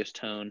serious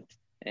tone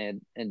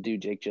and do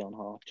Jake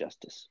Gyllenhaal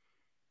justice.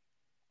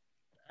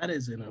 That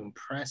is an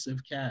impressive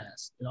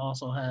cast. It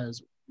also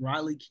has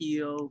Riley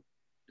Keough,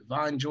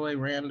 Devon Joy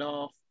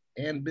Randolph,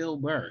 and Bill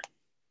Burr,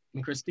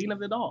 and Christina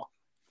Vidal.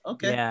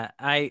 Okay. Yeah,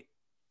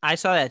 I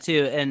saw that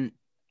too, and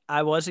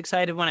I was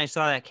excited when I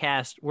saw that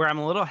cast. Where I'm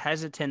a little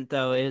hesitant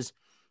though is,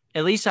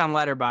 at least on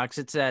Letterboxd,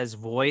 it says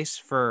voice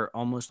for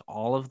almost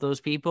all of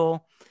those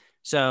people.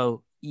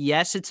 So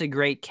yes, it's a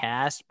great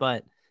cast,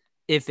 but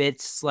if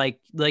it's like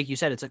you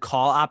said, it's a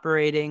call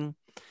operating.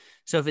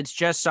 So if it's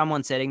just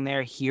someone sitting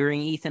there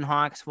hearing Ethan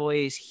Hawke's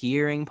voice,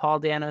 hearing Paul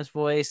Dano's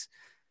voice,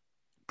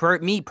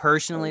 me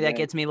personally, that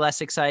gets me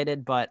less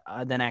excited, but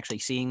than actually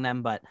seeing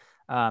them. But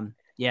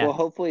yeah. Well,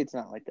 hopefully it's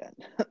not like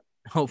that.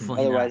 Hopefully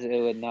Otherwise, not.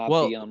 it would not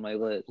be on my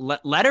list.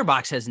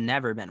 Letterboxd has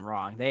never been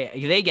wrong.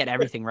 They get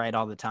everything right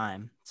all the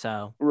time.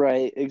 So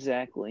right,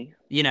 exactly.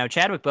 You know,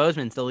 Chadwick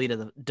Boseman's the lead of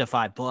the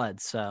Defy Blood.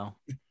 So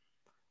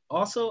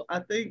also, I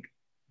think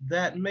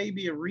that may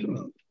be a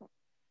remake,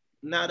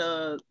 not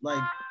a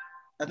like.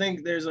 I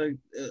think there's a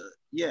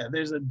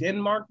there's a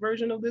Denmark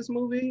version of this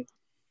movie.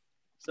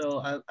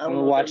 So I'm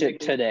gonna watch it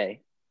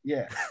today.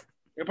 Yeah,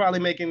 they're probably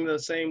making the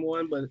same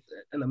one, but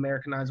an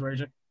Americanized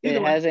version. It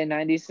has a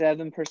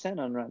 97%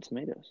 on Rotten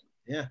Tomatoes.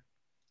 Yeah.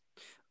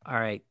 All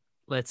right.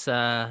 Let's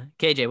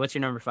KJ, what's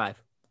your number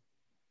 5?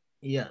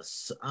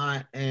 Yes,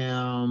 I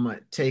am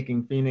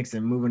taking Phoenix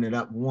and moving it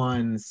up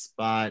one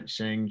spot.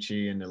 Shang-Chi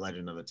and the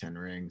Legend of the Ten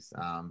Rings.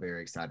 I'm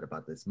very excited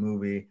about this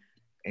movie.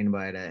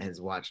 Anybody that has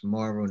watched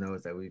Marvel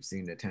knows that we've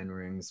seen the Ten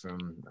Rings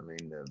from,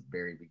 the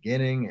very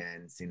beginning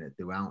and seen it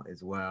throughout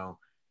as well.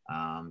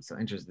 So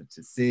interested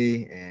to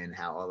see and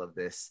how all of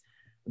this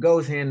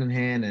goes hand in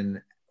hand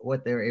and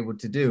what they're able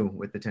to do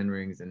with the Ten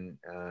Rings and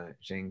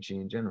Shang-Chi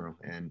in general.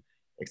 And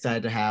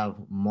excited to have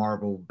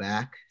Marvel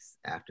back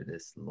after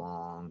this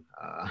long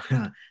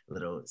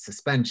little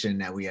suspension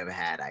that we have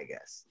had, I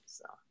guess.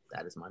 So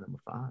that is my number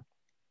 5.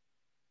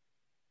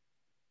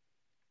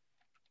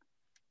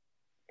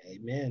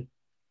 Amen.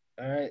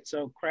 All right,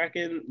 so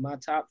Kraken, my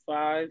top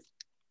 5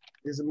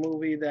 is a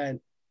movie that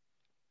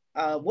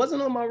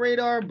wasn't on my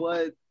radar,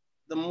 but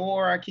the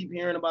more I keep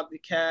hearing about the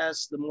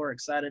cast, the more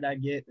excited I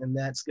get, and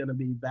that's going to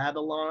be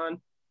Babylon.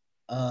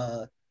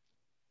 I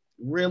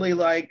really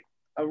like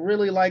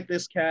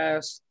this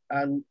cast.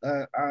 I'm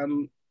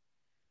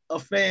a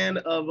fan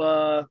of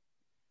oh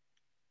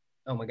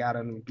my God,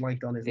 I'm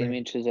blanked on his name.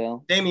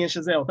 Damien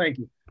Chazelle, thank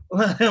you.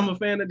 I'm a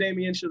fan of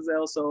Damien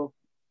Chazelle, so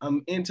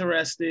I'm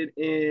interested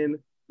in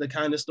the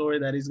kind of story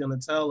that he's going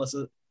to tell us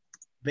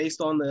based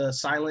on the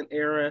silent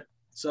era.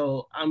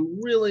 So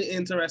I'm really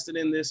interested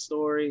in this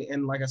story.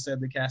 And like I said,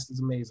 the cast is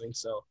amazing.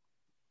 So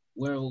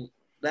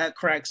that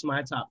cracks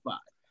my top 5.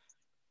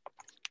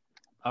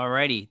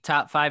 Alrighty.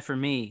 Top 5 for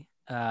me.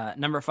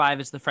 Number 5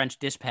 is The French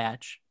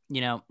Dispatch. You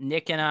know,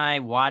 Nick and I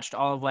watched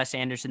all of Wes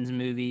Anderson's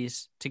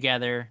movies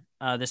together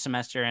this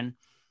semester, and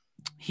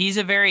he's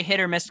a very hit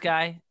or miss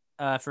guy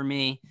for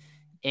me.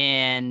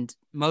 And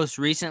most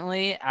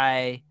recently,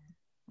 I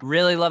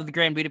really loved The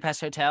Grand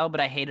Budapest Hotel, but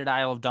I hated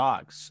Isle of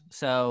Dogs.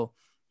 So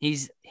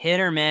he's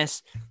hit or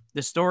miss.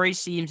 The story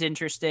seems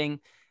interesting,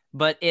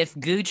 but if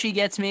Gucci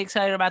gets me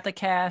excited about the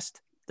cast,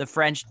 The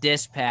French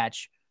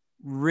Dispatch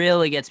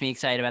really gets me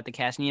excited about the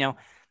cast. And, you know,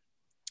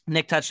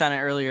 Nick touched on it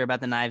earlier about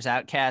the Knives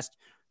Out cast.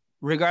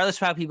 Regardless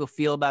of how people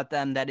feel about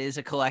them, that is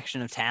a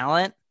collection of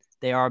talent.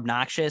 They are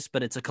obnoxious,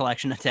 but it's a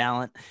collection of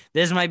talent.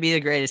 This might be the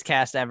greatest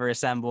cast ever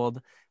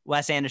assembled.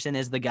 Wes Anderson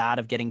is the god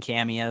of getting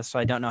cameos, so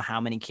I don't know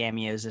how many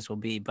cameos this will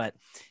be. But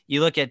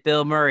you look at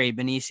Bill Murray,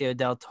 Benicio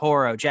del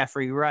Toro,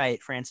 Jeffrey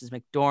Wright, Frances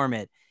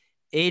McDormand,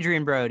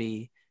 Adrian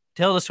Brody,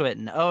 Tilda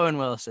Swinton, Owen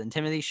Wilson,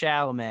 Timothy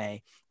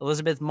Chalamet,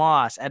 Elizabeth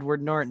Moss,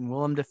 Edward Norton,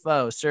 Willem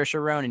Dafoe, Saoirse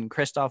Ronan,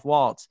 Christoph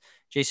Waltz,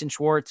 Jason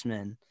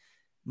Schwartzman.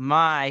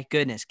 My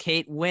goodness,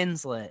 Kate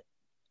Winslet.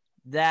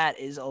 That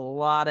is a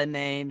lot of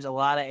names, a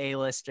lot of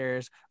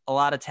A-listers, a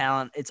lot of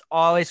talent. It's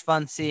always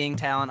fun seeing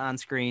talent on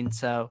screen.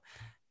 So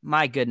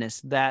my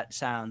goodness, that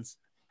sounds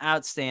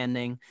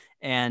outstanding.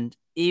 And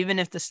even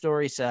if the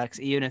story sucks,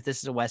 even if this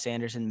is a Wes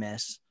Anderson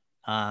miss,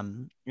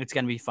 it's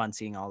going to be fun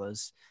seeing all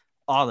those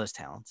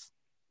talents.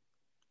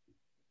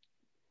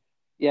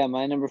 Yeah,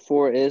 my number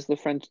 4 is The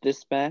French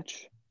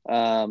Dispatch.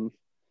 I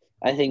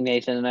think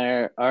Nathan and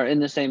I are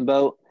in the same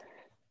boat.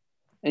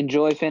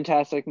 Enjoy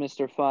Fantastic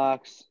Mr.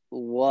 Fox.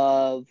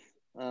 Love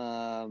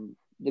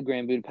The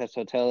Grand Budapest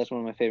Hotel. It's one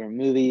of my favorite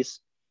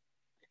movies.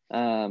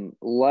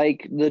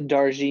 Like the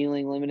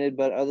Darjeeling Limited,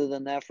 but other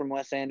than that, from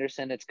Wes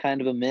Anderson, it's kind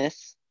of a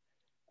miss.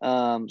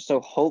 So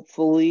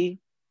hopefully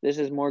this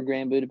is more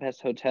Grand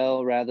Budapest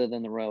Hotel rather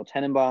than the Royal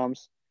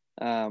Tenenbaums.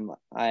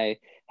 I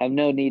have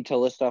no need to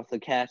list off the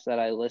cast that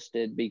I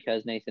listed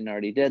because Nathan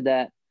already did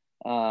that.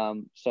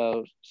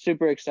 So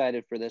super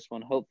excited for this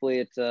one. Hopefully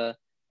it's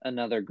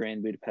another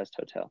Grand Budapest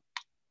Hotel.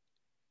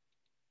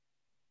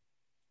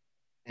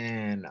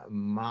 And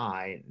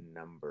my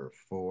number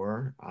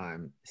 4,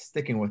 I'm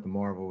sticking with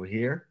Marvel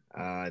here,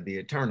 the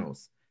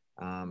Eternals.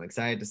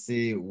 Excited to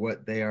see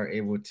what they are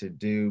able to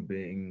do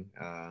being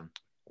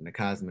in the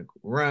cosmic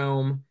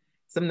realm,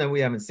 something that we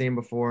haven't seen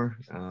before.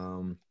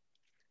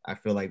 I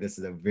feel like this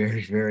is a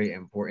very, very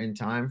important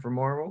time for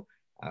Marvel.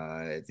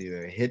 It's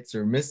either hits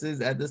or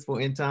misses at this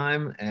point in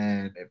time.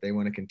 And if they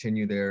want to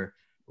continue their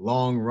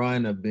long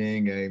run of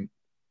being a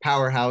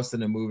powerhouse in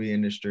the movie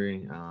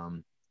industry,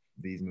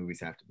 these movies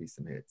have to be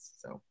some hits.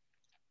 So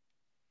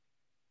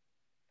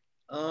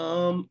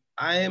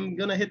I am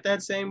gonna hit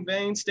that same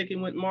vein,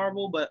 sticking with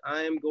Marvel, but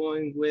I am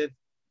going with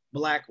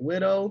Black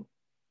Widow.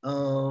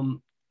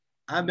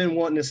 I've been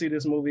wanting to see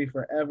this movie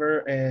forever,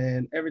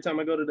 and every time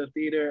I go to the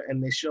theater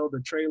and they show the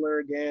trailer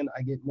again,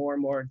 I get more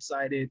and more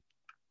excited.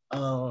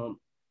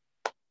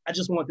 I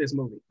just want this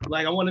movie.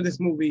 Like, I wanted this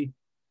movie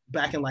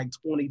back in like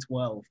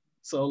 2012.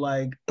 So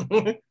like,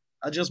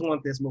 I just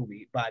want this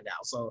movie by now.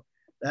 So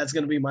that's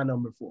gonna be my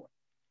number 4.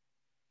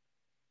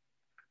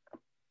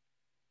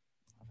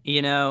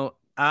 You know,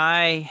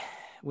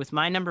 with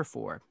my number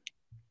 4,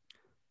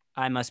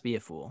 I must be a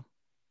fool.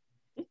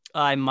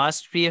 I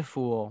must be a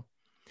fool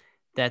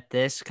that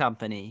this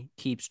company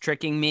keeps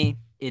tricking me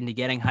into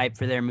getting hype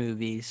for their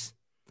movies.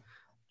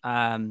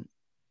 But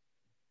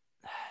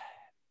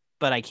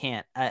I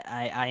can't.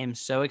 I am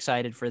so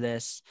excited for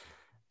this,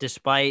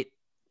 despite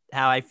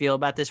how I feel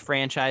about this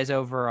franchise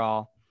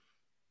overall.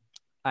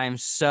 I am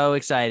so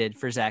excited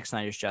for Zack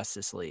Snyder's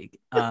Justice League.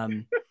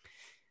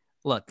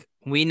 Look,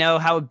 we know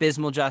how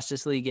abysmal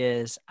Justice League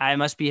is. I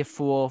must be a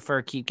fool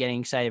for keep getting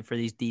excited for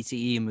these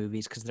DCEU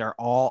movies because they're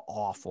all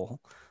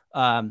awful.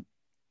 But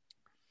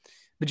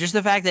just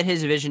the fact that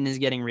his vision is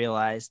getting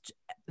realized,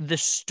 the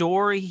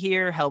story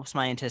here helps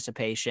my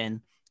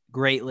anticipation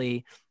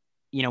greatly.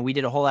 You know, we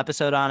did a whole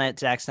episode on it.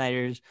 Zack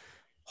Snyder's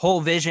whole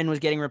vision was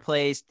getting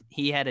replaced.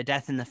 He had a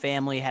death in the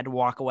family, had to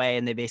walk away,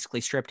 and they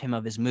basically stripped him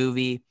of his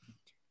movie.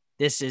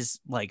 This is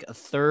like a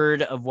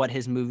third of what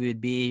his movie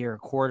would be, or a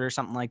quarter,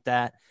 something like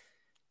that.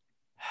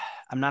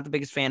 I'm not the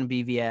biggest fan of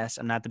BVS.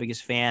 I'm not the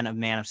biggest fan of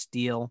Man of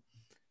Steel,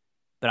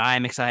 but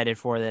I'm excited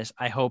for this.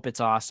 I hope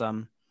it's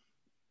awesome.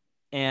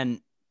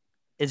 And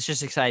it's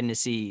just exciting to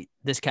see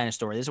this kind of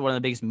story. This is one of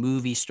the biggest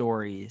movie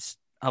stories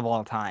of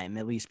all time,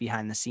 at least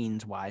behind the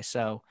scenes wise.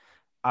 So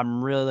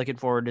I'm really looking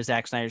forward to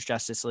Zack Snyder's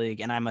Justice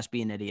League, and I must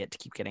be an idiot to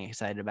keep getting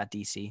excited about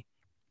DC.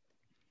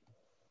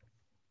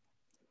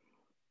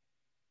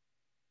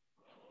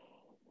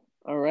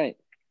 All right.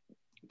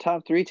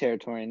 Top 3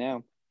 territory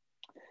now.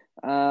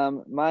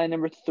 My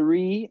number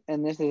 3,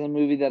 and this is a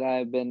movie that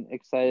I've been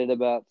excited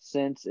about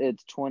since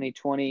its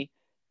 2020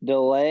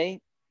 delay,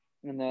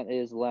 and that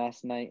is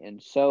Last Night in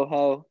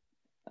Soho.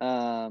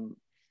 The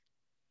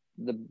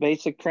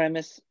basic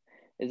premise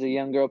is a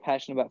young girl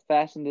passionate about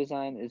fashion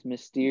design is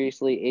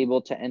mysteriously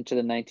able to enter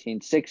the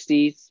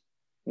 1960s,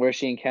 where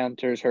she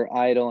encounters her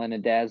idol and a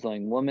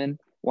dazzling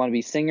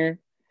wannabe singer.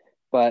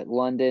 But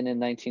London in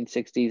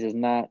 1960s is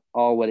not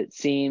all what it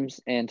seems,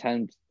 and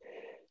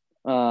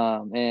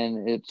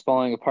it's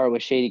falling apart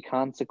with shady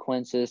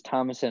consequences.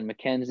 Thomas and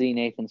Mackenzie,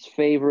 Nathan's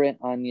favorite,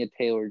 Anya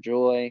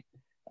Taylor-Joy,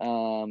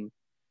 and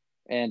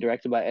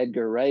directed by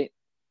Edgar Wright.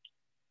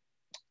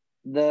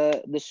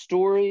 The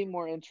story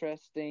more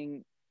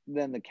interesting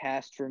than the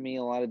cast for me.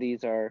 A lot of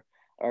these are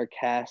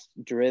cast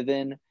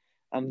driven.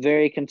 I'm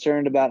very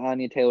concerned about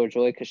Anya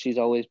Taylor-Joy because she's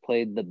always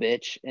played the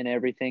bitch in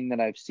everything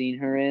that I've seen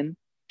her in.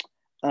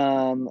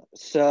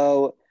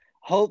 So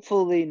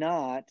hopefully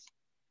not.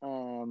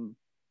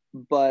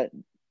 But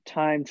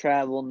time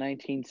travel,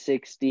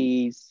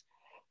 1960s,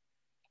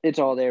 it's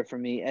all there for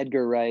me.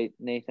 Edgar Wright,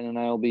 Nathan and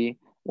I will be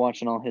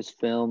watching all his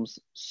films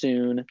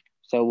soon,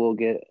 so we'll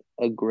get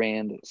a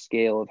grand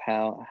scale of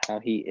how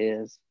he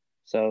is.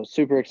 So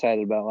super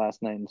excited about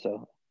Last Night in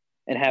Soho,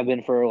 and have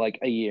been for like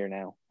a year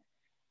now.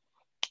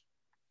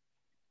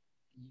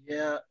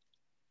 Yeah.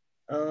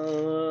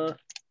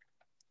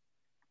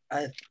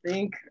 I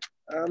think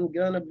I'm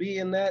gonna be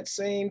in that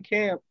same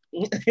camp.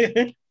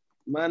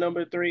 My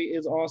number 3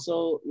 is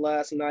also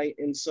Last Night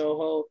in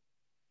Soho.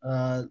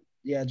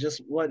 Yeah,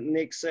 just what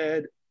Nick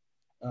said.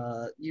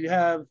 You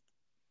have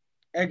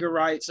Edgar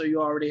Wright, so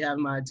you already have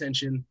my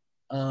attention.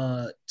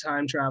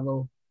 Time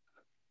travel.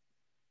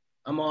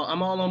 I'm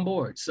all on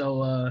board.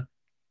 So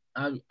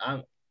I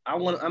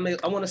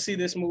want to see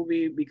this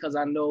movie because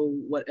I know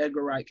what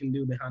Edgar Wright can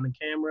do behind the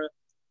camera.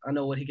 I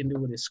know what he can do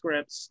with his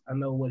scripts. I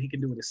know what he can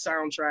do with his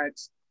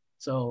soundtracks.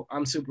 So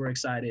I'm super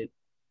excited,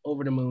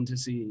 over the moon to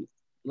see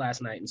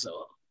Last Night in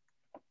Soho.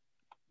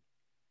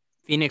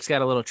 Phoenix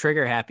got a little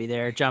trigger happy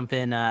there,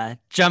 jumping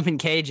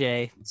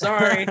KJ.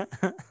 Sorry,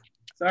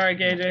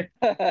 KJ.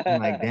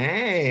 I'm like,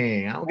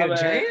 dang, I don't get a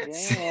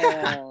chance.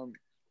 Damn.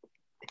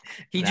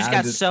 He just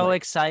got so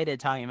excited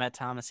talking about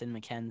Thomas and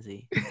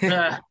Mackenzie.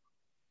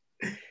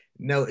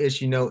 No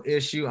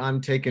issue.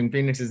 I'm taking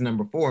Phoenix's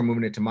number 4,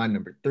 moving it to my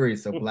number 3.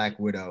 So Black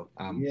Widow,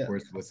 of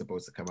course, was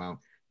supposed to come out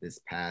this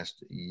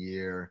past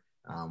year.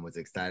 Was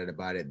excited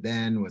about it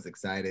then, was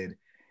excited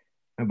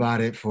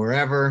about it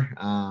forever,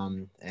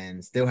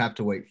 and still have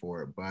to wait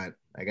for it. But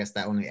I guess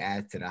that only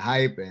adds to the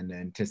hype and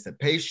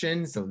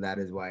anticipation. So that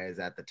is why it's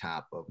at the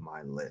top of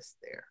my list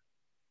there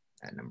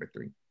at number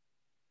 3.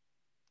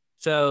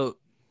 So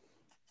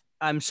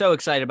I'm so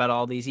excited about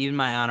all these, even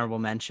my honorable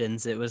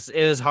mentions. It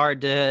was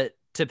hard to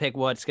pick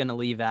what's going to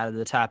leave out of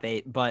the top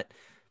 8, but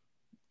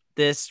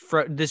this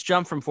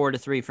jump from 4 to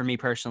 3 for me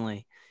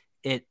personally,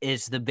 it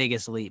is the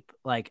biggest leap.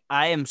 Like,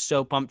 I am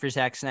so pumped for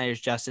Zack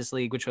Snyder's Justice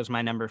League, which was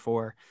my number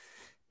 4.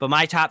 But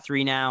my top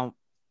 3 now,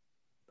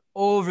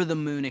 over the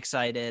moon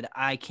excited.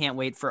 I can't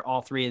wait for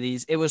all 3 of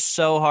these. It was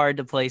so hard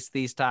to place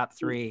these top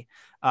 3.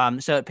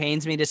 So it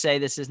pains me to say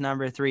this is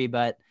number 3,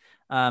 but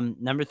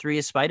number 3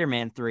 is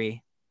Spider-Man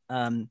 3.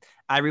 I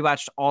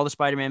rewatched all the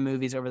Spider-Man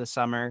movies over the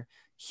summer.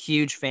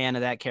 Huge fan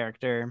of that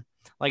character.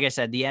 Like I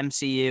said, the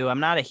MCU, I'm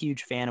not a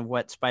huge fan of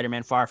what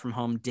Spider-Man Far From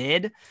Home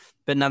did,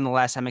 but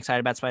nonetheless, I'm excited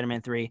about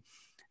Spider-Man 3.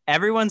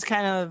 Everyone's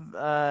kind of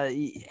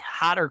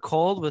hot or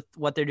cold with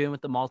what they're doing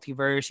with the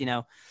multiverse. You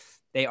know,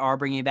 they are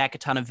bringing back a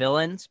ton of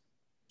villains.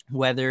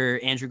 Whether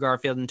Andrew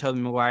Garfield and Tobey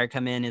Maguire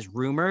come in is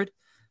rumored,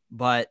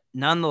 but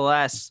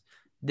nonetheless,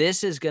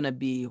 this is going to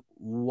be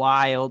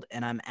wild,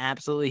 and I'm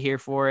absolutely here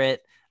for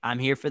it. I'm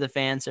here for the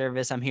fan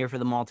service. I'm here for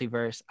the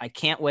multiverse. I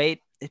can't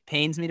wait. It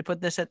pains me to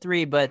put this at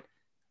 3, but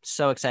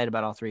so excited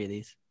about all 3 of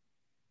these.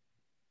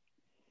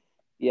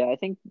 Yeah, I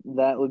think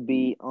that would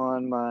be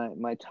on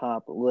my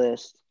top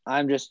list.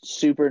 I'm just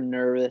super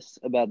nervous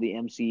about the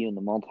MCU and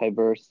the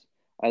multiverse.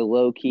 I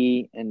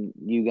low-key, and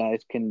you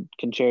guys can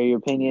share your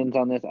opinions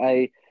on this.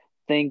 I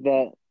think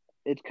that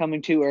it's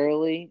coming too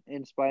early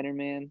in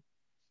Spider-Man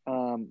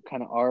kind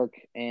of arc,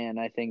 and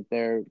I think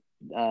they're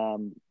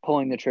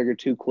pulling the trigger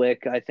too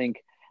quick. I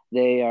think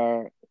they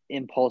are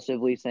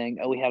impulsively saying,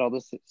 oh, we had all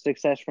this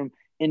success from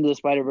Into the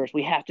Spider-Verse.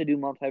 We have to do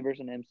multiverse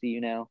and MCU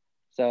now.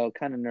 So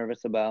kind of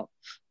nervous about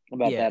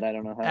that. I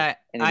don't know how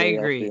I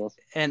agree. else feels.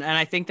 And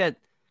I think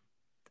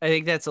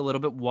that's a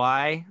little bit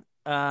why.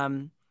 I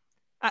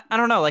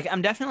don't know. Like,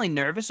 I'm definitely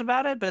nervous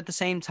about it, but at the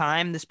same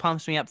time, this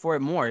pumps me up for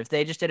it more. If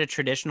they just did a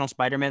traditional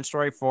Spider-Man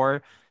story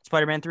for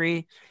Spider-Man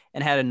 3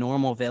 and had a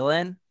normal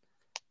villain,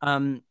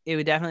 it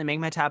would definitely make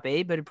my top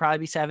 8, but it'd probably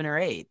be 7 or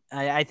 8.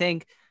 I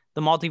think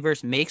the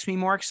multiverse makes me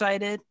more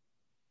excited,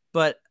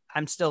 but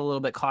I'm still a little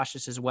bit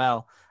cautious as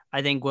well.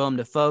 I think Willem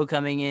Dafoe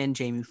coming in,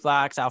 Jamie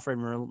Foxx, Alfred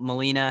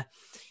Molina,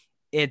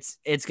 it's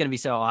going to be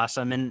so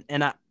awesome.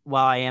 And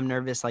while I am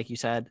nervous, like you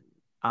said,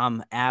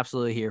 I'm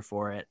absolutely here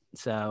for it.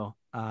 So,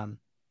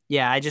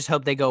 yeah, I just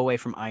hope they go away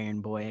from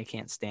Iron Boy. I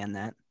can't stand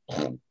that.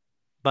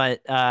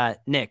 But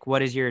Nick,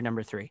 what is your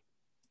number 3?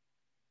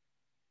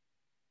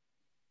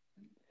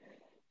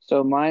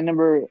 So my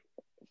number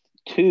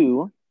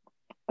 2,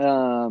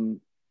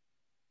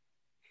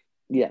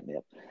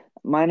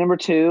 my number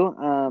 2,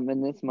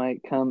 and this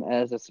might come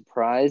as a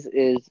surprise,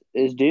 is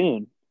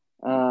Dune.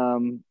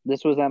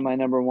 This was at my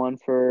number 1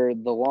 for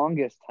the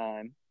longest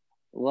time.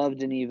 Loved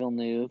Denis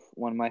Villeneuve,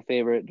 one of my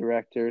favorite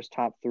directors,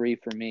 top 3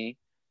 for me.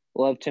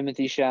 Love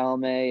Timothée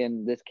Chalamet,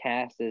 and this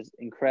cast is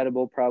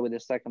incredible. Probably the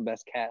second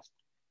best cast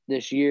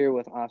this year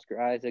with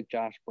Oscar Isaac,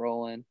 Josh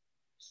Brolin,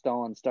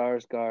 Stellan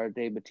Skarsgård,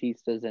 Dave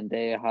Bautista,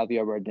 Zendaya,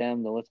 Javier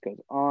Bardem. The list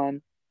goes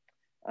on.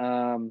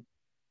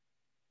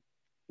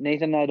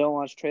 Nathan and I don't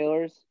watch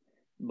trailers,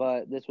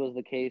 but this was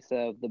the case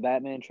of the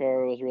Batman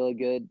trailer was really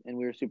good, and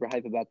we were super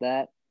hype about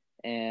that,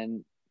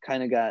 and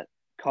kind of got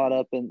caught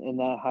up in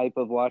that hype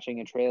of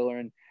watching a trailer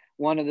and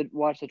wanted to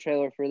watch the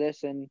trailer for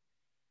this, and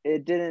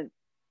it didn't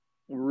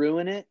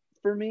ruin it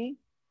for me.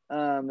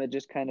 It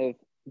just kind of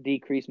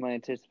decreased my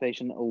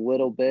anticipation a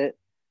little bit.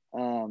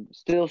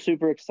 Still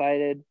super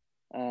excited,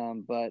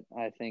 but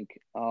I think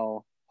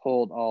I'll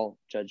hold all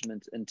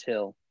judgments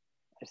until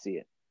I see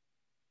it.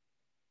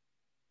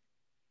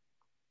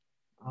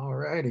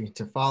 Alrighty,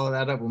 to follow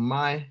that up with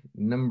my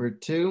number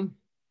 2,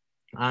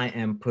 I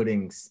am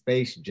putting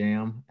Space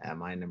Jam at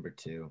my number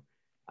 2.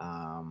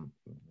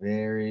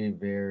 Very,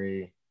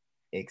 very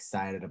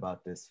excited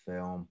about this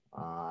film.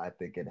 I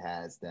think it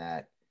has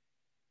that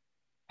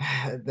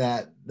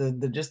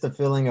just the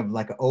feeling of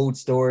like an old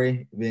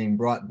story being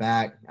brought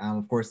back.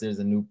 Of course, there's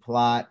a new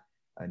plot,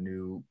 a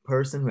new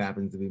person who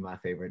happens to be my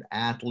favorite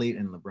athlete,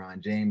 and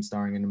LeBron James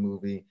starring in the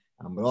movie,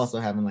 but also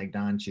having like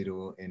Don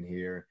Cheadle in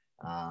here,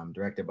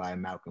 directed by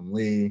Malcolm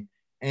Lee,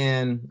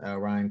 and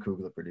Ryan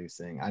Coogler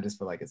producing. I just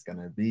feel like it's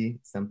gonna be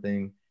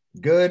something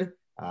good.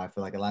 I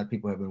feel like a lot of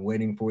people have been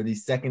waiting for the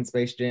second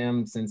Space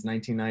Jam since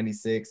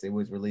 1996. It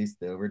was released,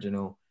 the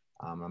original.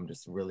 I'm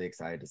just really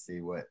excited to see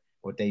what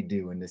they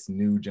do in this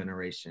new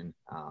generation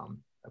of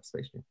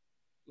Space Jam.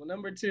 Well,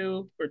 number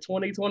 2 for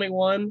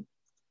 2021.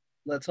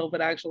 Let's hope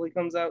it actually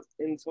comes out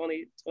in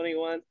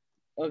 2021.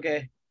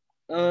 Okay.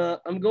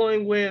 I'm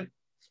going with,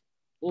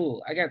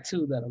 I got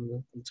 2 that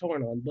I'm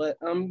torn on, but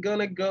I'm going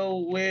to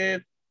go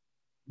with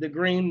The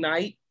Green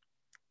Knight,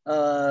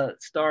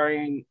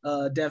 starring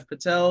Dev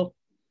Patel.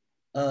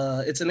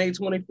 It's an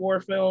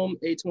A24 film.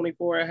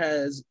 A24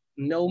 has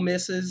no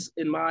misses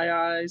in my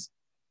eyes.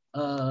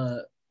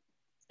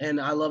 And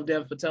I love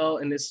Dev Patel,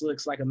 and this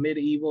looks like a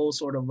medieval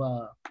sort of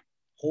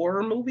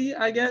horror movie,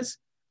 I guess.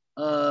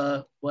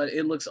 But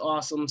it looks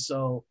awesome,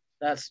 so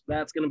that's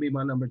gonna be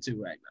my number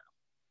 2 right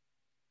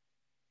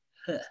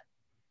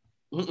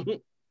now.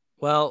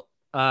 Well,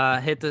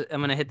 I'm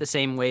gonna hit the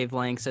same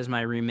wavelengths as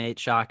my roommate.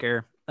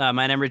 Shocker.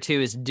 My number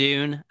 2 is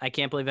Dune. I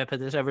can't believe I put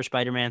this over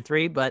Spider-Man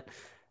 3, but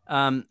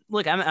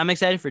look, I'm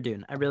excited for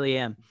Dune. I really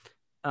am.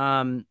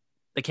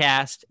 The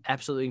cast,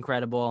 absolutely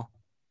incredible.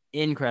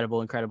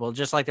 Incredible.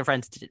 Just like the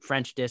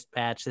French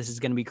Dispatch, this is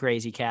going to be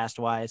crazy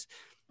cast-wise.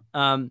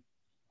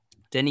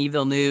 Denis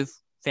Villeneuve,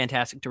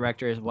 fantastic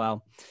director as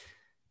well.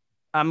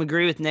 I'm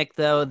agree with Nick,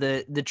 though.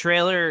 The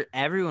trailer,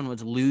 everyone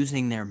was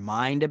losing their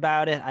mind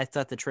about it. I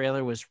thought the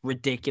trailer was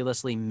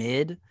ridiculously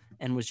mid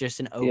and was just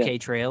an okay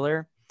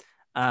trailer.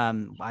 I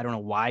don't know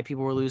why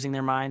people were losing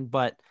their mind,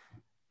 but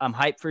I'm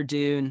hyped for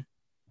Dune.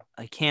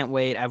 I can't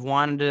wait. I've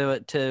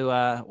wanted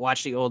to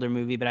watch the older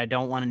movie, but I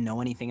don't want to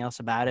know anything else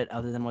about it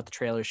other than what the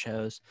trailer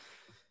shows.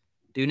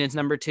 Dune is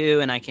number 2,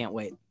 and I can't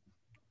wait.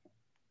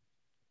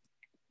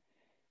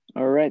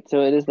 All right,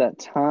 so it is that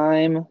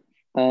time.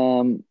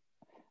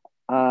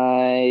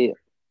 I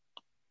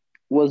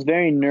was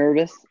very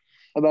nervous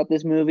about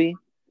this movie.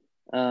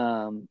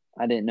 I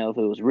didn't know if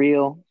it was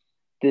real.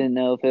 Didn't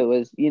know if it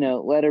was,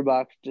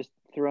 Letterboxd just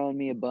throwing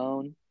me a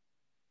bone.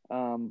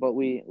 But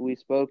we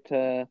spoke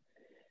to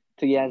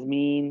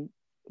Yasmin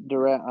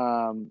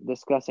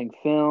discussing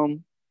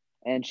film,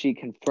 and she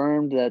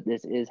confirmed that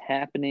this is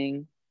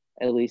happening,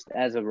 at least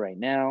as of right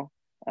now.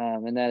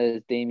 And that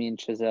is Damien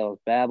Chazelle's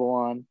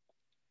Babylon.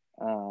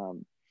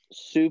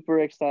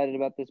 Super excited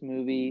about this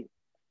movie.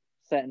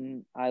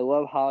 I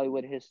love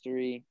Hollywood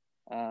history,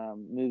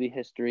 movie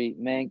history,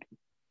 Mank,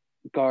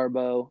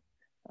 Garbo.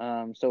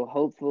 So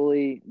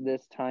hopefully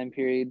this time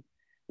period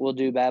will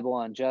do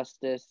Babylon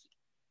justice.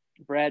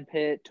 Brad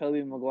Pitt,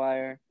 Tobey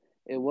Maguire.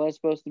 It was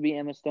supposed to be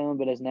Emma Stone,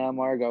 but is now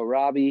Margot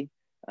Robbie,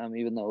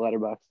 even though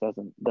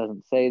Letterboxd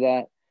doesn't say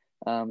that.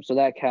 So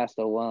that cast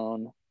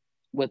alone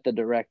with the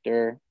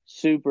director,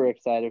 super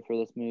excited for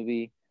this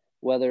movie.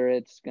 Whether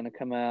it's going to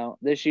come out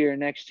this year or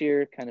next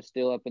year, kind of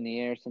still up in the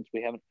air since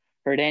we haven't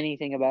heard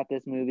anything about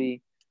this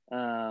movie.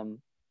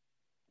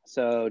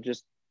 So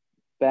just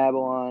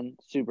Babylon,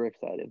 super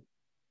excited.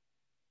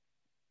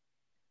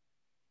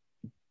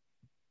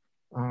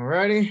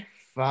 Alrighty.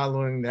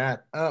 Following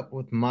that up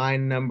with my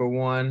number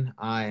 1,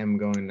 I am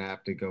going to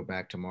have to go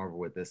back to Marvel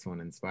with this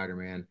one and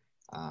Spider-Man.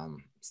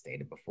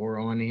 Stated before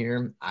on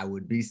here, I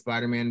would be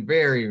Spider-Man.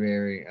 Very,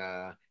 very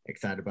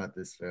excited about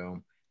this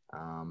film.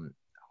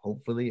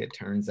 Hopefully it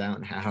turns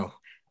out how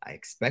I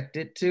expect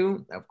it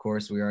to. Of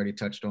course, we already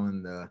touched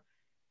on the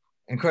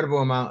incredible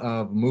amount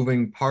of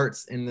moving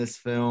parts in this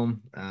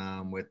film,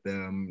 with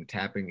them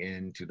tapping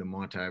into the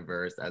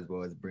multiverse as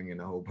well as bringing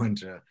a whole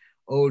bunch of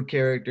old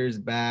characters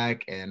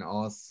back and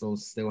also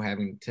still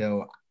having to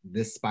tell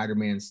this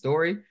Spider-Man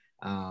story.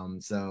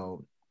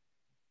 So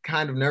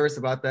kind of nervous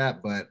about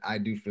that, but I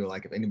do feel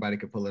like if anybody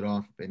could pull it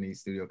off, if any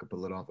studio could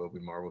pull it off, it'll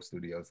be Marvel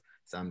Studios.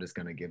 So I'm just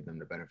going to give them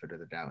the benefit of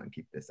the doubt and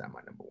keep this at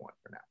my number 1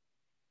 for now.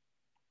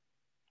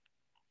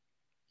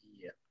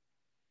 Yeah.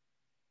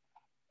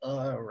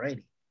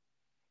 Alrighty.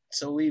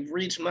 So we've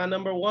reached my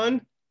number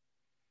 1.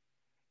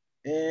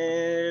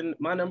 And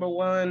my number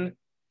 1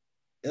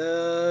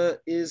 was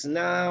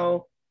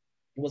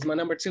my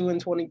number 2 in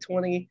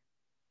 2020.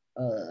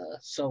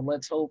 So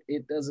let's hope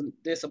it doesn't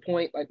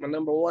disappoint like my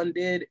number 1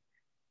 did.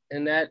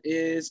 And that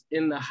is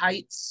In the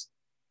Heights,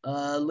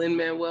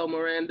 Lin-Manuel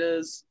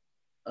Miranda's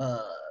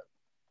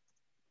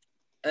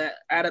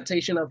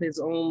adaptation of his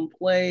own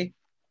play.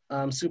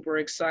 I'm super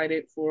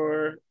excited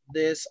for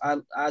this.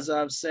 As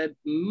I've said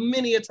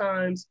many a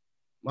times,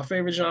 my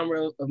favorite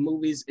genre of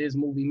movies is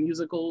movie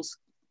musicals.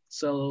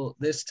 So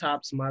this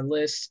tops my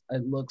list.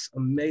 It looks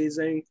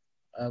amazing.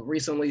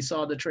 Recently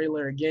saw the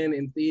trailer again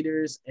in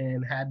theaters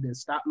and had to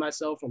stop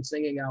myself from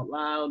singing out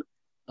loud.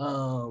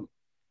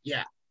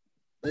 Yeah,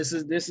 this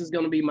is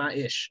going to be my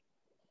ish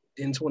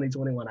in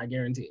 2021. I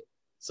guarantee it.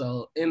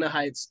 So In the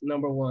Heights,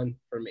 number 1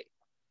 for me.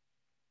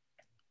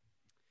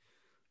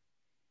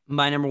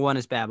 My number 1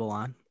 is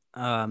Babylon.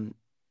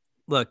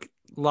 Look,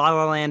 La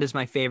La Land is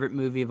my favorite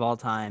movie of all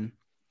time.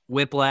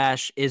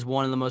 Whiplash is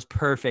one of the most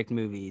perfect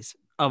movies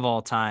of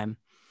all time.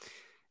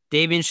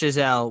 Damien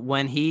Chazelle,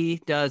 when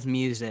he does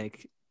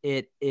music,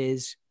 it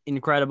is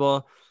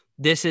incredible.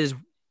 This is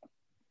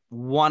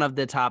one of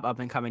the top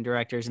up-and-coming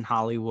directors in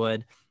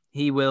Hollywood.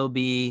 He will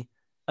be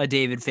a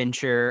David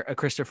Fincher, a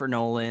Christopher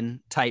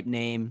Nolan type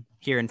name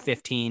here in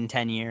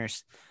 10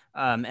 years.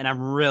 And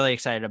I'm really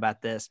excited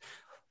about this.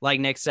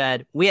 Like Nick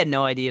said, we had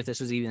no idea if this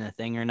was even a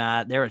thing or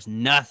not. There was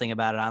nothing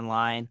about it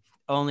online.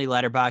 Only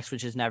Letterboxd,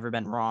 which has never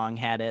been wrong,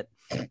 had it.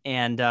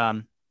 And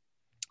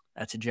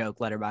that's a joke.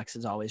 Letterboxd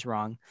is always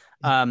wrong.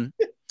 Had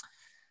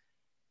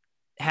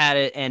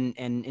it, and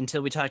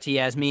until we talked to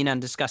Yasmin on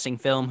Discussing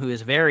Film, who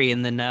is very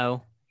in the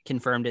know,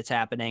 confirmed it's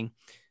happening.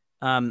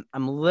 I'm a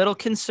little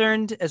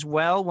concerned as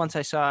well once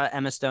I saw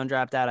Emma Stone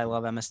dropped out. I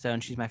love Emma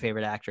Stone. She's my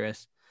favorite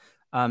actress.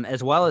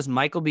 As well as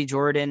Michael B.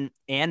 Jordan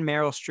and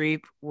Meryl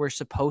Streep were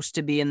supposed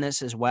to be in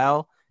this as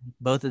well.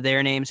 Both of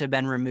their names have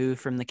been removed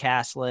from the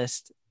cast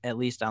list, at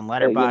least on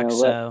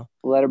Letterboxd.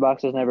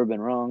 Letterboxd has never been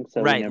wrong.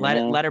 So right,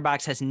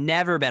 Letterboxd has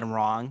never been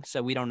wrong,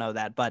 so we don't know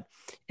that. But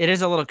it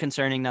is a little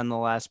concerning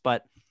nonetheless.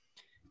 But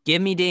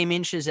give me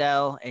Damien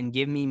Chazelle and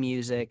give me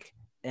music,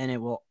 and it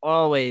will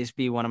always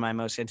be one of my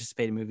most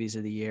anticipated movies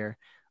of the year.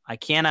 I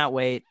cannot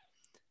wait.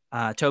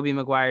 Tobey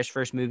Maguire's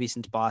first movie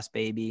since Boss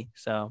Baby,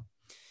 so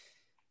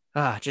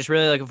Just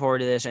really looking forward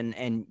to this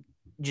and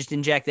just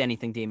inject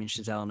anything Damien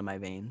Chazelle into my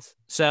veins.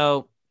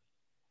 So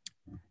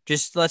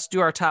just let's do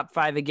our top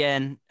 5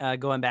 again,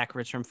 going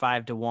backwards from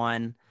 5 to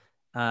 1.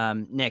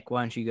 Nick,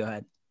 why don't you go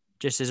ahead?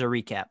 Just as a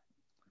recap.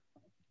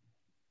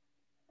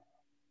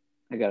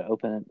 I got to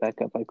open it back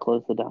up. I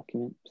closed the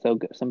document. So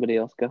somebody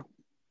else go.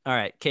 All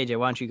right, KJ,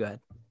 why don't you go ahead?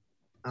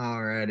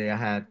 Alrighty, I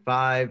had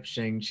 5,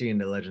 Shang-Chi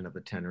and the Legend of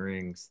the Ten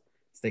Rings.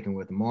 Sticking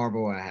with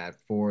Marvel, I had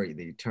 4,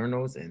 The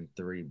Eternals, and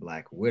 3,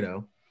 Black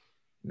Widow.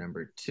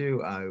 Number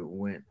 2, I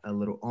went a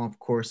little off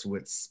course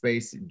with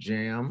Space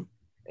Jam.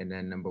 And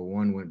then number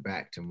 1 went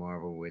back to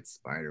Marvel with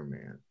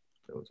Spider-Man.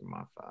 Those are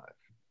my 5.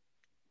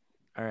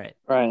 All right.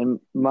 All right, and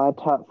my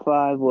top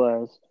 5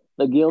 was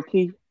The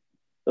Guilty,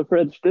 The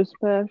French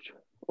Dispatch,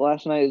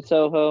 Last Night at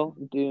Soho,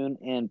 Dune,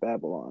 and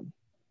Babylon.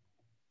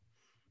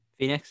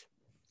 Phoenix?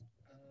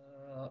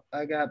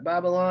 I got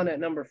Babylon at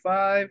number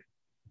 5,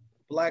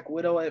 Black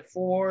Widow at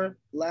 4,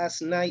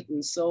 Last Night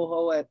in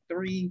Soho at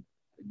 3,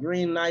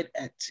 Green Knight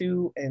at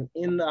 2, and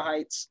In the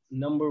Heights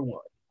number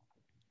 1.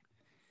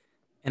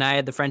 And I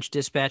had The French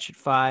Dispatch at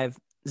 5,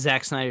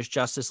 Zack Snyder's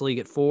Justice League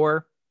at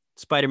 4,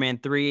 Spider-Man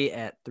 3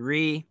 at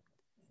 3,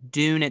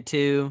 Dune at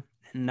 2,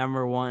 and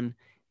number 1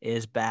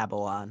 is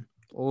Babylon.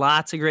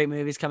 Lots of great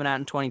movies coming out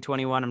in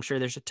 2021. I'm sure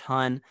there's a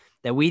ton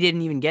that we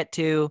didn't even get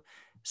to,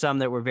 some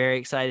that we're very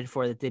excited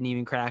for that didn't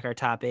even crack our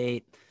top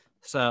 8.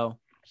 So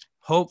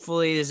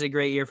hopefully this is a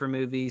great year for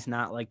movies,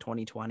 not like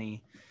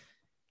 2020.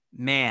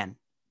 Man,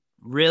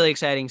 really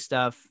exciting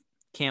stuff.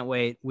 Can't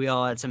wait. We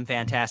all had some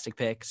fantastic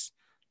picks.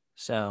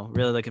 So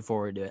really looking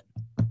forward to it.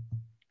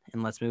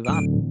 And let's move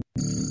on.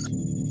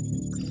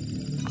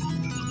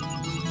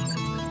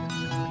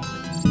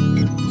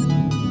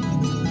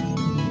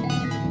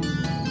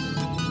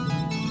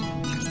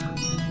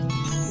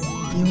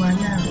 You are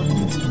now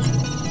entering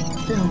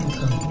Film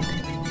Code.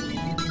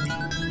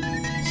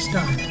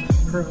 Start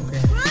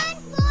program.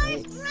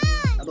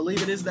 I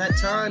believe it is that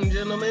time,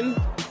 gentlemen.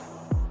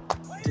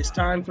 It's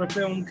time for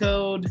Film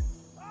Code.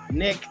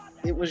 Nick,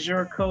 it was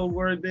your code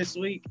word this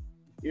week.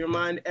 You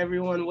remind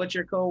everyone what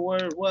your code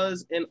word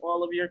was and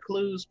all of your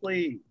clues,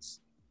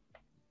 please.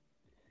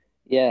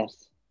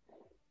 Yes.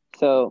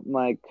 So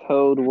my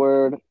code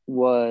word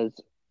was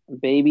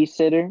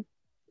babysitter.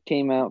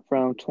 Came out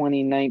from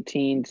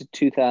 2019 to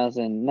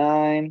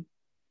 2009.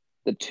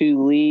 The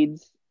 2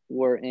 leads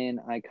were in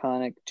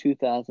iconic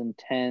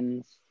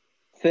 2010s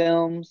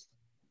films,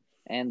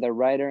 and the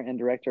writer and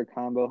director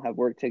combo have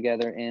worked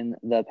together in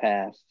the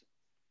past.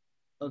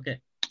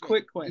 Okay,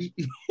 quick question.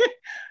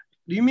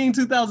 Do you mean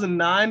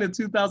 2009 to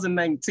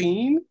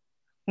 2019?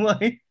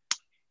 Like,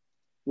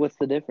 what's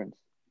the difference?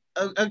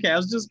 Okay, I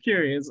was just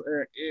curious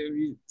if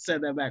you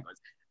said that backwards.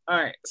 All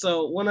right,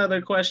 so one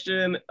other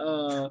question.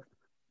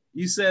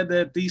 You said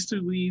that these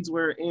 2 leads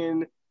were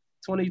in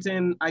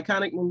 2010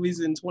 iconic movies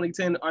in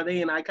 2010. Are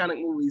they in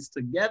iconic movies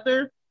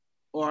together,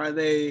 or are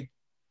they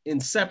in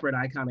separate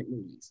iconic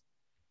movies?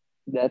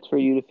 That's for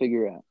you to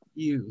figure out.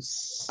 You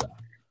suck.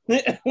 All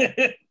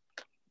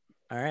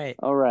right.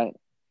 All right.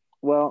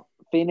 Well,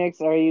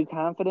 Phoenix, are you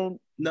confident?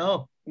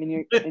 No. In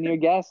your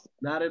guess?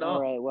 Not at all.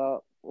 All right.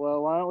 Well,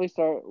 why don't we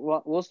start?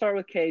 Well, we'll start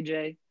with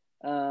KJ.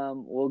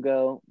 We'll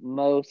go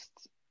most.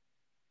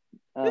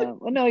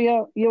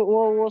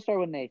 We'll start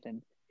with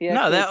Nathan.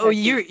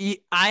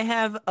 I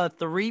have a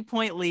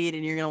 3-point lead,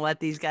 and you're gonna let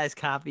these guys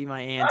copy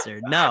my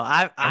answer. No,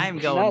 I'm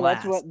going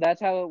last.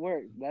 That's how it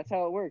works. That's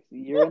how it works.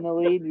 You're in the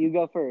lead. You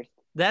go first.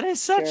 That is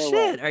such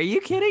shit. Are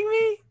you kidding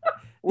me?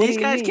 These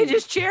guys can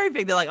just cherry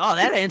pick. They're like, oh,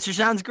 that answer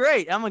sounds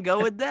great. I'm gonna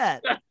go with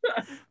that.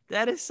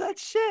 That is such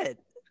shit.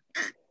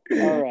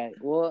 All right.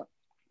 Well,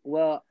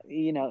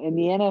 in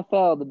the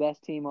NFL, the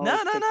best team always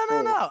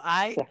No.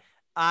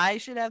 I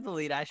should have the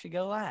lead. I should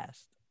go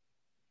last.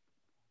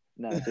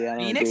 No, see, I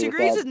don't Phoenix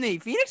agrees with me.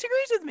 Phoenix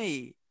agrees with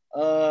me.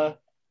 Hold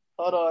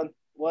on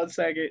 1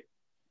 second.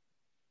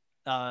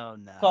 Oh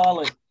no.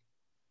 Call it.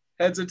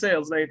 Heads or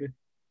tails, Nathan?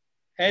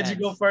 Heads you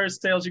go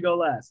first, tails you go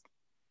last.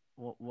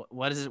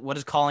 What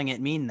does calling it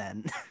mean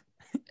then?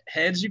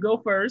 Heads you go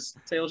first,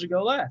 tails you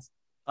go last.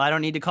 I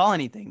don't need to call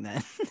anything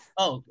then.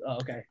 Oh,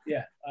 okay.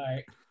 Yeah. All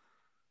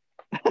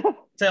right.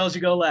 Tails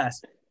you go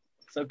last.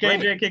 So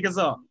KJ, kick us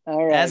off.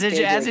 All right. As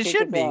it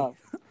should be.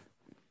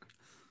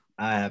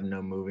 I have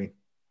no movie.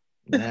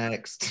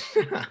 Next.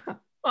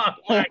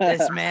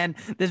 This man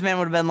would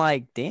have been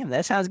like, damn,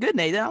 that sounds good,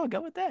 Nathan. I'll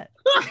go with that.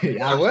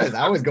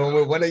 I was going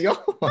with one of yours.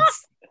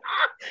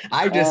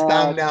 I just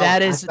found out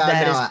that is an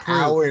proof.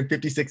 hour and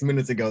 56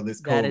 minutes ago this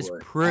code That is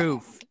word.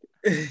 proof.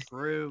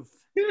 Proof.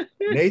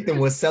 Nathan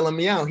was selling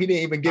me out. He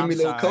didn't even give me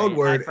the code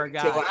word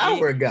until an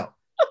hour ago.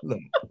 Look,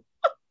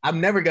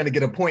 I'm never going to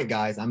get a point,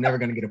 guys. I'm never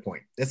going to get a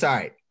point. It's all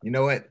right. You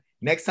know what?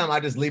 Next time I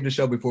just leave the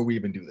show before we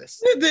even do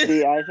this.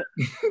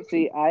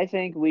 I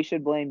think we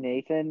should blame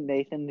Nathan.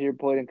 Nathan's your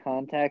point of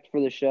contact for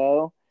the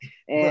show.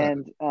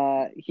 And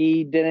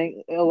he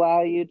didn't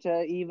allow you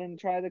to even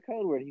try the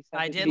code word.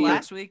 I did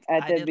last week.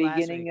 At the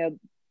beginning of,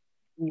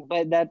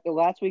 but that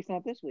last week's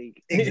not this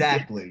week.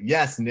 Exactly.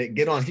 Yes, Nick,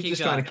 get on. He's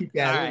just trying to keep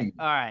that lead.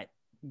 All right.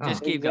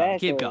 Just keep going.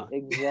 Keep going.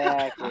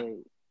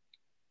 Exactly.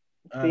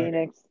 All right.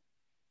 Phoenix.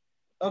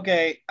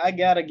 Okay, I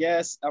got a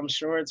guess. I'm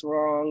sure it's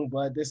wrong,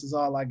 but this is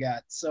all I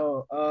got.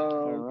 So,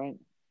 All right.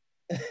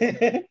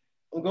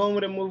 I'm going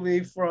with a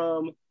movie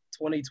from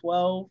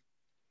 2012.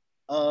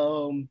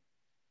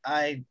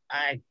 I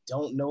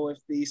don't know if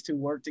these two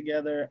work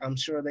together. I'm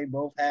sure they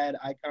both had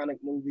iconic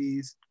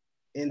movies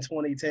in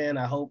 2010.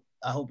 I hope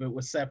it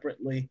was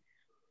separately.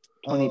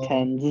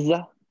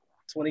 2010s.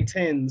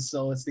 2010s,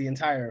 so it's the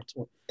entirety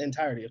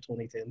of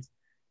 2010s.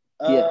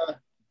 Yeah.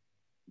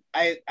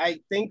 I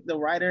think the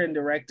writer and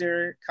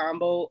director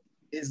combo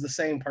is the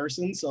same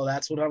person, so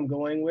that's what I'm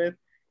going with.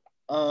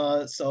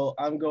 So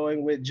I'm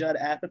going with Judd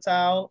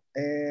Apatow,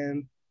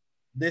 and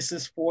This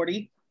Is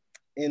 40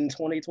 in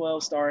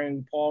 2012,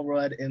 starring Paul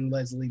Rudd and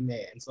Leslie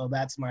Mann. So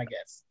that's my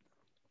guess.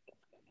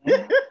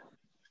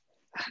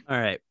 All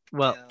right.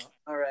 Well,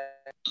 All right.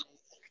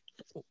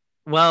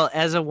 Well,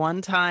 as a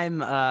one-time,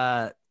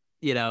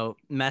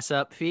 mess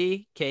up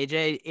fee,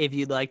 KJ, if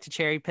you'd like to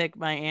cherry pick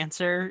my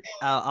answer,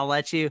 I'll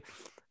let you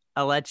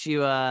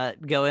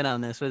go in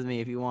on this with me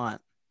if you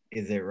want.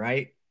 Is it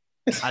right?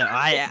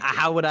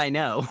 How would I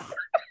know?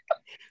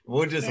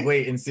 We'll just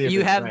wait and see if You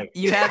it's have right.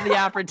 you have the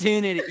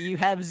opportunity. You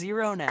have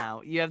 0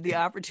 now. You have the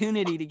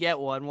opportunity to get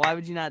one. Why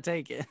would you not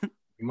take it?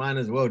 You might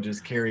as well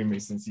just carry me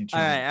since you chose.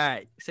 All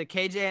right. So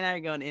KJ and I are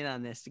going in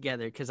on this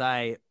together because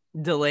I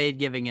delayed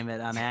giving him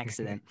it on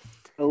accident.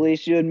 At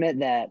least you admit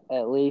that.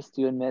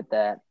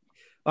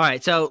 All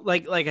right. So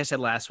like I said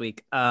last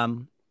week,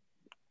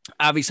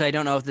 obviously I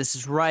don't know if this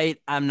is right.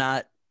 I'm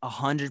not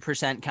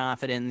 100%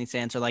 confident in this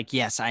answer. Like,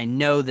 yes, I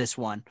know this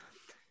one,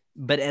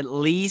 but at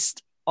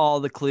least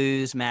all the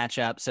clues match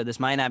up. So this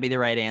might not be the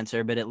right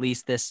answer, but at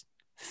least this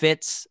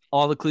fits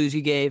all the clues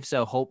you gave.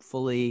 So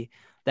hopefully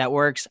that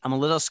works. I'm a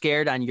little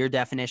scared on your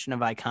definition of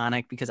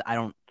iconic because I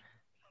don't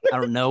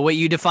know what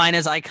you define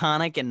as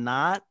iconic and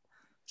not.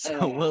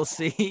 So we'll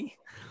see.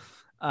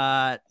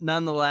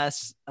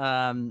 Nonetheless,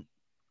 I'm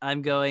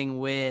going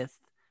with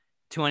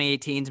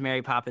 2018's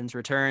Mary Poppins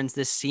Returns.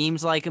 This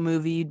seems like a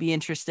movie you'd be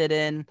interested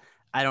in.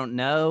 I don't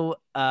know.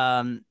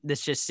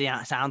 This just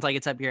sounds like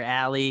it's up your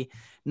alley.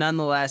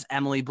 Nonetheless,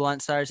 Emily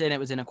Blunt stars in it.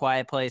 Was in A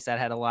Quiet Place. That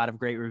had a lot of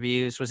great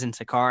reviews. Was in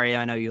Sicario.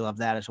 I know you love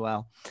that as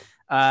well.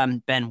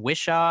 Ben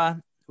Whishaw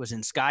was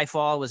in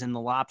Skyfall. Was in The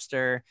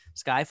Lobster.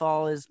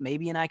 Skyfall is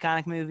maybe an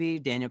iconic movie.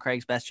 Daniel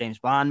Craig's best James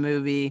Bond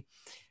movie.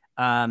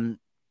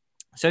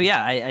 So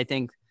yeah, I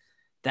think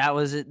that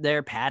was it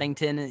there.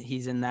 Paddington,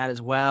 he's in that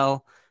as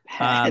well.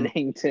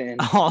 Paddington.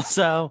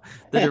 Also,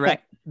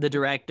 the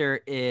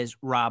director is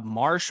Rob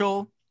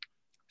Marshall.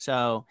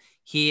 So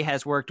he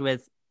has worked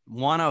with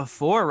one of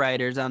 4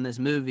 writers on this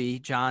movie,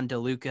 John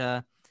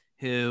DeLuca,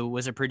 who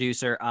was a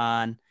producer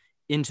on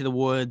Into the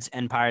Woods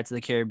and Pirates of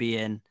the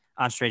Caribbean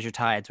on Stranger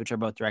Tides, which are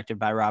both directed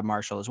by Rob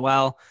Marshall as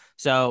well.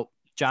 So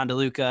John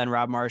DeLuca and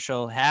Rob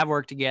Marshall have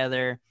worked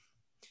together.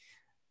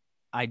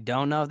 I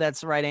don't know if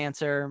that's the right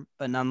answer,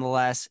 but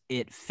nonetheless,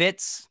 it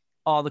fits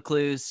all the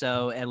clues.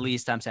 So at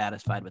least I'm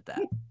satisfied with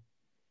that.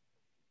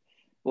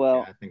 Well,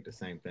 Yeah, I think the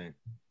same thing.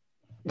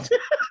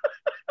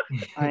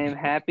 I am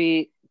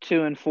happy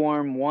to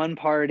inform one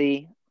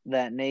party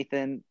that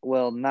Nathan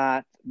will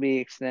not be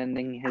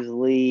extending his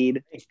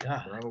lead.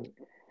 Bro.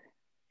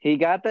 He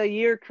got the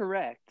year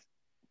correct.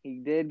 He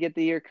did get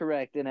the year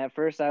correct. And at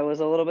first I was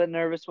a little bit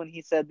nervous when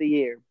he said the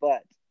year,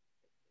 but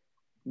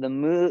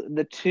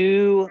the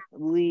 2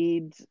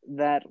 leads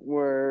that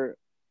were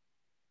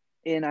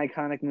in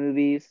iconic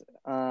movies,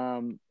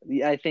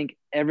 I think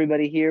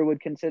everybody here would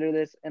consider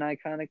this an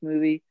iconic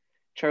movie.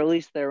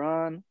 Charlize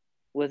Theron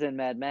was in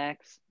Mad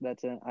Max.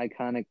 That's an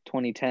iconic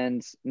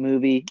 2010s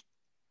movie.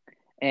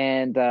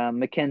 And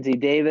Mackenzie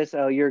Davis,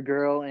 your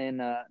girl in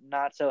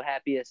Not So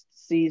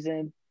Happiest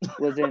Season,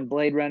 was in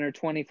Blade Runner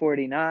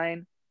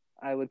 2049.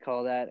 I would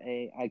call that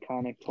a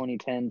iconic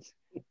 2010s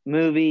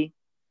movie.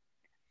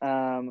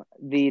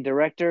 The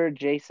director,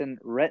 Jason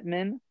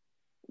Reitman,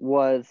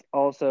 was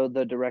also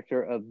the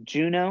director of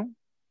Juno,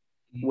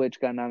 which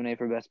got nominated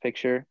for Best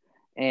Picture.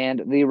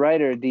 And the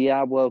writer,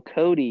 Diablo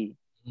Cody,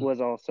 was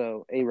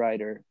also a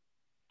writer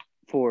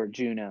for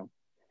Juno.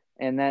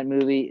 And that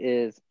movie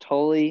is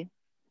Tully,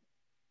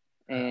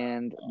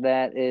 and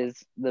that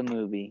is the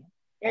movie.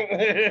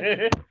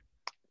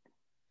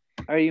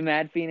 Are you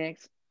mad,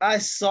 Phoenix? I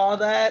saw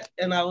that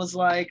and I was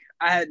like,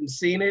 I hadn't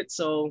seen it,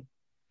 so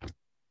I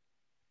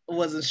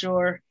wasn't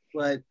sure.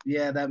 But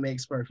yeah, that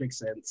makes perfect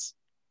sense.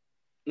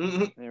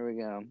 There we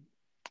go.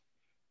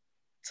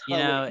 You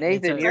know,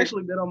 Nathan, it's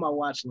actually been on my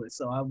watch list,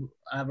 so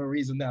I have a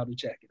reason now to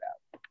check it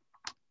out.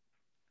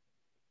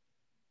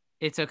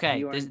 It's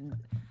okay.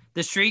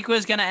 The streak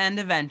was going to end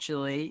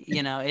eventually.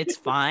 You know, it's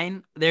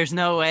fine. There's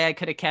no way I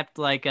could have kept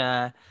like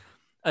a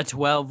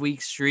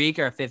 12-week streak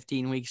or a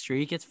 15-week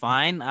streak. It's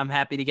fine. I'm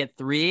happy to get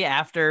 3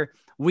 after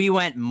we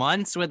went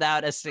months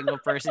without a single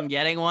person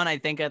getting one. I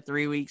think a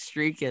 3-week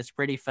streak is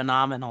pretty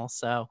phenomenal.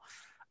 So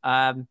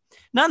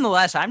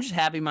nonetheless, I'm just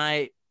happy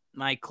my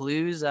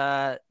clues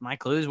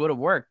would have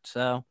worked.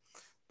 So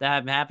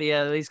I'm happy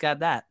I at least got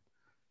that.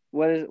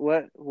 What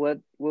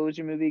was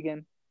your movie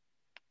again?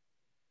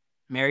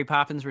 Mary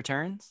Poppins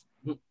Returns.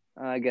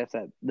 I guess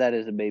that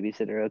is a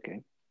babysitter.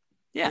 Okay.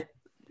 Yeah.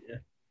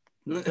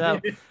 So,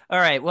 all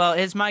right. Well,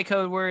 it's my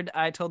code word.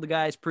 I told the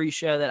guys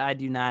pre-show that I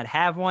do not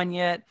have one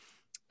yet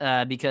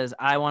because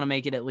I want to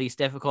make it at least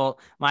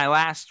difficult. My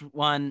last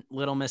one,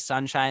 Little Miss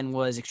Sunshine,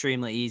 was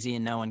extremely easy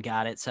and no one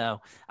got it.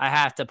 So I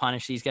have to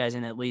punish these guys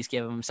and at least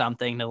give them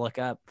something to look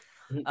up.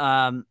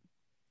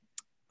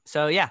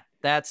 So yeah,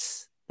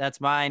 that's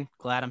mine.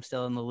 Glad I'm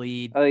still in the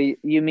lead. Oh,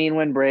 you mean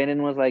when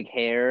Brandon was like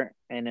hair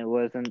and it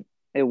wasn't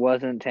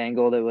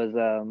Tangled, it was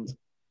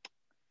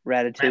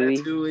Ratatouille.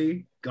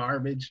 Ratatouille,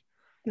 garbage.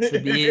 That's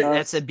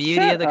the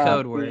beauty of the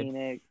code word.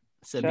 Phoenix.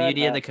 It's the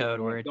beauty of the code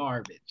word.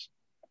 Garbage.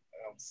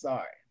 I'm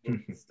sorry.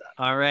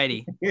 All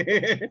righty.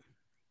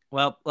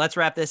 Well, let's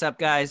wrap this up,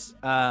 guys.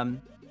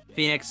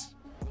 Phoenix,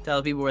 tell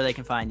the people where they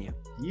can find you.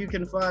 You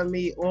can find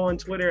me on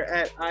Twitter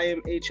at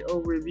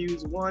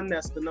IamHOReviews1.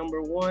 That's the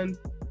number 1.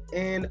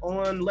 And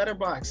on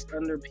Letterboxd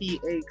under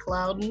PA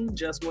Clouden.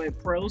 Just went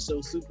pro,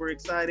 so super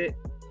excited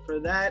for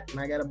that. And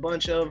I got a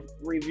bunch of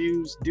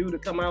reviews due to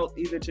come out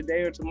either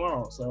today or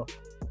tomorrow. So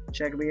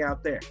check me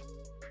out there.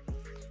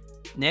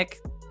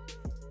 Nick?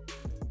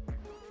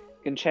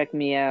 You can check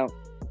me out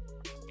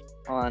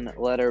on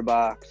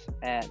Letterboxd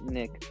at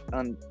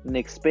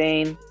Nick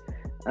Spain.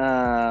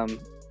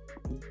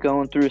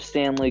 Going through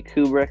Stanley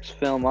Kubrick's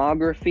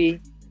filmography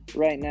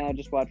right now.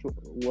 Just watched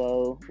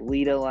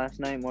Lolita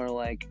last night, more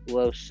like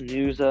Lo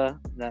Snooza.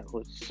 That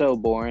was so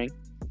boring.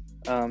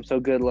 So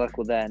good luck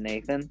with that,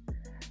 Nathan.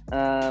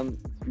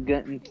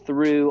 Getting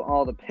through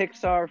all the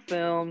Pixar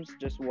films.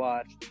 Just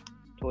watched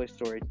Toy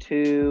Story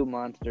 2,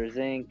 Monsters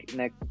Inc.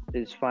 Next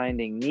is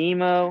Finding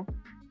Nemo.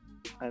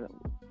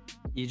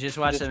 You just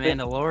watched The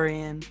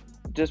Mandalorian.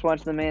 Just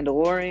watched The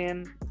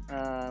Mandalorian.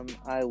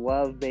 I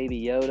love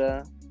Baby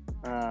Yoda.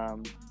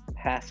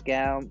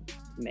 Pascal,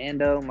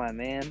 Mando, my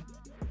man.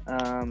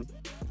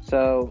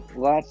 So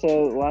lots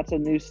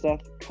of new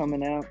stuff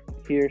coming out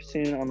here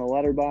soon on the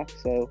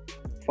Letterboxd. So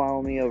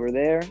follow me over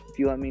there. If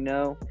you let me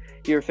know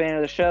you're a fan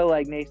of the show,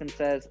 like Nathan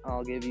says,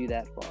 I'll give you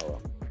that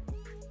follow.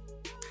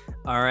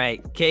 All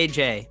right,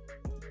 KJ,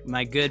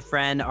 my good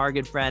friend, our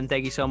good friend,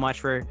 thank you so much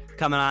for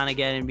coming on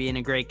again and being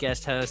a great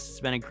guest host. It's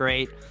been a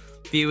great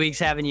few weeks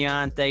having you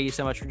on. Thank you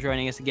so much for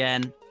joining us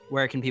again.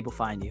 Where can people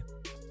find you?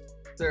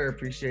 Sir,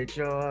 appreciate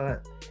y'all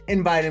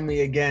inviting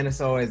me again.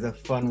 It's always a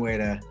fun way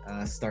to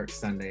start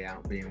Sunday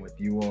out being with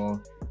you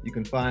all. You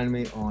can find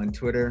me on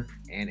Twitter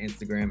and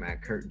Instagram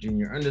at Kurt Jr.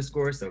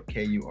 _ so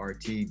KURTJUNIOR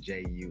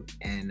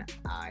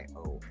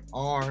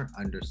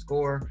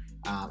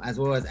 _ as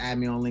well as add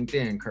me on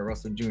LinkedIn, Kurt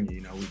Russell Jr.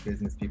 You know, we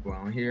business people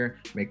out here,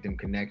 make them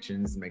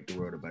connections, make the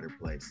world a better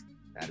place.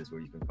 That is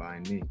where you can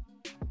find me.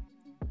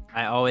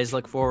 I always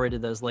look forward to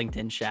those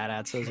LinkedIn shout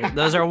outs.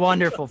 Those are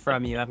wonderful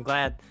from you. I'm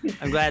glad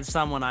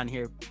someone on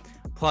here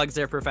plugs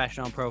their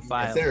professional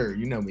profile. Yes, sir.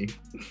 You know me.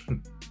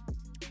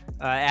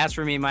 As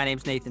for me, my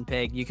name's Nathan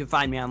Pig. You can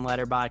find me on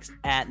Letterboxd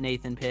at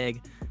Nathan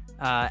Pig.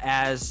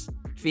 As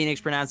Phoenix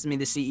pronounces me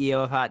the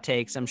CEO of Hot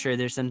Takes, I'm sure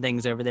there's some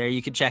things over there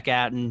you could check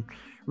out and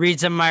read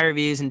some of my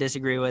reviews and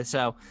disagree with.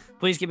 So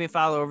please give me a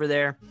follow over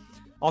there.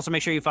 Also,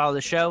 make sure you follow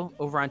the show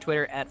over on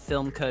Twitter at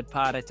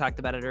FilmCodePod. I talked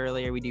about it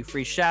earlier. We do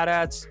free shout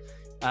outs.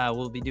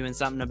 We'll be doing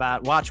something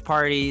about watch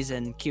parties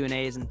and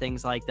Q&As and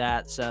things like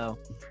that. So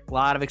a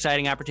lot of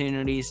exciting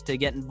opportunities to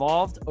get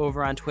involved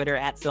over on Twitter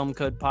at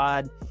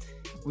FilmCodePod.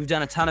 We've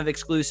done a ton of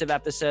exclusive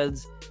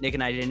episodes. Nick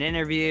and I did an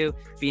interview.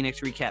 Phoenix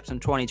recapped some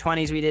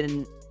 2020s we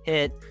didn't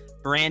hit.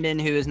 Brandon,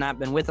 who has not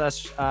been with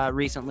us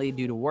recently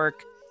due to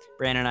work.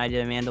 Brandon and I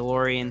did a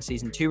Mandalorian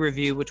Season 2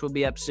 review, which will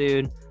be up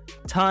soon.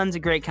 Tons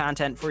of great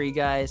content for you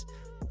guys.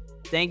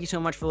 Thank you so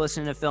much for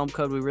listening to Film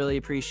Code. We really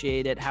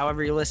appreciate it.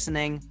 However you're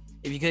listening,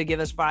 if you could give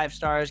us 5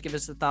 stars, give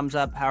us a thumbs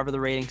up, however the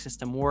rating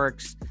system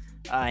works.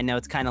 I know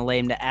it's kind of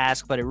lame to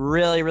ask, but it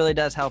really, really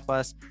does help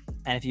us.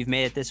 And if you've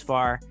made it this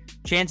far,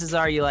 chances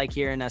are you like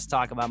hearing us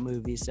talk about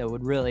movies, so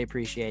would really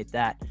appreciate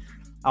that.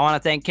 I want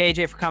to thank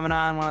KJ for coming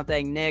on. I want to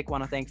thank Nick. I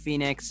want to thank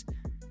Phoenix.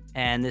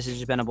 And this has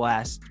just been a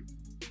blast.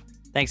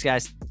 Thanks,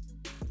 guys.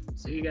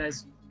 See you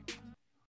guys.